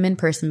one of them in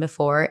person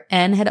before,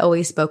 N had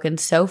always spoken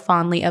so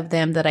fondly of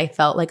them that I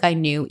felt like I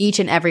knew each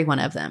and every one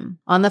of them.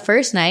 On the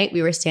first night,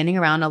 we were standing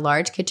around a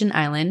large kitchen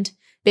island,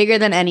 bigger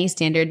than any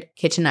standard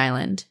kitchen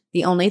island.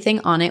 The only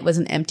thing on it was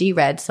an empty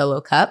red Solo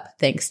cup,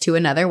 thanks to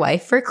another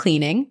wife for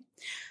cleaning.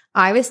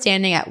 I was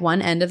standing at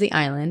one end of the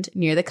island,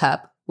 near the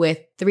cup, with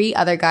 3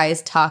 other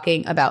guys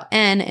talking about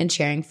N and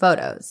sharing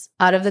photos.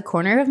 Out of the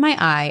corner of my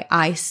eye,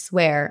 I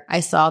swear I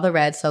saw the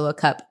red Solo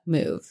cup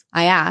move.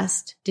 I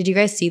asked, "Did you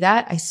guys see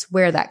that? I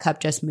swear that cup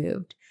just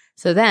moved."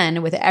 So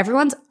then, with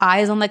everyone's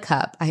eyes on the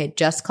cup I had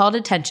just called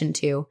attention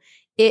to,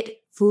 it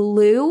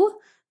flew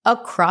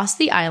across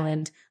the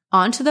island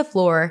onto the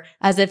floor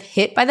as if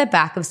hit by the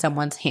back of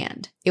someone's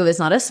hand. It was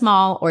not a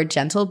small or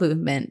gentle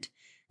movement.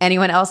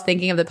 Anyone else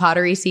thinking of the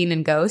pottery scene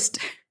in Ghost?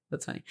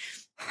 That's funny.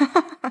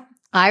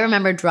 I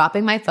remember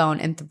dropping my phone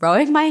and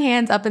throwing my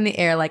hands up in the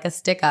air like a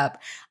stick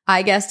up,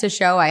 I guess to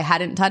show I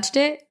hadn't touched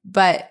it,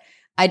 but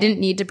I didn't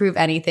need to prove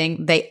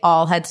anything. They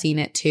all had seen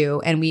it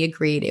too, and we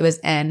agreed it was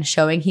N,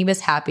 showing he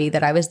was happy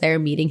that I was there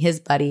meeting his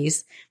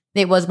buddies.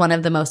 It was one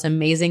of the most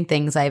amazing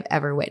things I've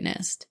ever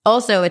witnessed.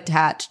 Also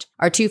attached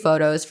are 2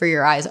 photos for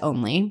your eyes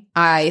only.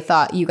 I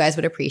thought you guys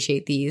would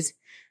appreciate these.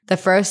 The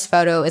first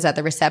photo is at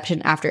the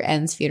reception after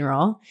N's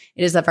funeral.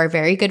 It is of our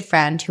very good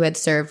friend who had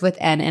served with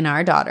N and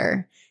our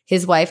daughter.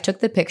 His wife took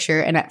the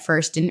picture and at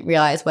first didn't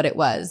realize what it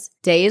was.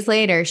 Days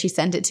later, she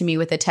sent it to me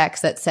with a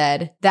text that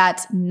said,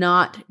 "That's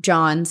not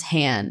John's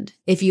hand.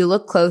 If you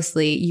look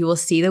closely, you will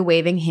see the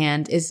waving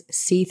hand is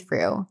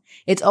see-through.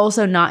 It's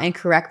also not in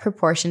correct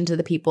proportion to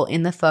the people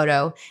in the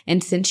photo,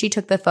 and since she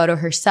took the photo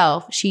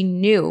herself, she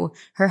knew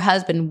her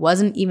husband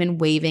wasn't even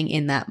waving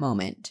in that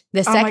moment."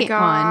 The second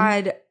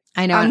one,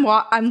 I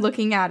know. I'm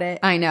looking at it.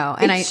 I know.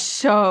 And it's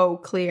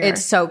so clear.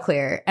 It's so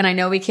clear. And I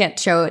know we can't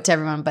show it to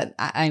everyone, but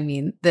I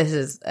mean, this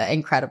is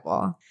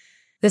incredible.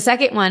 The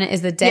second one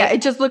is the day. Yeah,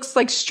 it just looks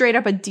like straight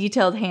up a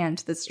detailed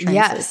hand that's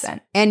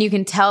translucent. Yes. And you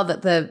can tell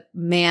that the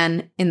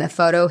man in the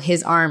photo,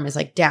 his arm is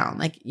like down.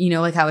 Like, you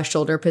know, like how a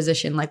shoulder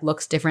position like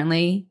looks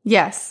differently.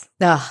 Yes.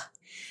 Ugh.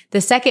 The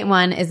second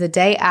one is the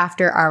day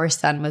after our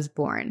son was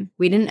born.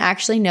 We didn't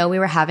actually know we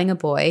were having a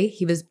boy.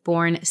 He was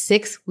born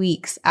 6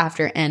 weeks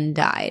after N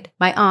died.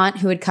 My aunt,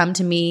 who had come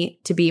to me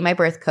to be my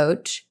birth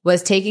coach,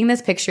 was taking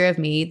this picture of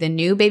me, the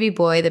new baby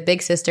boy, the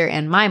big sister,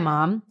 and my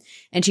mom.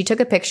 And she took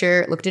a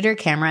picture, looked at her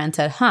camera, and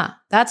said, "Huh,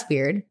 that's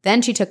weird."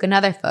 Then she took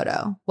another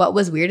photo. What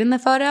was weird in the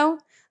photo?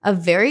 A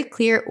very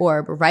clear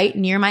orb right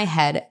near my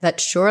head that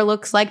sure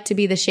looks like to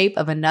be the shape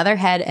of another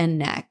head and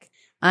neck.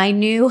 I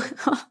knew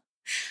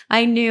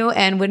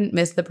N wouldn't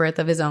miss the birth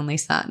of his only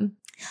son.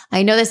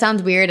 I know this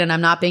sounds weird and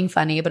I'm not being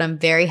funny, but I'm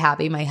very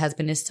happy my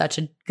husband is such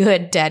a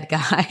good dead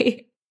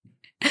guy.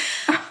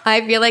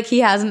 I feel like he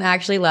hasn't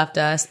actually left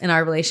us and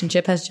our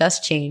relationship has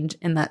just changed,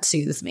 and that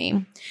soothes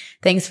me.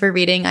 Thanks for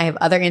reading. I have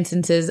other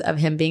instances of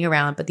him being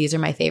around, but these are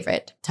my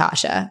favorite.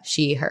 Tasha,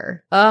 she,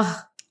 her.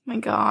 Oh my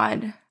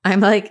God. I'm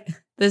like,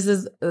 this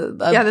is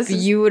a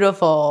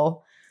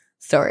beautiful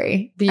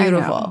story.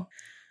 Beautiful.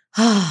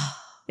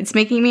 It's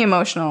making me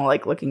emotional,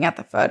 like looking at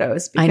the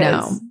photos. Because I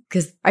know.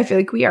 Because I feel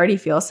like we already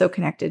feel so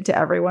connected to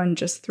everyone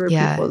just through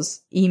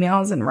people's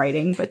emails and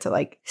writing, but to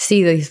like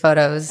see these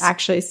photos,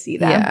 actually see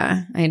them.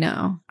 Yeah, I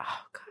know. Oh,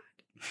 God.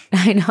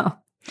 I know.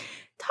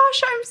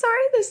 Tasha, I'm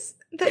sorry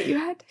that you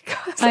had to go.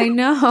 I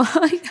know.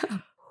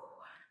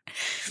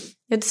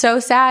 It's so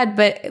sad,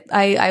 but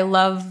I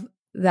love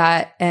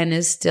that N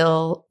is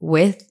still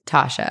with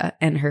Tasha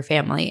and her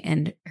family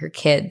and her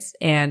kids,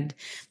 and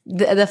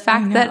the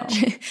fact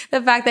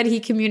that he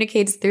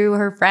communicates through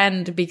her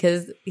friend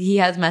because he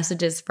has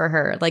messages for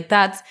her. Like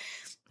that's,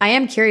 I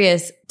am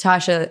curious,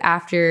 Tasha,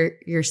 after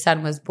your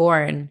son was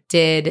born,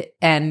 did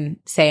N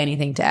say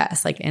anything to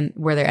us? Like, and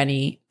were there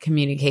any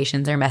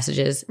communications or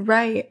messages?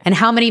 Right. And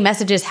how many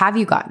messages have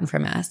you gotten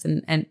from us?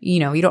 And you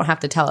know, you don't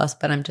have to tell us,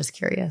 but I'm just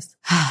curious.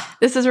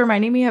 This is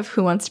reminding me of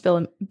Who Wants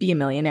to Be a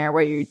Millionaire,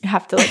 where you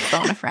have to like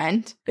phone a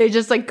friend. They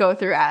just like go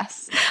through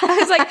S. I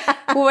was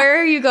like,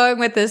 where are you going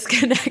with this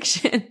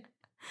connection?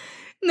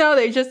 No,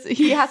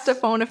 he has to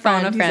phone a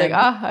friend. He's like,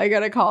 I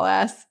gotta call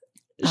S.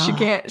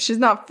 She's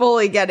not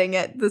fully getting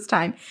it this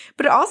time.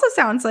 But it also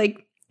sounds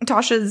like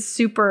Tasha's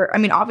super, I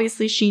mean,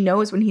 obviously she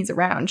knows when he's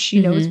around. She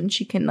knows when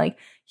she can like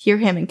hear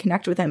him and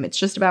connect with him. It's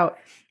just about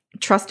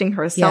trusting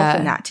herself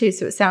in that too.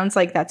 So it sounds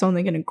like that's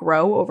only going to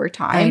grow over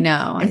time. I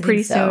know. And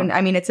pretty soon,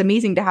 I mean, it's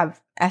amazing to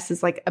have S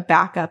as like a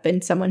backup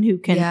and someone who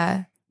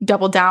can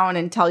double down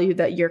and tell you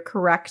that you're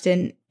correct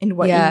in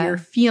what you're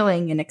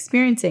feeling and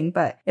experiencing.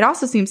 But it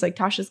also seems like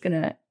Tasha's going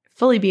to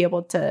fully be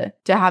able to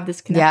have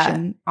this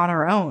connection on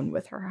her own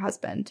with her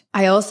husband.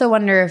 I also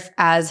wonder if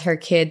as her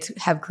kids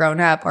have grown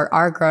up or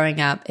are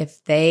growing up,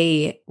 if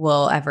they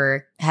will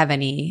ever have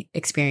any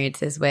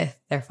experiences with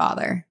their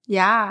father.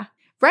 Yeah.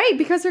 Right,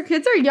 because her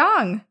kids are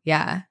young.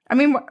 Yeah. I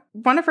mean,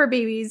 one of her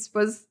babies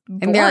was born.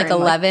 And they're like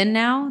 11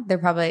 now? They're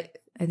probably,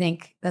 I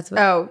think that's what.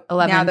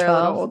 11, now they're 12.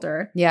 a little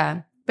older.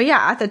 Yeah. But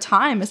yeah, at the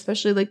time,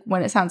 especially like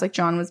when it sounds like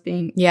John was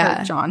being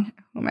John.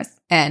 Who am I?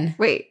 N.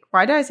 Wait,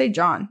 why did I say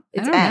John?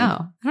 It's N.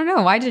 I don't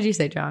know. Why did you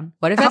say John?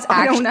 What if that's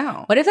I don't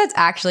know. What if that's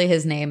actually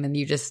his name and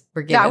you just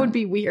forget? That would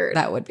be weird.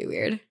 That would be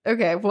weird.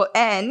 Okay, well,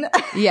 N.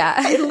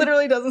 Yeah. It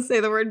literally doesn't say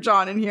the word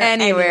John in here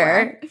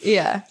anywhere.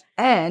 Yeah.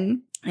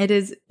 N. It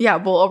is,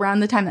 well,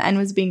 around the time that N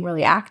was being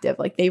really active,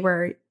 like they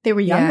were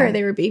younger,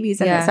 they were babies,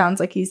 and it sounds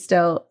like he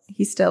still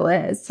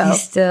is. So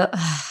he's still,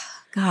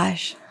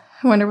 gosh.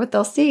 I wonder what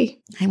they'll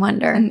see. I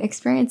wonder. And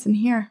experience and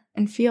hear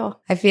and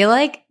feel. I feel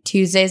like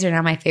Tuesdays are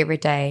now my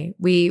favorite day.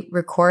 We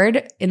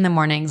record in the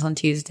mornings on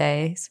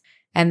Tuesdays,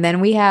 and then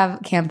we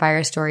have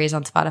Campfire Stories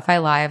on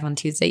Spotify Live on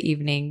Tuesday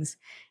evenings.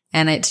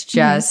 And it's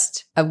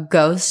just a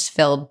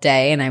ghost-filled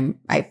day, and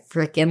I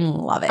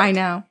freaking love it. I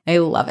know. I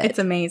love it. It's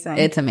amazing.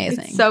 It's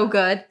amazing. It's so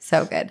good.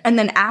 So good. And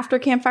then after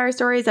Campfire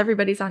Stories,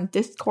 everybody's on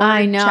Discord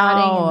chatting,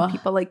 and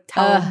people like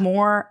tell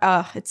more.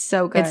 It's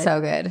so good. It's so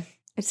good.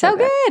 It's so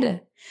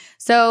good.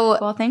 So,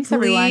 well, thanks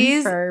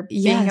everyone for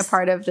being a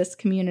part of this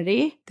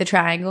community. The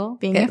Triangle.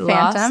 Being a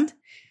phantom.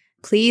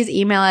 Please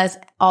email us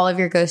all of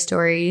your ghost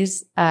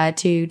stories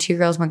to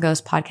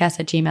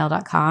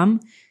twogirlsoneghostpodcast@gmail.com,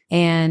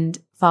 and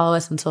follow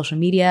us on social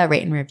media,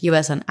 rate and review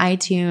us on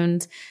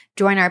iTunes,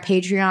 join our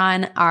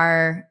Patreon,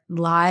 our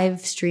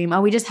live stream.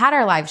 Oh, we just had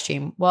our live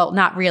stream. Well,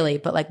 not really,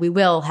 but like we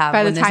will have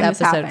when this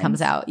episode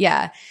comes out.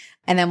 Yeah.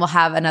 And then we'll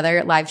have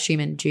another live stream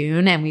in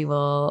June, and we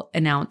will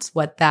announce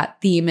what that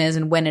theme is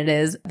and when it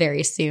is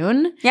very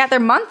soon. Yeah, they're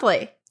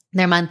monthly.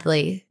 They're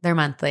monthly.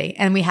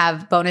 And we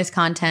have bonus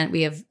content.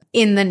 We have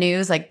in the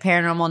news, like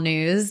paranormal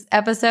news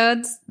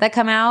episodes that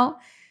come out.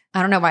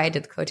 I don't know why I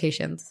did the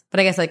quotations, but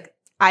I guess like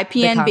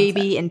IPN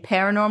Baby and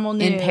Paranormal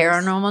News. In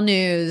Paranormal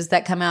News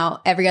that come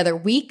out every other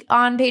week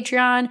on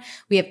Patreon.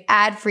 We have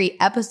ad-free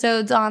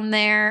episodes on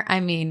there.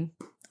 I mean,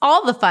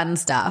 all the fun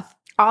stuff.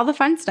 All the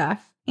fun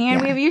stuff.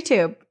 And we have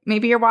YouTube.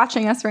 Maybe you're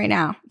watching us right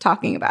now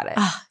talking about it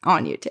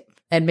on YouTube.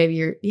 And maybe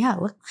you're,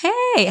 look,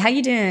 hey, how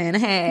you doing?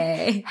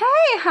 Hey. Hey,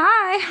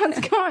 hi, how's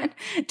it going?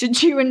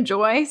 Did you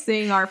enjoy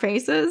seeing our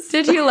faces?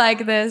 Did you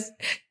like this?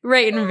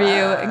 Rate and review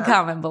and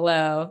comment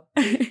below.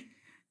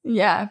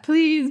 Yeah,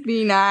 please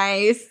be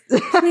nice.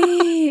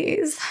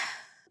 Please.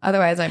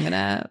 Otherwise, I'm going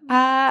to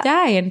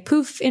die and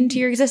poof into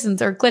your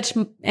existence or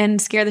glitch and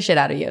scare the shit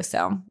out of you.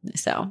 So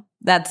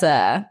that's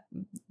what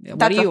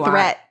do you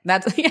threat. Want?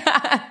 That's,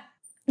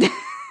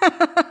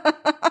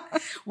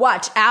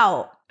 Watch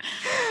out.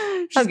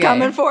 She's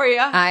coming for you.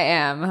 I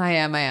am.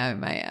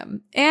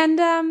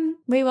 And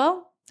we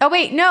will. Oh,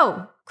 wait,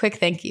 no. Quick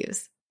thank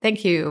yous.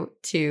 Thank you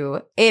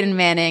to Aiden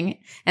Manning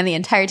and the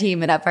entire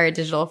team at Upfire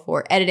Digital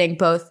for editing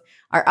both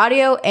our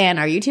audio and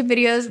our YouTube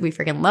videos. We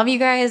freaking love you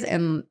guys,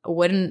 and we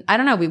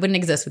wouldn't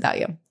exist without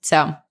you.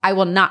 So I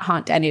will not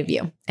haunt any of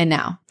you. And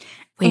now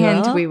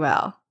we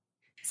will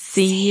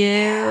see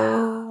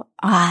you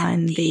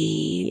on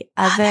the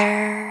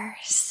other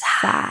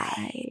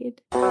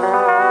side. Very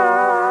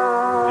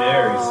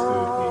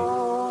spooky.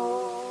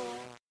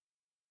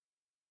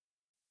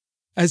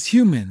 As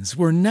humans,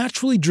 we're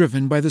naturally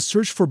driven by the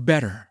search for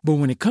better. But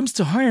when it comes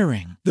to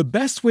hiring, the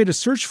best way to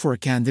search for a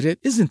candidate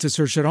isn't to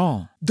search at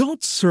all.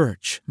 Don't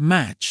search,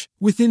 match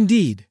with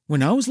Indeed.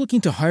 When I was looking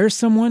to hire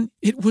someone,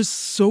 it was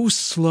so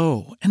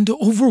slow and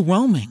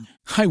overwhelming.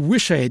 I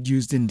wish I had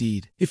used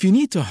Indeed. If you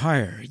need to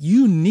hire,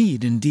 you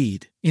need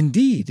Indeed.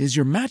 Indeed is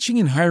your matching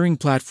and hiring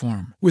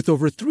platform with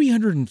over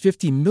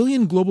 350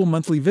 million global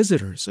monthly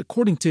visitors,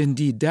 according to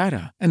Indeed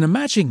data, and a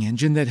matching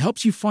engine that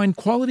helps you find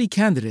quality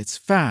candidates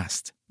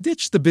fast.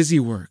 Ditch the busy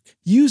work.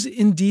 Use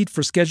Indeed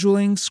for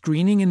scheduling,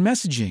 screening, and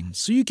messaging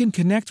so you can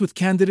connect with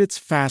candidates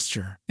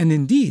faster. And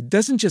Indeed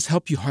doesn't just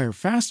help you hire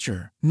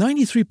faster.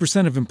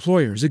 93% of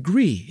employers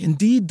agree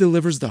Indeed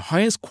delivers the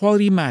highest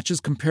quality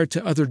matches compared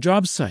to other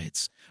job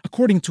sites,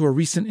 according to a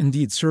recent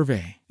Indeed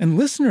survey. And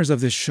listeners of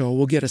this show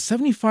will get a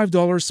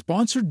 $75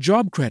 sponsored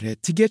job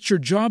credit to get your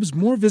jobs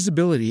more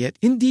visibility at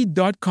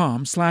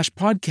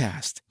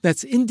Indeed.com/podcast.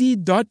 That's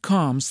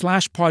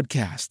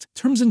Indeed.com/podcast.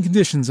 Terms and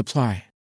conditions apply.